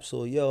pops,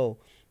 or yo,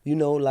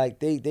 like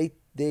they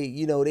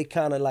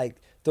kind of like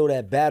throw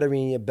that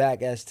battery in your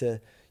back as to,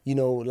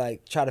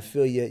 like try to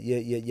fill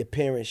your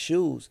parents'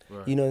 shoes,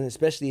 right. And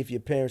especially if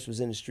your parents was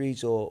in the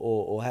streets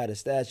or had a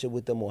stature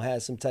with them or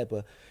had some type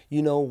of,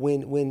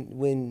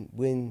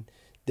 when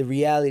the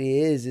reality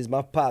is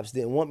my pops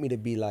didn't want me to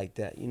be like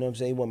that. You know what I'm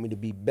saying? He want me to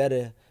be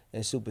better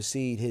and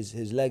supersede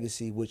his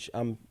legacy, which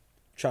I'm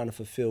trying to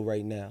fulfill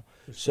right now.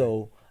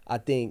 So I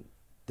think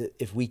that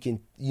if we can,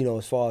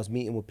 as far as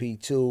meeting with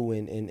P2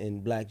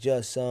 and Black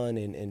Just son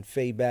and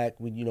Fayback,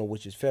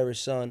 which is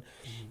Ferris' son.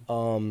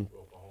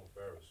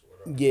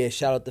 Yeah,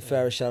 shout out to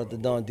Ferris, shout out to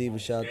Don Diva,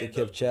 shout out to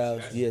Kev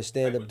Childs. Yeah,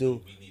 stand up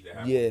dude.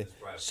 Yeah.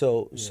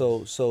 So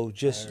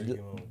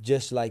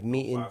just like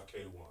meeting.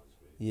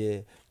 Yeah.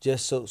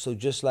 Just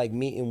like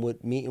meeting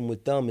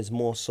with them is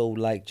more so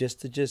like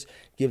just to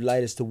give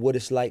light as to what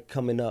it's like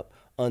coming up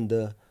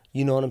under,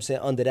 you know what I'm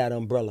saying, under that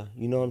umbrella.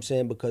 You know what I'm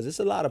saying? Because it's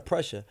a lot of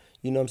pressure.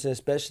 You know what I'm saying?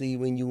 Especially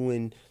when you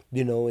in,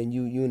 and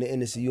you in the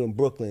industry, you in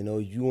Brooklyn or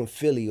you in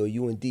Philly or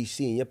you in DC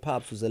and your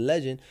pops was a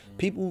legend.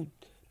 Mm-hmm.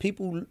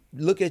 People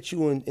look at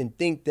you and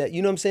think that,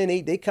 you know what I'm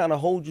saying, they kind of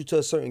hold you to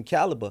a certain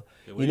caliber.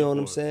 You know what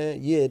I'm saying?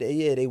 Yeah,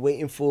 they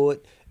waiting for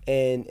it.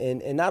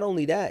 And not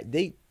only that,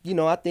 they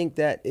I think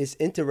that it's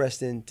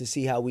interesting to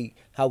see how we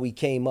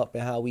came up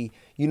and how we,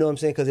 you know what I'm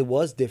saying, because it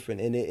was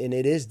different and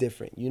it is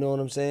different. You know what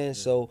I'm saying? Yeah.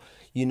 So,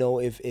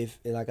 if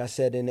like I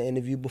said in the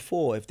interview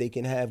before, if they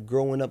can have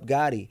Growing Up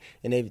Gotti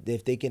and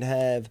if they can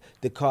have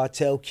the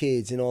Cartel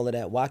Kids and all of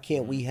that, why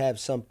can't we have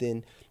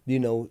something,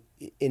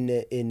 in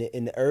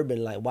the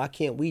urban, like why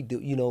can't we do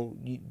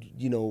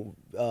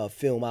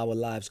film our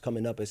lives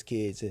coming up as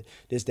kids and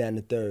this, that, and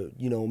the third.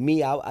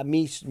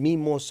 Me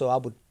more so I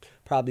would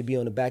probably be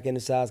on the back end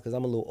of the sides because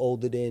I'm a little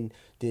older than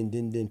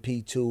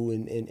P2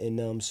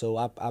 and so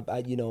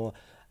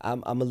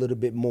I'm a little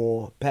bit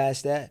more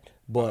past that.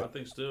 But I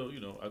think still,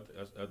 I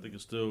think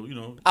it's still,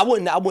 I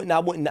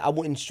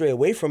wouldn't stray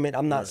away from it.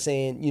 I'm not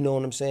saying, you know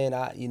what I'm saying.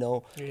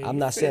 I'm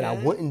not saying I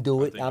wouldn't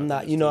do it. I'm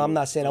not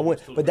saying I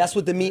wouldn't. But that's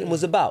what the meeting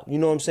was about. You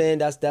know what I'm saying?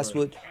 That's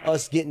what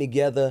us getting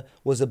together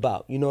was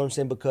about. You know what I'm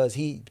saying? Because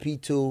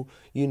P2,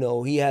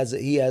 he has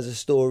a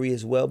story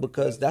as well.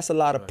 Because that's a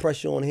lot of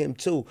pressure on him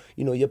too.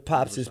 Your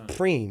pops 100%. Is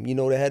Preem.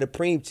 The head of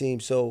Preem team.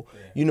 So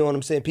you know what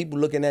I'm saying? People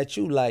looking at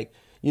you like,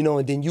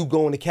 and then you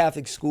going to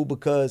Catholic school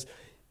because.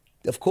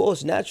 Of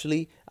course,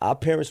 naturally, our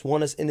parents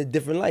want us in a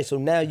different light. So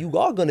now you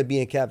are going to be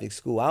in Catholic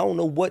school. I don't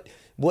know what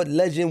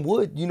legend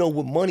would,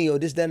 with money or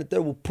this, that, and the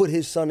third, will put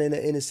his son in a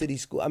inner city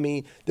school. I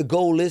mean, the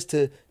goal is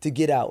to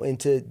get out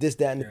into this,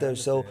 that, and the third.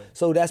 So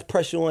that's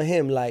pressure on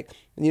him. Like,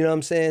 you know what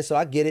I'm saying? So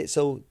I get it.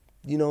 So,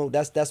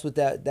 that's what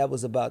that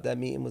was about. That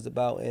meeting was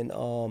about. And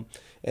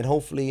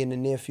hopefully in the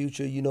near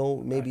future,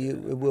 maybe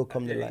it will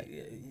come to light.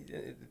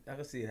 I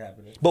can see it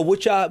happening. But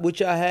what y'all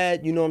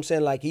had, you know what I'm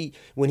saying? Like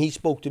when he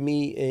spoke to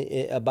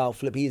me about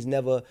Flip, he has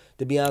never,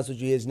 to be honest with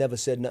you, he has never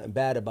said nothing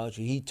bad about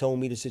you. He told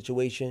me the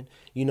situation,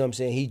 you know what I'm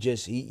saying?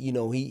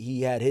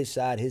 He had his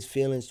side, his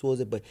feelings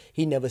towards it, but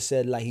he never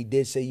said, like, he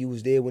did say you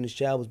was there when his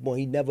child was born.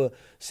 He never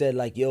said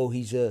like, yo,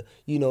 he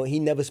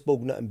never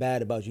spoke nothing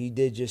bad about you. He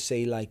did just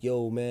say like,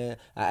 yo, man,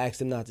 I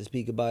asked him not to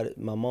speak about it,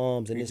 my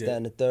mom's and this, that,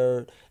 and the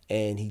third,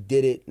 and he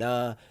did it,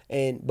 but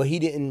he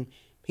didn't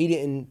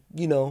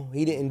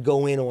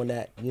go in on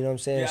that. You know what I'm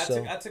saying?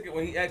 Yeah, I took it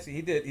when he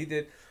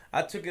did.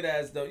 I took it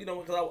as though,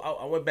 because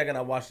I went back and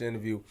I watched the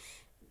interview.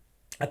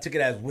 I took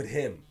it as with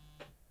him.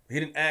 He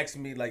didn't ask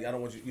me like, I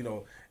don't want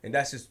you, and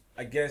that's just,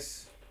 I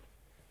guess,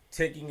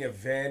 taking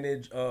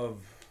advantage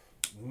of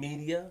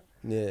media.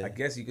 Yeah. I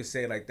guess you could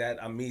say it like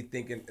that. I'm me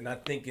thinking, and I'm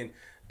thinking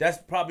that's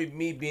probably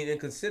me being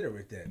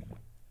inconsiderate then.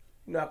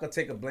 I could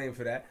take a blame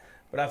for that,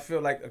 but I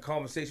feel like a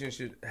conversation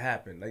should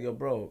happen. Like, yo,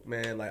 bro,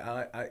 man, like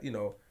I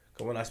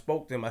when I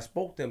spoke to him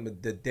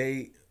the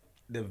day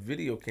the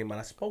video came out,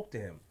 I spoke to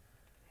him.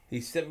 He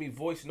sent me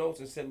voice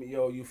notes and sent me,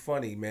 yo, you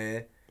funny,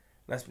 man.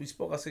 And we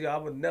spoke. I said, yo, I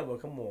would never,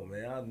 come on,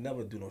 man. I'll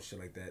never do no shit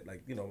like that.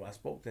 Like, I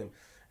spoke to him.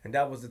 And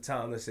that was the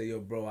time to say, yo,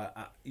 bro,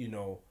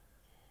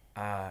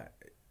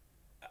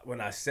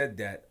 when I said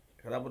that,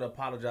 because I would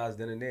apologize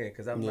then and there,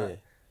 because I'm not,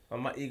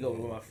 my ego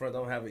with my friends, I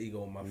don't have an ego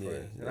with my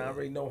friends. And I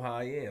already know how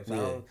I am. So I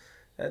don't,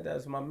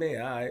 that's my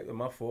man. All right,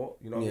 my fault.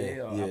 You know what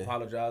I mean? I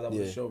apologize. I was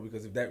a show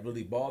because if that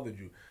really bothered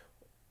you,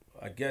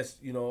 I guess,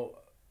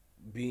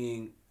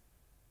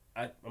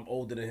 I'm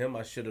older than him,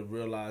 I should have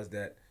realized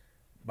that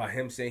by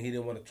him saying he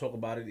didn't want to talk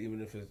about it, even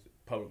if it's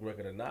public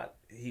record or not,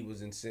 he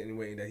was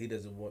insinuating that he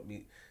doesn't want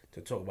me to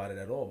talk about it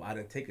at all. I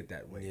didn't take it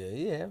that way.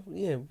 Yeah.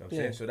 You know what I'm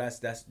saying? So that's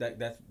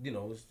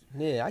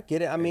yeah, I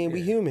get it. I mean,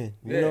 we human.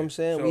 You know what I'm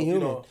saying? So, we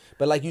human.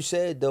 But like you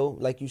said,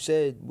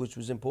 which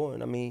was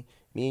important. I mean,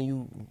 me and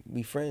you,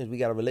 we friends. We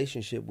got a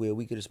relationship where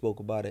we could have spoke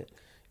about it.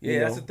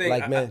 That's the thing.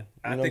 Like men.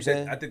 I think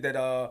that I think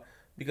that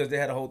because they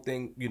had a whole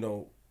thing,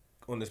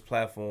 on this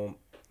platform.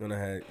 When I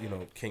had,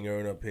 King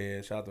Earn up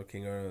here. Shout out to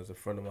King Earn, as a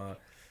friend of mine,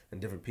 and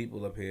different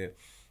people up here,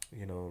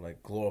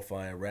 like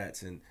glorifying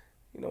rats. And,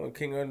 when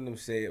King Earn them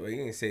say it, well, he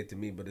didn't say it to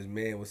me, but his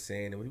man was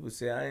saying it. When he would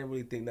say, I ain't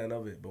really think nothing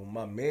of it. But when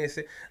my man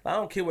said, I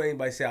don't care what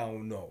anybody say, I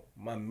don't know.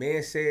 My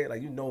man said,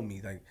 like, me,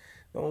 like,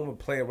 don't even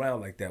play around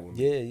like that with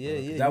me.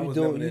 Yeah. That was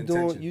never the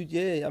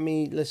intention. I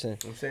mean, listen. You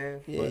know what I'm saying?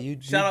 Yeah,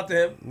 shout out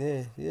to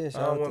him. Yeah.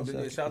 Shout out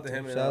to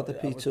him. Shout out to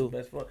P2.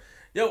 Best friend.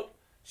 Yo,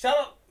 shout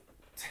out.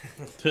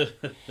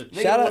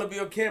 Niggas Shout out, want to be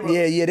on camera.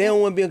 Yeah, they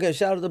don't want to be on camera.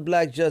 Shout out to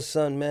Black Just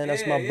Son, man.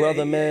 That's my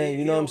brother, man.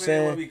 You know what I'm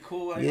saying? Be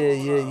cool.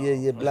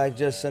 Yeah. Black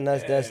Just Son.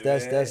 That's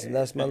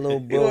my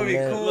little bro,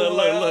 man. Cool.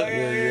 Look.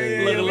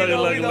 Yeah,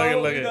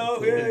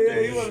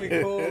 he want to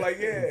be cool. Like,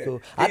 yeah.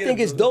 Cool. I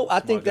think it's dope. I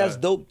think that's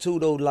dope too,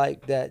 though.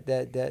 Like that.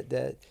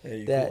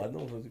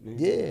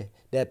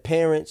 That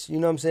parents. You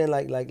know what I'm saying?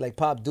 Like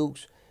Pop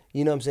Dukes.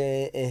 You know what I'm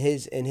saying? And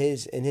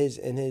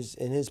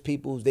his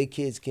peoples, they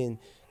kids can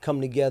come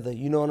together,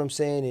 you know what I'm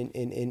saying,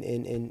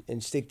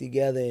 and stick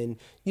together, and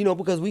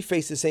because we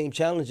face the same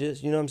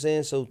challenges, you know what I'm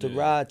saying. So to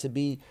ride, to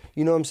be,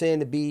 you know what I'm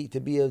saying, to be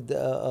just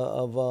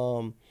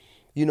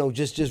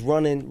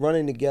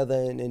running together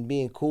and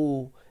being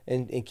cool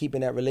and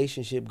keeping that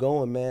relationship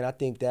going, man. I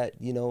think that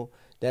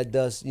that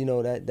does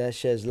that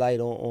sheds light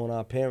on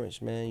our parents,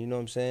 man. You know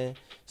what I'm saying.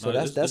 So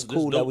that's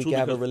cool that we can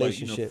have a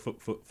relationship.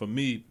 For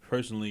me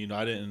personally,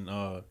 I didn't.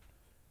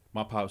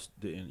 My pops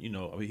didn't.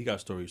 I mean, he got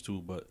stories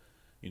too, but.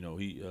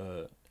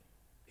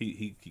 He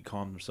he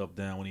calmed himself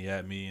down when he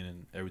had me,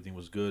 and everything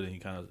was good, and he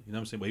kind of, you know what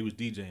I'm saying. But he was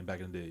DJing back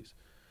in the days,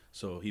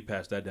 so he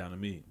passed that down to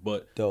me.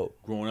 But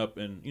Dope. growing up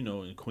in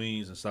in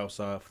Queens and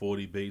Southside,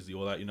 40, Baisley,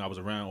 all that, I was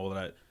around all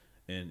that,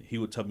 and he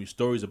would tell me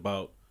stories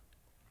about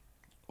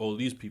all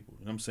these people.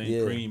 You know what I'm saying?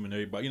 Yeah. Preem and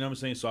everybody. You know what I'm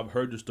saying? So I've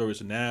heard the stories.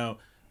 So now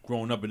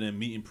growing up and then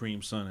meeting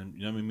Preem's son, and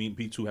you know what I mean,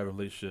 meeting P2 having a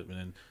relationship, and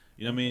then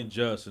you know what I mean,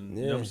 Just, and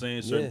you know what I'm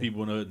saying, certain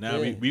people in the hood. Now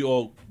we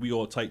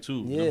all tight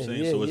too. You know what I'm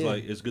saying? So it's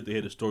like it's good to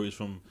hear the stories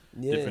from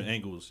different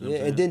angles. You know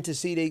what I'm and saying? then to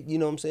see they, you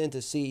know what I'm saying,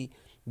 to see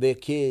their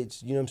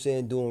kids, you know what I'm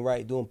saying, doing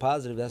right, doing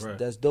positive.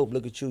 That's dope.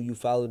 Look at you. You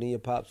followed in your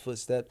pop's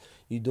footsteps.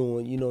 You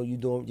doing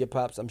your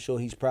pops. I'm sure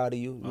he's proud of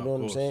you. You know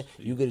what I'm saying?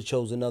 You could have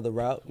chose another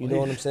route. You know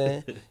what I'm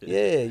saying?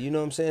 Yeah, you know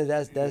what I'm saying?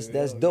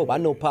 That's dope. I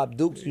know Pop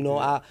Dukes. You know,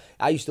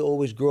 I used to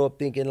always grow up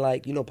thinking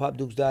like, Pop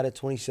Dukes died at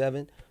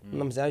 27. You know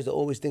what I'm saying? I used to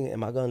always think,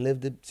 am I gonna live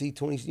to see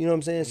 20? You know what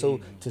I'm saying? So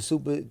to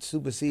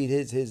supersede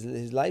his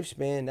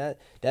lifespan,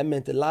 that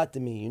meant a lot to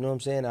me. You know what I'm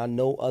saying? I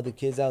know other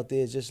kids out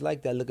there just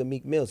like that. Look at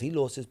Meek Mills. He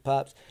lost his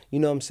pops. You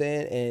know what I'm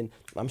saying? And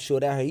I'm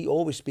sure that he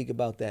always speak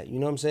about that. You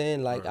know what I'm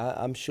saying? Like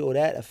I'm sure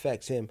that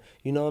affects him.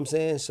 You know what I'm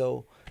saying?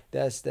 So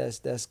that's good.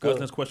 That's the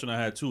next question I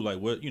had too. Like,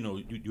 what you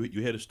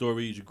hear the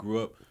stories. You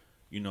grew up.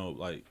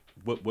 Like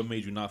what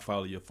made you not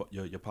follow your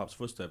pop's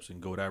footsteps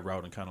and go that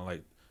route and kind of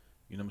like,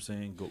 you know what I'm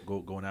saying,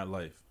 go in that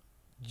life?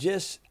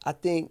 Just I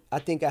think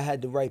I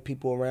had the right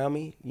people around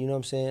me. You know what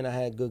I'm saying? I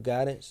had good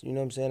guidance. You know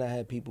what I'm saying? I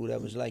had people that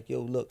was like,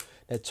 yo, look,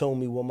 that told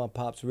me what my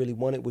pops really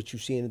wanted, what you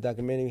see in the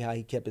documentary, how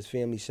he kept his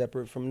family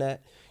separate from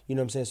that. You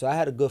know what I'm saying? So I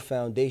had a good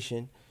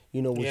foundation.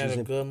 Which is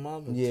a good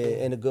mother. Yeah, too.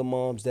 and the good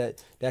moms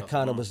that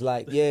kind of was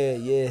like, yeah.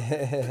 Yo,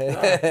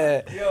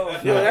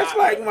 that's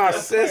like my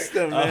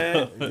sister,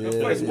 man.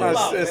 That's my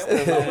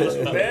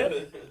sister,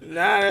 man.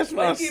 Nah, that's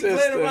my sister. Keep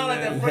playing around like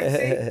that,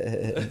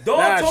 Frank.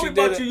 Dawn told me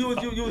about you. You was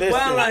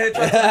wild out here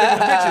trying to take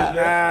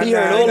pictures. He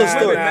heard all the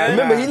stories.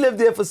 Remember, he lived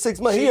there for 6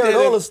 months. He heard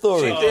all the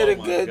stories. She did a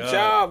good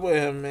job with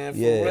him, man. For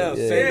real.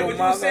 Yeah, but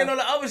you were saying all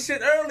the other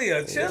shit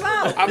earlier. Chill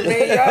out. I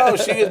mean, yo,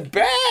 she was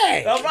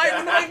bad. All right,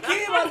 we don't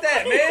care about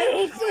that,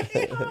 man.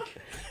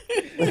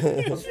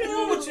 What's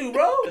wrong with you,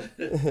 bro?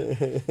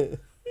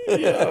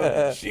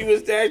 Yo, she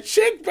was that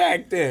chick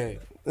back then.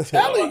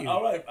 Telling you.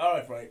 All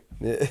right, Frank.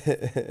 Yeah.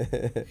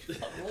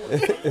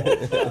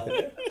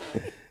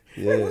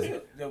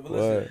 Word.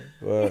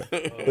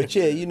 But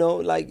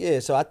yeah,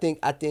 so I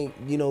think,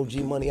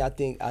 G Money, I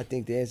think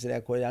to answer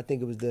that question, I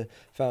think it was the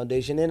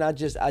foundation. And I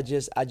just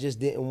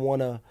didn't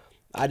wanna,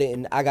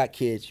 I got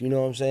kids, you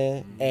know what I'm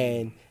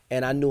saying?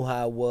 And I knew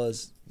how it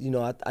was,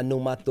 I knew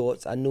my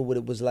thoughts. I knew what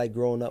it was like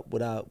growing up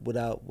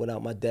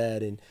without my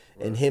dad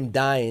and him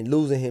dying,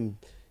 losing him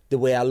the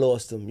way I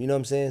lost him, you know what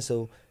I'm saying?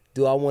 So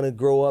do I want to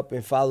grow up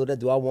and follow that?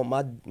 Do I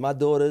want my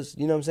daughters,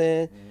 you know what I'm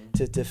saying,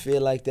 to feel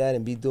like that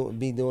and be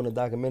doing a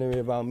documentary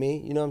about me,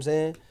 you know what I'm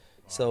saying?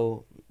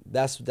 So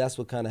that's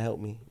what kind of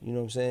helped me, you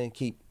know what I'm saying?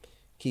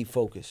 Keep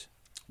focused.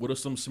 What are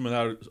some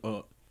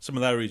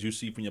similarities you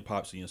see from your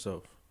pops and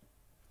yourself?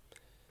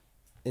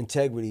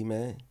 Integrity,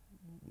 man.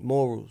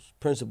 Morals,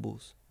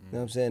 principles. You know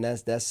what I'm saying?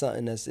 That's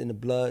something that's in the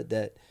blood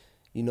that,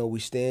 we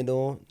stand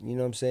on, you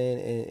know what I'm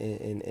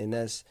saying? And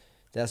that's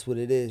what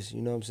it is,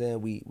 you know what I'm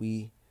saying?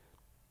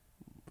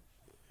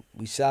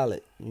 We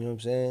solid, you know what I'm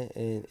saying?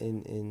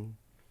 And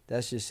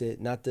that's just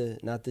it. Not to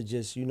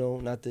just,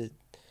 not to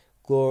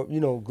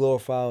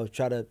glorify or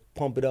try to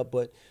pump it up,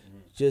 but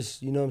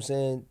just, you know what I'm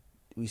saying?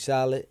 We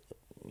solid,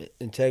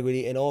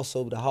 integrity, and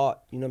also the heart,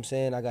 you know what I'm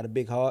saying? I got a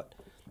big heart.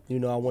 I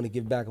want to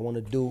give back. I want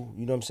to do,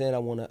 you know what I'm saying? I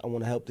want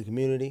to help the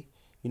community.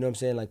 You know what I'm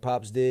saying? Like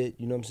Pops did,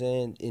 you know what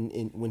I'm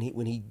saying? When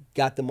he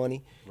got the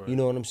money, right. You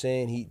know what I'm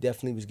saying? He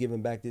definitely was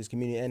giving back to his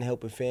community and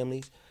helping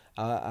families.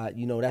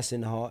 That's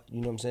in the heart, you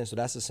know what I'm saying? So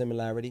that's a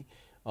similarity.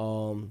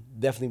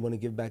 Definitely want to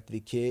give back to the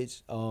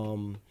kids.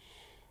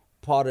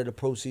 Part of the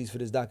proceeds for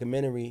this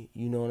documentary,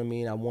 you know what I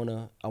mean? I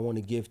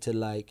wanna give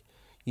to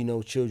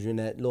children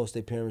that lost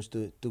their parents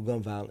through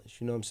gun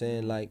violence. You know what I'm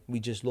saying? Like we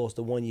just lost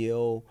a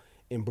 1-year-old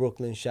in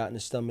Brooklyn, shot in the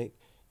stomach.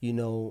 I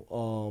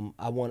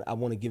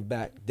want to give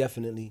back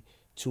definitely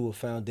to a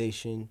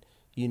foundation,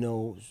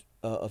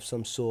 of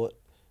some sort.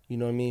 You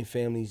know what I mean?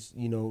 Families,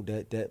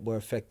 that were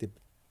affected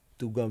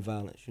through gun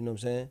violence. You know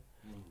what I'm saying?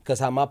 Because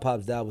how my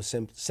pops died was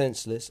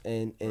senseless,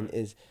 and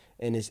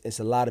it's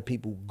a lot of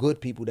people, good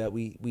people that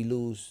we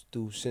lose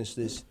through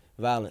senseless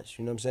violence.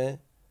 You know what I'm saying?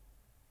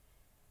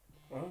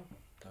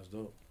 That's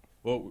dope.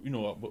 Well,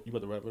 you about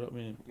to wrap it up,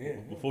 man. Yeah.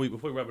 Before we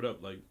wrap it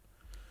up,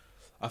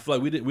 I feel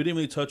like we didn't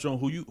really touch on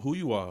who you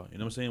are. You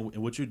know what I'm saying?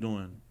 And what you're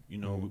doing. We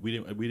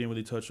didn't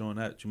really touch on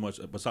that too much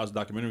besides the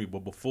documentary.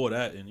 But before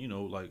that, and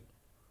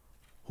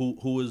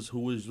who is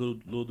Lil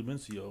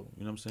Demencio? You know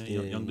what I'm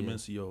saying? Young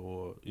Demencio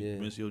or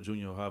Demencio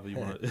Jr. However you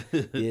want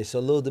to. Yeah. So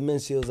Lil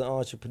Demencio is an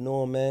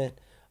entrepreneur, man.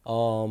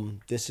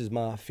 This is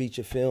my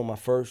feature film, my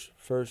first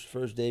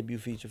debut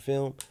feature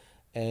film,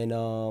 and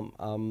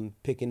I'm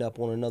picking up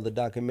on another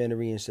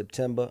documentary in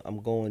September. I'm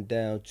going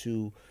down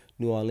to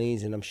New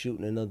Orleans and I'm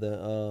shooting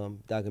another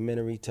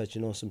documentary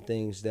touching on some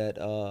things that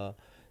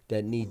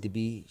that need to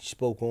be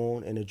spoke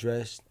on and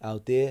addressed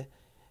out there.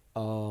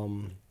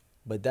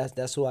 But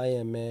that's who I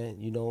am,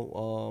 man. You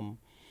know,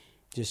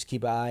 just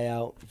keep an eye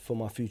out for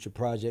my future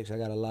projects. I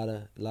got a lot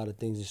of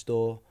things in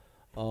store,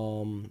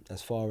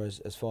 as far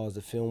as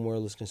the film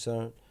world is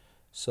concerned.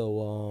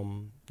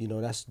 So you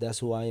know, that's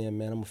who I am,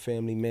 man. I'm a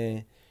family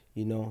man.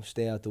 You know,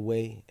 stay out the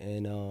way,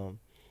 and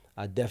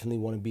I definitely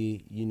want to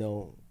be, you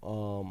know,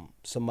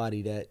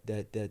 somebody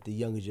that the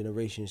younger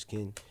generations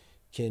can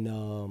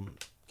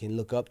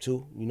look up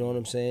to. You know what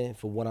I'm saying?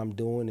 For what I'm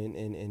doing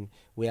and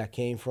where I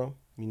came from.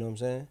 You know what I'm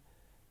saying?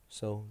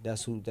 So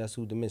that's who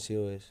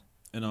Demencio is.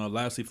 And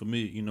lastly, for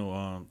me, you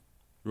know,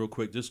 real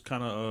quick, just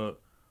kind of,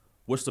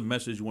 what's the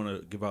message you want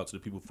to give out to the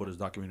people for this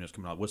documentary that's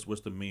coming out?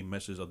 What's the main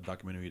message of the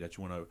documentary that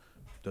you want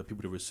the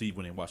people to receive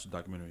when they watch the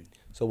documentary?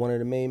 So one of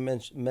the main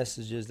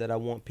messages that I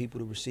want people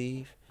to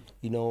receive,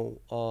 you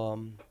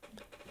know,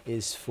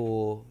 is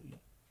for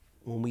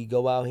when we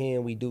go out here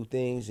and we do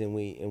things and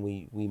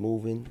we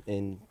moving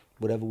and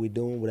whatever we're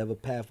doing, whatever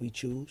path we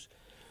choose,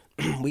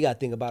 we got to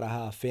think about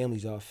how our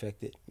families are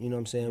affected. You know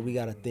what I'm saying? We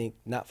got to think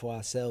not for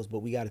ourselves, but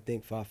we got to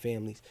think for our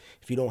families.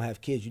 If you don't have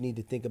kids, you need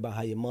to think about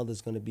how your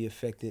mother's going to be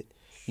affected.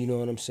 You know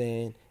what I'm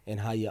saying? And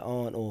how your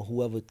aunt or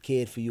whoever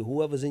cared for you,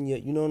 whoever's in your,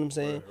 you know what I'm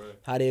saying? Right.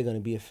 How they're going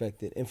to be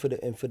affected. And for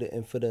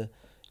the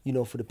you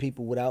know, for the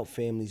people without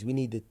families, we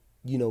need to,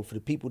 you know, for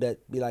the people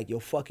that be like, yo,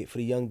 fuck it, for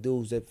the young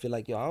dudes that feel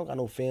like, yo, I don't got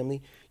no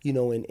family, you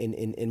know,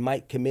 and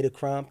might commit a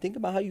crime, think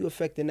about how you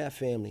affecting that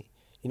family.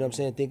 You know what I'm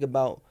saying? Think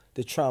about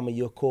the trauma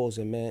you're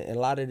causing, man. And a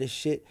lot of this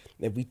shit,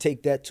 if we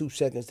take that 2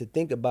 seconds to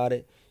think about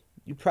it,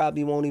 you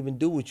probably won't even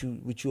do what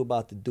you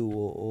about to do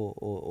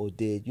or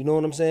did. You know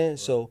what I'm saying? Right.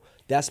 So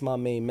that's my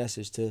main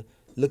message, to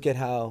look at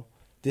how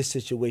this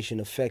situation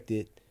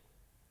affected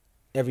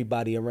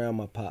everybody around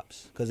my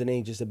pops. Because it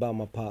ain't just about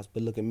my pops,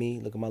 but look at me,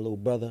 look at my little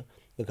brother,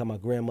 look how my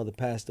grandmother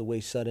passed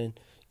away sudden,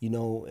 you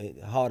know,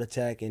 a heart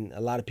attack. And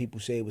a lot of people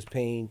say it was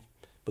pain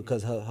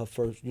because her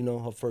first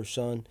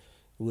son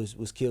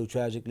was killed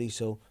tragically.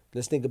 So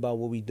let's think about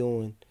what we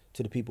doing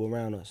to the people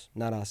around us,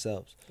 not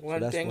ourselves.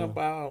 One thing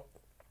about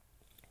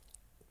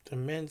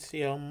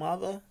Demencio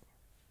mother,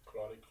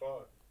 Claudie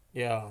Clark.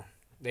 yeah,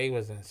 they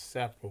was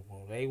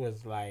inseparable. They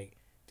was like,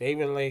 their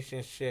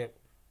relationship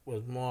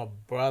was more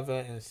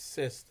brother and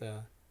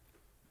sister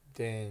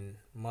than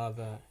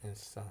mother and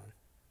son.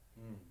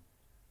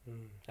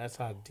 That's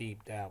how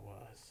deep that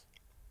was.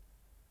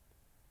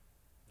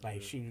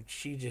 Like she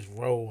just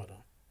rolled with him.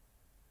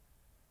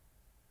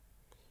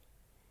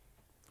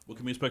 What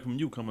can we expect from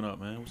you coming up,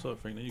 man? What's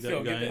up, Frank? You got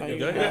I'm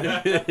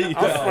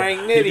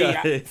Frank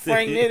Nitty.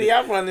 Frank Nitty,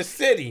 I run the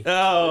city.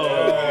 Oh.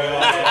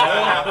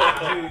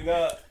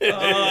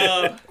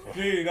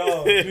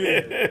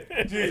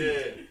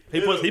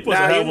 He put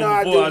some help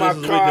on before. I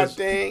do my car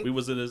thing. We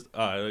was in this.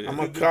 I'm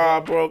a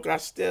car broker. I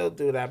still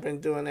do that. I've been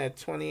doing that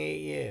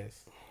 28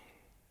 years.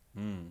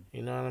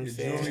 You know what I'm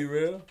saying? Is jewelry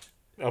real?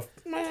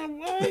 Man,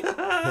 what?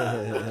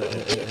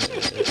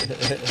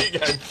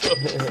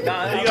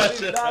 Nah,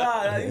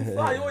 you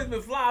fly. You always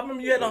been fly. I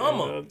remember you had a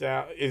Hummer. No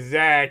doubt.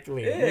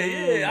 Exactly.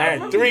 Yeah. I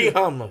had 3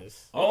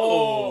 Hummers.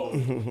 Oh.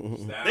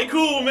 They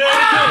cool, man.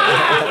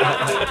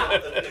 I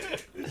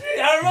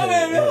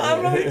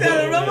remember you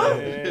remember?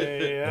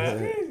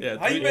 Yeah.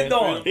 How you been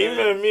doing? He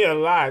met me a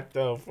lot,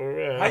 though, for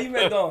real. How you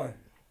been doing?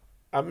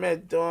 I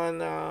met doing,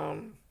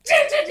 No.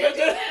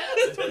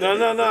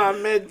 I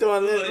met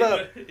doing this.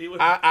 Look,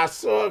 I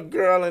saw a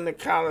girl in the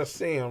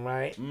Coliseum,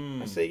 right?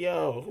 I said,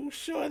 yo, who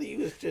shorty you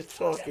was just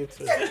talking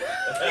to?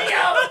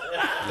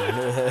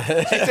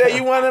 She said,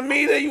 you want to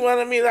meet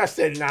her? I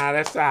said, nah,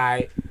 that's all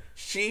right.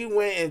 She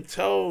went and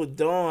told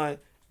Dawn.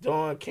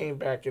 Dawn came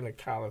back in the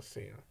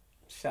Coliseum.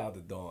 Shout out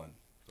to Dawn.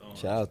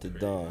 Shout out to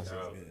Dawn.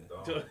 Shout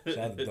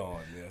out to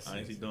Dawn, yes. I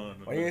ain't see Dawn.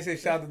 Why you ain't say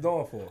shout out to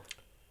Dawn for?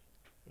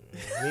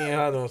 Me and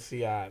her don't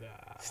see eye to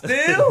eye.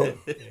 Still?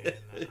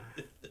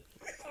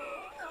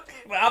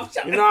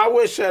 You know, I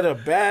wish her the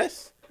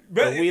best,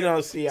 but we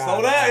don't see eye to eye.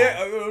 So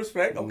that,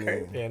 respect,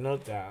 okay. Yeah, no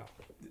doubt.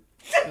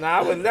 Nah,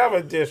 I would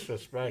never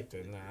disrespect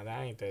her. Nah,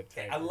 that ain't that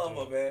type. I love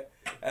her, man.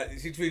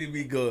 She treated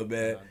me good,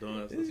 man.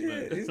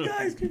 These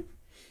guys,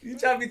 you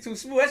try to be too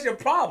smooth. That's your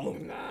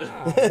problem. Nah.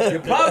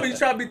 Your problem, you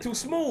try to be too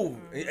smooth.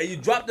 And you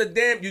drop the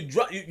damn,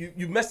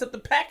 you messed up the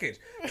package.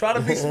 Try to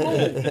be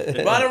smooth.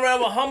 Riding around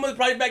with Hummers,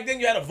 probably back then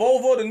you had a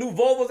Volvo, the new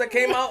Volvos that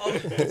came out.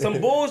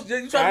 Some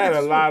bullshit. You try I to had be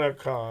a too lot smooth. of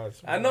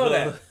cars. I know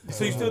that.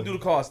 So you still do the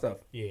car stuff?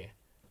 Yeah.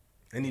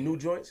 Any new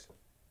joints?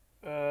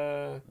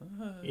 Yeah,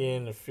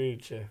 in the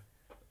future.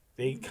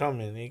 They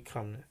coming.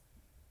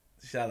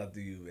 Shout out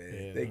to you, man.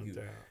 Yeah, Thank no you.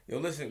 doubt. Yo,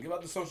 listen, give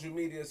out the social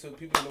media so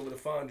people know where to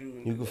find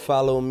you. You can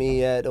follow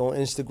me on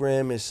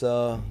Instagram. It's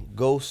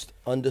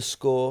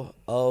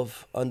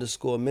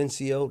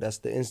ghost_of_Mencio. That's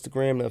the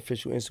Instagram, the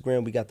official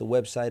Instagram. We got the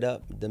website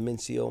up,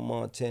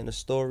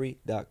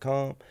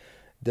 theMencioMontanaStory.com.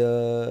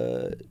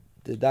 The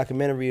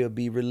documentary will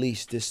be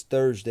released this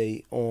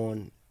Thursday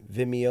on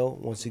Vimeo.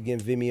 Once again,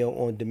 Vimeo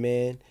on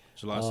demand.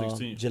 July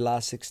 16th. July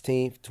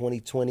 16th,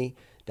 2020.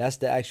 that's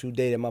the actual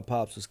day that my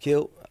pops was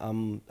killed.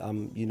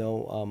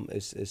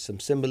 It's some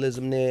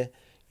symbolism there.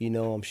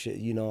 I'm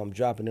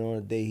dropping it on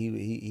the day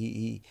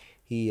he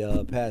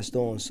passed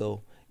on.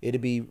 So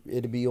it'll be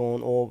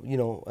on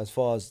all, as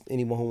far as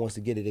anyone who wants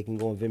to get it, they can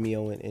go on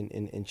Vimeo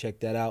and check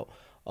that out.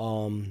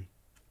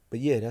 But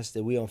yeah,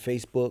 we on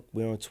Facebook,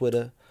 we're on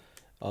Twitter,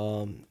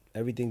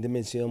 everything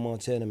Demencio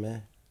Montana,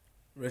 man.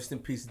 Rest in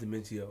peace,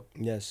 Dementio.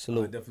 Yes,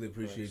 salute. I definitely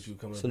appreciate you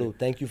coming. Salute.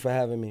 Thank you for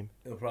having me.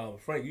 No problem.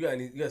 Frank, you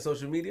got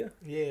social media?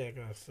 Yeah, I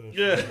got social.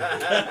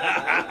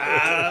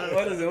 Yeah.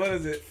 What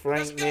is it?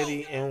 Frank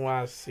Nitty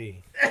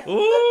NYC.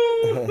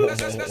 Ooh.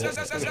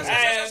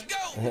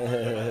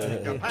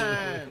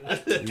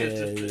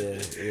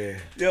 Yeah.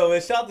 Yo,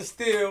 man, shout out to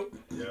Steel.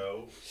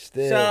 Yo.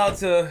 Still. Shout out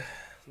to.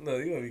 No,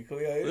 you gonna be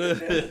cool. Yeah.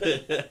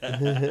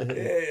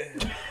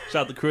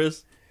 Shout out to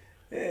Chris.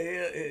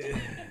 Yeah.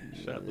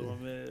 Shout out to my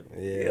man.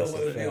 Yeah, You that's don't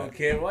want a to be on fact.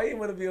 camera. Why you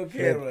want to be on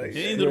camera?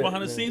 He ain't do the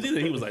behind the scenes either.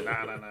 He was like,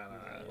 nah.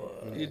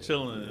 He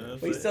chilling.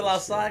 But he's still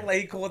outside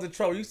like he causing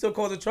trouble. You still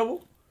causing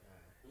trouble?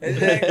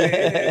 Exactly.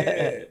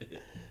 Yeah.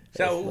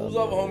 Shout out, who's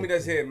other homie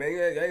that's here, man?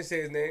 I ain't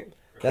say his name.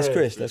 That's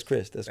Chris. That's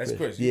Chris. That's That's Chris.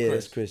 Chris. You Yeah,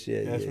 Chris. that's Chris.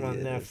 Yeah, That's yeah, my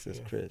yeah. nephew.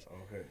 That's Chris.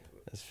 Okay.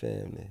 That's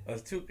family.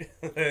 That's two.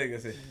 Like I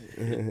said,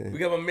 we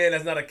got my man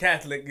that's not a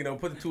Catholic.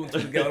 Put the two and two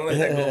together. Don't let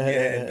that go over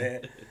your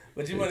head, man.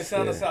 But you want to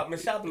shout us out, man?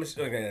 Shout out to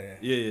Michelle. Okay.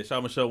 Yeah. Shout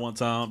out Michelle one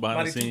time behind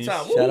Body the two scenes.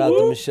 times. Shout out to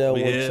Woo, Michelle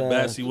We one here, time.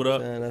 Bassy, what up?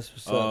 Man, that's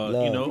what's up.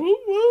 Love. You know,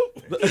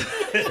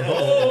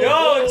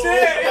 Yo,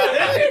 chill.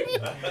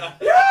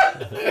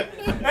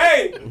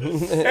 Hey,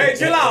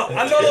 chill out.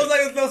 I know those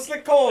like those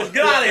slick calls.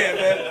 Get out of here,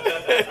 man.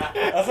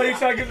 That's how you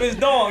try to get Miss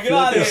Dawn. Get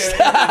out of here.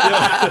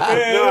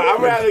 No, I'd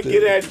rather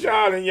get at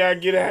y'all than y'all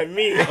get at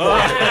me.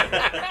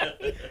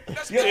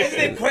 Yo, isn't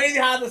it crazy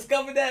how I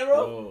discovered that, bro?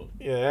 oh,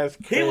 Yeah, that's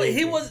He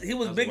crazy. was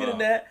bigger than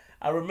that.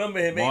 I remember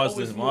him.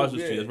 Marsden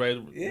Street is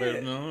right Yeah. there.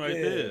 I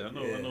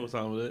know what's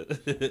on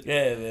with it.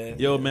 Yeah, man.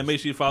 Yo, man, make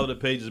sure you follow the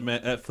pages,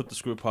 man, at Flip the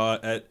Script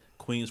Pod, at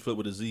Queens Flip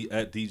with a Z,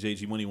 at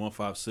DJG Money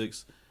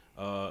 156,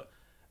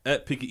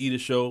 at Picky Eater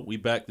Show. We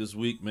back this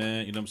week,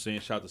 man. You know what I'm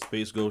saying? Shout out to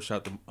Space Ghost,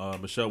 shout out to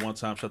Michelle one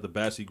time, shout out to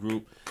Bassy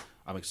Group.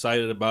 I'm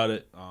excited about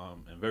it,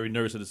 and very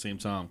nervous at the same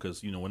time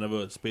because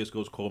whenever Space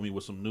Ghost call me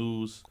with some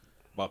news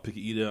about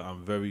Picky Eater,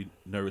 I'm very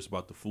nervous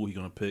about the food he's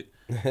gonna pick.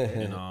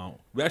 And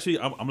we actually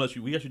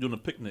doing a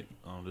picnic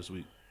this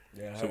week.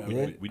 Yeah, So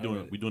we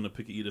doing a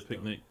Picky Eater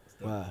picnic.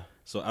 Wow.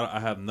 So I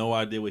have no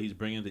idea what he's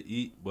bringing to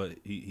eat, but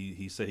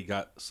he said he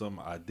got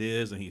some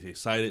ideas and he's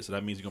excited. So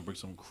that means he's gonna bring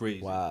some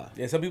crazy. Wow.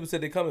 Yeah, some people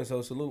said they coming,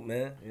 so salute,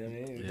 man. You know what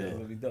I mean? Yeah. It's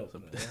gonna be dope.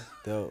 Man.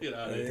 Dope. Get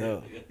out of here.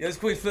 Dope. Yeah, it's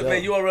Queens Flip,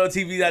 man.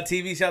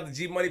 URLTV.tv. Shout out to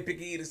G Money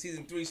Picky Eater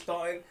season 3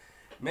 starting.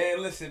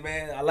 Man, listen,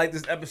 man. I like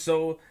this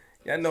episode.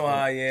 Y'all know how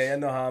I am. Y'all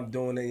know how I'm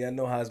doing it. Y'all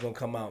know how it's gonna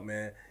come out,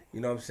 man.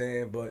 You know what I'm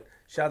saying? But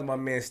shout out to my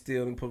man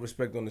Steele. Let me put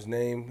respect on his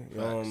name.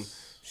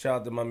 Shout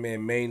out to my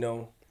man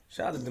Mano.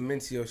 Shout out to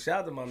Dementio. Shout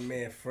out to my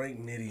man Frank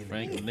Nitty.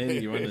 Frank and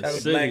Nitty, you're in the Shout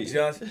out to Black city.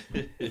 Josh.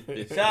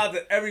 Shout out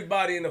to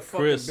everybody in the fucking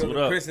Chris, building.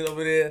 what up? Chris is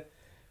over there.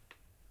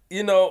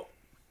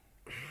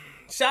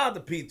 Shout out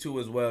to P2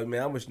 as well,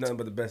 man. I wish nothing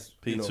but the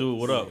best. P2,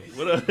 what up?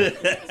 What up?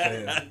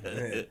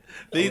 Man.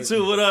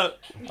 P2, what up?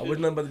 I wish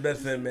nothing but the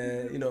best for him,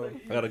 man.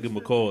 I gotta give him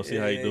a call, see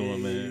how you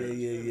doing, man.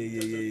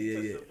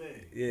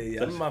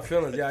 Yeah. I'm in my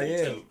feelings. Yeah, I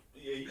am.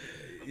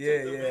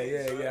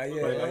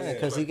 Yeah.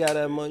 Because he got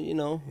a,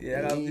 Yeah,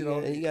 I got,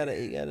 he got a.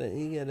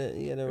 When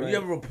you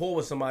have a rapport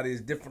with somebody,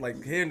 it's different.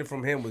 Like hearing it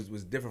from him was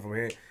different from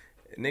hearing.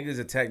 Niggas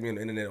attack me on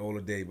the internet all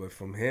the day, but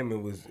from him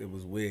it was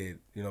weird.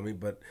 You know what I mean?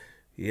 But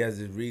he has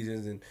his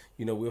reasons, and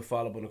we'll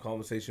follow up on the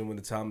conversation when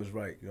the time is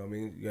right. You know what I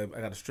mean?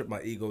 I got to strip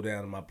my ego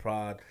down and my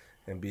pride,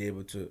 and be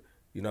able to.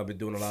 I've been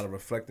doing a lot of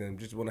reflecting, and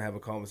just want to have a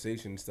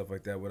conversation and stuff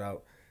like that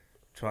without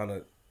trying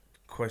to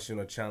question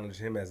or challenge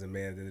him as a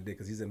man at the end of the day,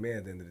 because he's a man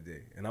at the end of the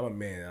day, and I'm a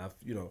man.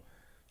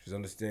 Just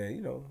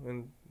understand,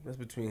 and that's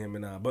between him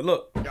and I. But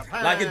look,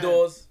 lock your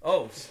doors.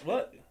 Oh,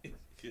 what?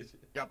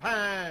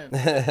 Japan.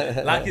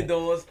 Lock your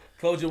doors,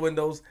 close your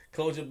windows,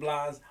 close your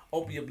blinds,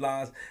 open your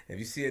blinds. If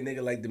you see a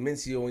nigga like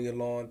Dementio on your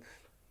lawn,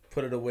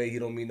 put it away. He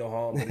don't mean no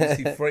harm. But if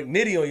you see Frank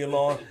Nitty on your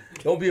lawn,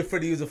 don't be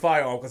afraid to use a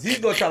firearm, because he's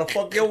gonna try to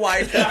fuck your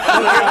wife.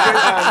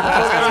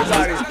 Fuck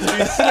everybody.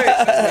 He's slick.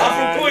 I'm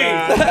from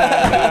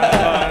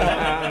Queens.